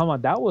Genesis. Come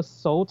on, that was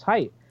so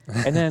tight.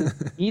 And then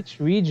each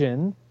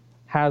region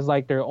has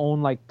like their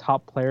own like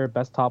top player,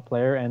 best top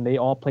player, and they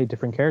all play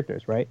different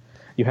characters, right?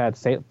 You had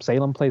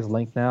Salem plays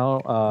Link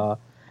now.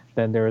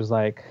 Then there's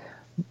like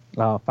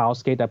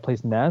Foulskate that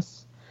plays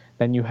Ness.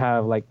 Then you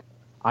have like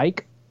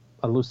Ike,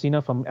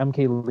 Lucina from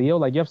MK Leo.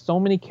 Like you have so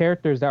many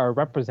characters that are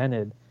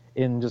represented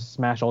in just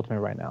Smash Ultimate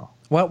right now.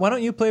 Why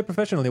don't you play it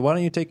professionally? Why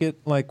don't you take it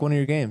like one of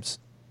your games?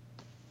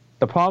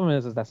 The problem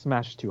is that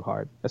Smash is too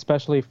hard,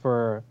 especially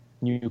for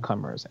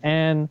newcomers.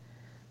 And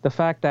the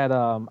fact that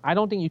I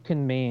don't think you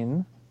can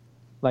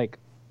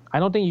I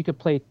don't think you could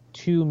play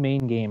 2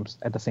 main games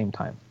at the same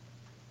time,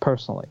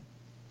 personally.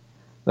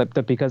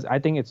 Because I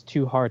think it's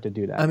too hard to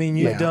do that. I mean,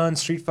 you've done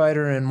Street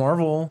Fighter and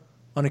Marvel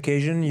on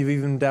occasion. You've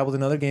even dabbled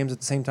in other games at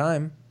the same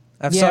time.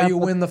 I saw you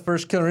win the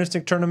first Killer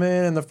Instinct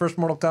tournament and the first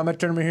Mortal Kombat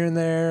tournament here and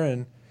there.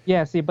 And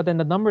yeah, see, but then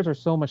the numbers are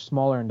so much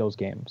smaller in those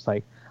games.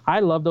 Like, I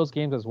love those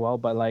games as well,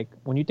 but like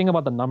when you think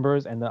about the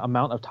numbers and the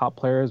amount of top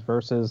players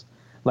versus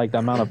like the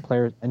amount of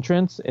players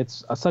entrants,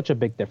 it's such a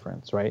big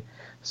difference, right?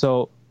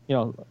 So, you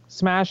know,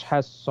 Smash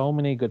has so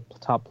many good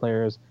top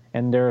players,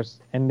 and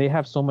they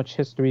have so much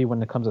history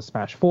when it comes to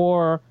Smash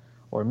 4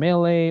 or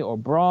Melee or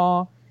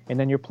Brawl, and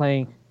then you're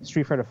playing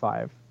Street Fighter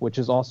 5, which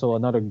is also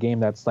another game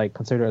that's like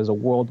considered as a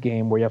world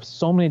game where you have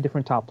so many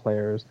different top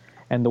players,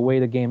 and the way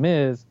the game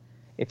is,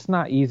 it's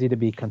not easy to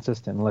be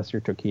consistent unless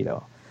you're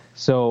Tokido.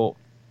 So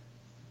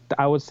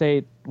I would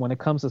say when it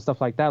comes to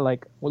stuff like that,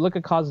 like well, look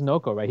at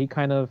Kazunoko, right? He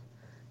kind of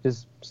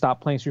just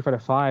stopped playing Street Fighter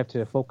 5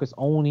 to focus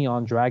only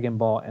on Dragon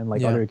Ball and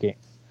like other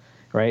games,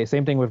 right?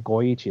 Same thing with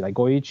Goichi. Like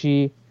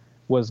Goichi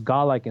was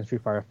godlike in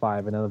Street Fighter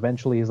 5, and then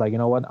eventually he's like, you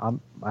know what?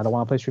 I don't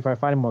want to play Street Fighter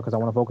 5 anymore because I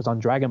want to focus on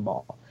Dragon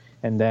Ball.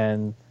 And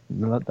then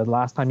the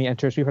last time he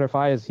entered Street Fighter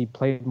 5 is he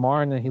played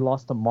Marn and he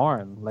lost to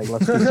Marn. Like,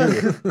 let's be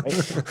serious,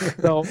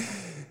 right? So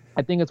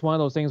I think it's one of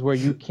those things where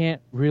you can't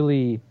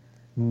really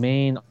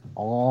main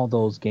all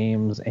those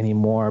games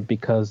anymore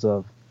because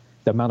of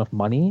the amount of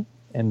money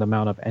and the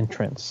amount of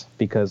entrants.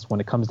 Because when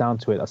it comes down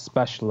to it, a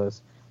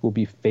specialist will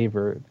be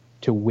favored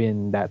to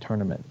win that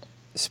tournament.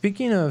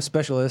 Speaking of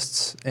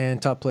specialists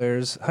and top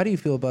players, how do you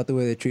feel about the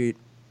way they treat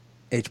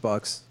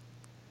HBox?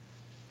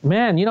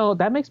 Man, you know,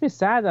 that makes me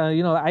sad.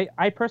 You know,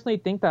 I personally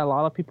think that a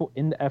lot of people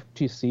in the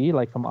FGC,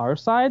 like from our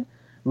side,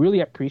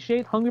 really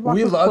appreciate Hungrybox.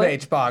 We love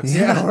HBox.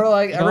 Yeah, we're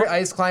like every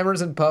Ice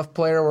Climbers and Puff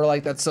player. We're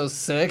like, that's so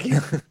sick.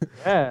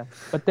 Yeah,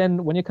 but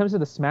then when it comes to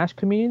the Smash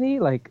community,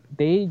 like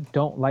they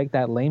don't like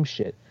that lame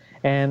shit.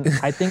 And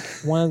I think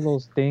one of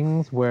those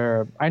things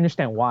where I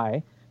understand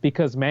why,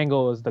 because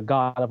Mango is the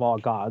god of all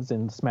gods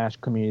in the Smash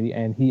community,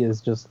 and he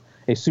is just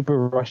a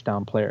super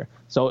rushdown player.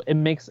 So it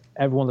makes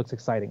everyone looks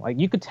exciting. Like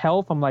you could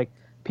tell from like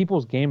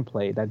people's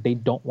gameplay that they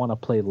don't want to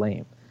play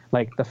lame.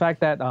 Like the fact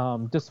that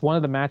just one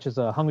of the matches,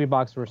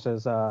 Hungrybox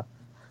versus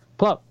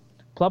Plup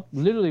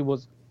literally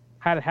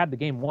had the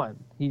game won.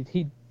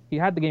 He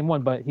had the game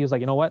won, but he was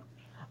like, you know what?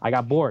 I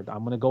got bored.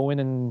 I'm gonna go in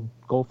and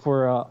go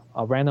for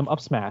a random up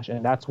smash,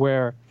 and that's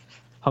where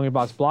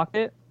Hungrybox blocked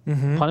it,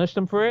 punished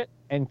him for it,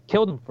 and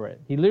killed him for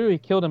it. He literally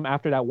killed him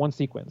after that one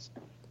sequence.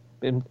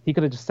 And he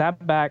could have just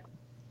sat back,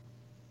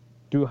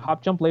 do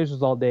hop jump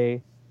lasers all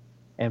day,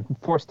 and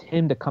forced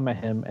him to come at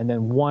him, and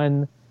then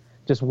one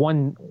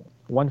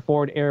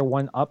forward air,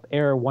 one up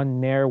air,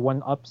 one nair,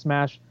 one up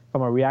smash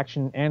from a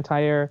reaction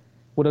anti-air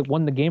would have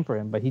won the game for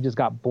him, but he just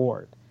got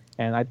bored.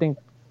 And I think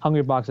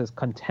Hungrybox is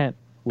content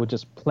with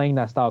just playing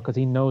that style because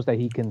he knows that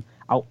he can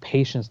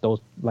out-patience those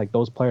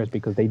players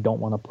because they don't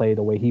want to play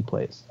the way he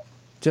plays.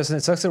 Justin,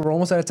 it sucks that we're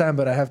almost out of time,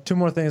 but I have 2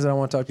 more things that I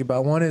want to talk to you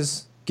about. One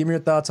is, give me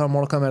your thoughts on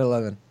Mortal Kombat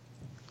 11.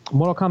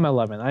 Mortal Kombat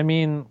 11. I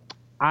mean,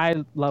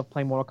 I love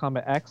playing Mortal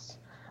Kombat X.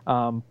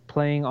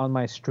 Playing on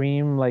my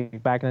stream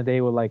like back in the day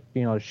with like,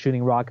 you know,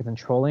 shooting rockets and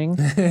trolling.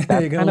 That's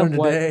kind of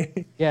what,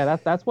 yeah,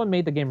 that's what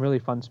made the game really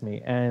fun to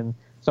me. And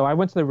so I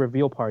went to the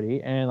reveal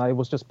party and I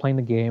was just playing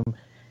the game,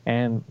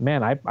 and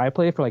man, I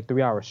played for like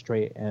 3 hours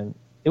straight, and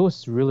it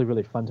was really,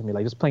 really fun to me.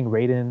 Like just playing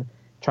Raiden,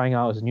 trying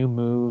out his new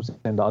moves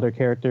and the other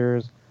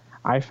characters.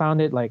 I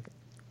found it like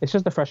it's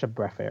just a fresh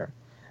breath of air,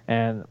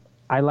 and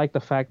I like the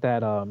fact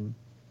that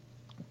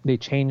they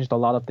changed a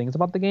lot of things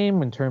about the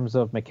game in terms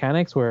of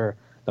mechanics, where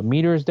the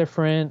meter is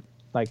different.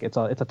 Like it's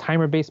a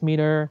timer based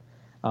meter.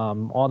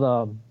 All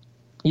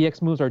the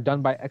EX moves are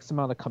done by X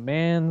amount of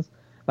commands.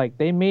 Like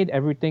they made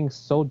everything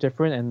so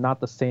different and not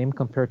the same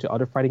compared to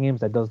other fighting games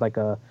that does like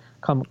a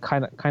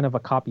kind of a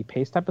copy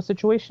paste type of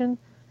situation.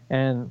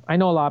 And I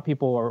know a lot of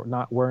people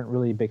weren't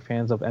really big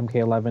fans of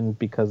MK11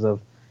 because of,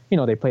 you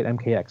know, they played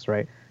MKX,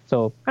 right?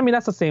 So I mean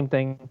that's the same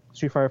thing.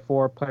 Street Fighter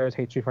 4 players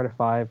hate Street Fighter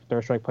 5.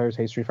 Third Strike players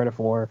hate Street Fighter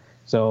 4.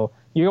 So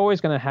you're always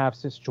gonna have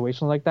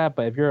situations like that.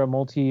 But if you're a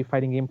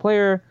multi-fighting game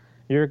player,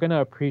 you're gonna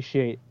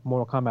appreciate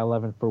Mortal Kombat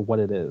 11 for what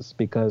it is,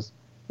 because,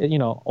 you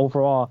know,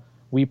 overall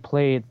we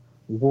played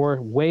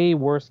way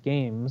worse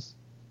games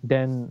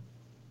than,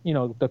 you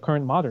know, the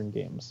current modern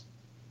games.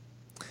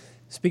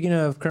 Speaking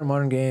of current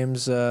modern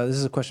games, this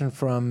is a question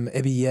from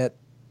Ebiyet.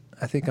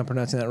 I think I'm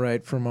pronouncing that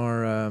right, from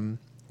our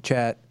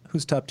chat,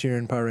 Who's top tier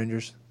in Power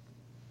Rangers?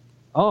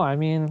 Oh, I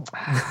mean,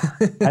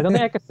 I don't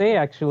think I could say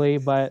actually,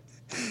 but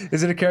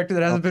Is it a character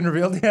that hasn't been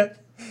revealed yet?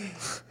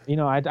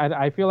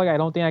 I feel like I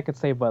don't think I could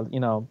say, but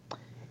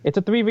it's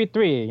a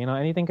 3v3.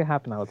 Anything could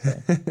happen. I would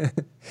say.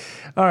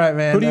 All right,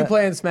 man. Who do you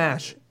play in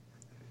Smash?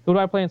 Who do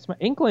I play in Smash?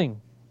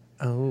 Inkling.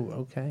 Oh,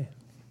 okay.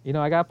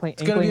 I got to play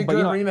It's Inkling.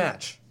 gonna be a good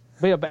rematch.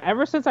 But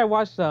ever since I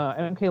watched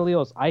MK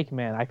Leo's Ike,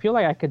 man, I feel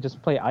like I could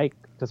just play Ike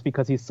just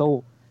because he's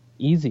so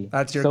easy.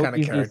 That's your so kind of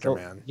easy, character,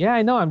 man. Yeah,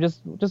 I know. I'm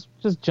just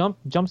jump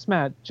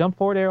smash, jump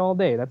forward air all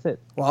day. That's it.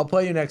 Well, I'll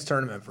play you next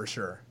tournament for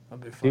sure.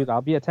 That'll be fun. Dude,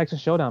 I'll be at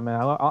Texas Showdown, man.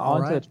 I'll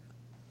right. into it.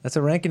 That's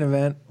a ranking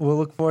event. We'll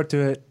look forward to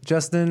it.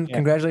 Justin,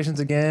 congratulations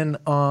again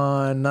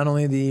on not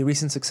only the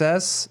recent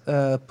success,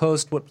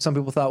 post what some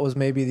people thought was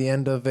maybe the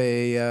end of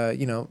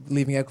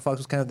leaving Equifox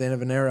was kind of the end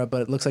of an era,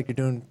 but it looks like you're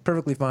doing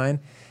perfectly fine.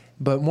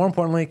 But more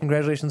importantly,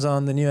 congratulations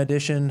on the new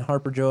addition,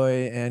 Harper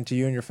Joy, and to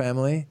you and your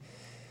family.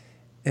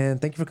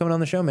 And thank you for coming on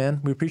the show, man.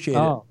 We appreciate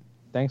it.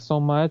 Thanks so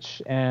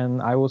much.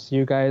 And I will see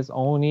you guys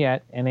only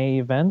at NA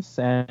events.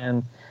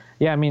 And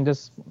yeah, I mean,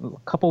 just a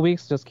couple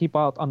weeks, just keep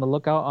out on the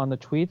lookout on the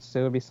tweets.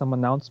 There will be some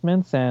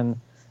announcements and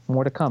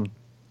more to come.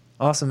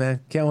 Awesome,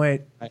 man. Can't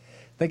wait. Right.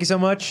 Thank you so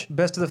much.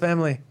 Best to the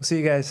family. We'll see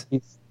you guys.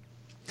 Peace.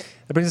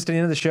 That brings us to the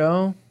end of the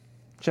show.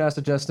 Shout out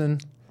to Justin.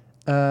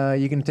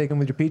 You can take him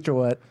with your peach or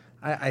what?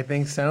 I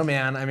think so,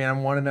 man. I mean,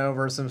 I'm 1-0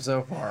 versus him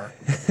so far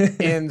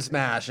in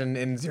Smash and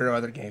in 0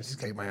 other games. He's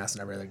kicked my ass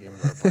in every other game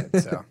I've ever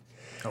played. So,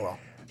 oh well.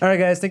 All right,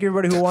 guys. Thank you,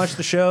 everybody who watched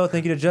the show.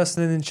 Thank you to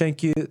Justin, and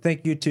thank you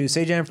to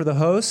Sajam for the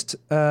host.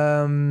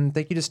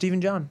 Thank you to Steve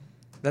and John.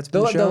 That's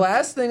been the show. The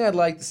last thing I'd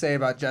like to say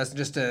about Justin,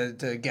 just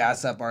to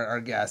gas up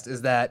our guest,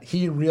 is that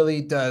he really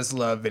does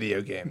love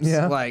video games.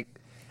 Yeah. Like,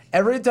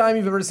 every time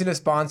you've ever seen a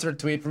sponsored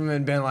tweet from him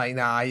and been like,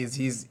 nah,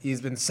 he's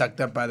been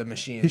sucked up by the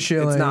machine. He's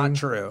shilling. It's not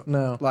true.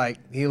 No. Like,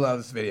 he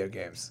loves video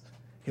games.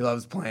 He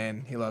loves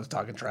playing. He loves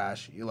talking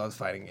trash. He loves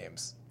fighting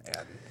games.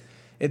 And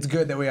it's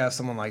good that we have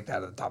someone like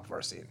that at the top of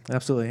our scene.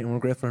 Absolutely. And we're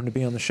grateful for him to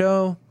be on the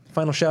show.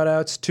 Final shout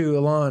outs to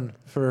Alon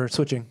for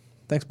switching.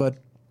 Thanks, bud.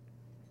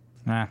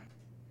 Nah.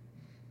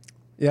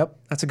 Yep.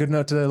 That's a good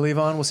note to leave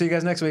on. We'll see you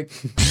guys next week.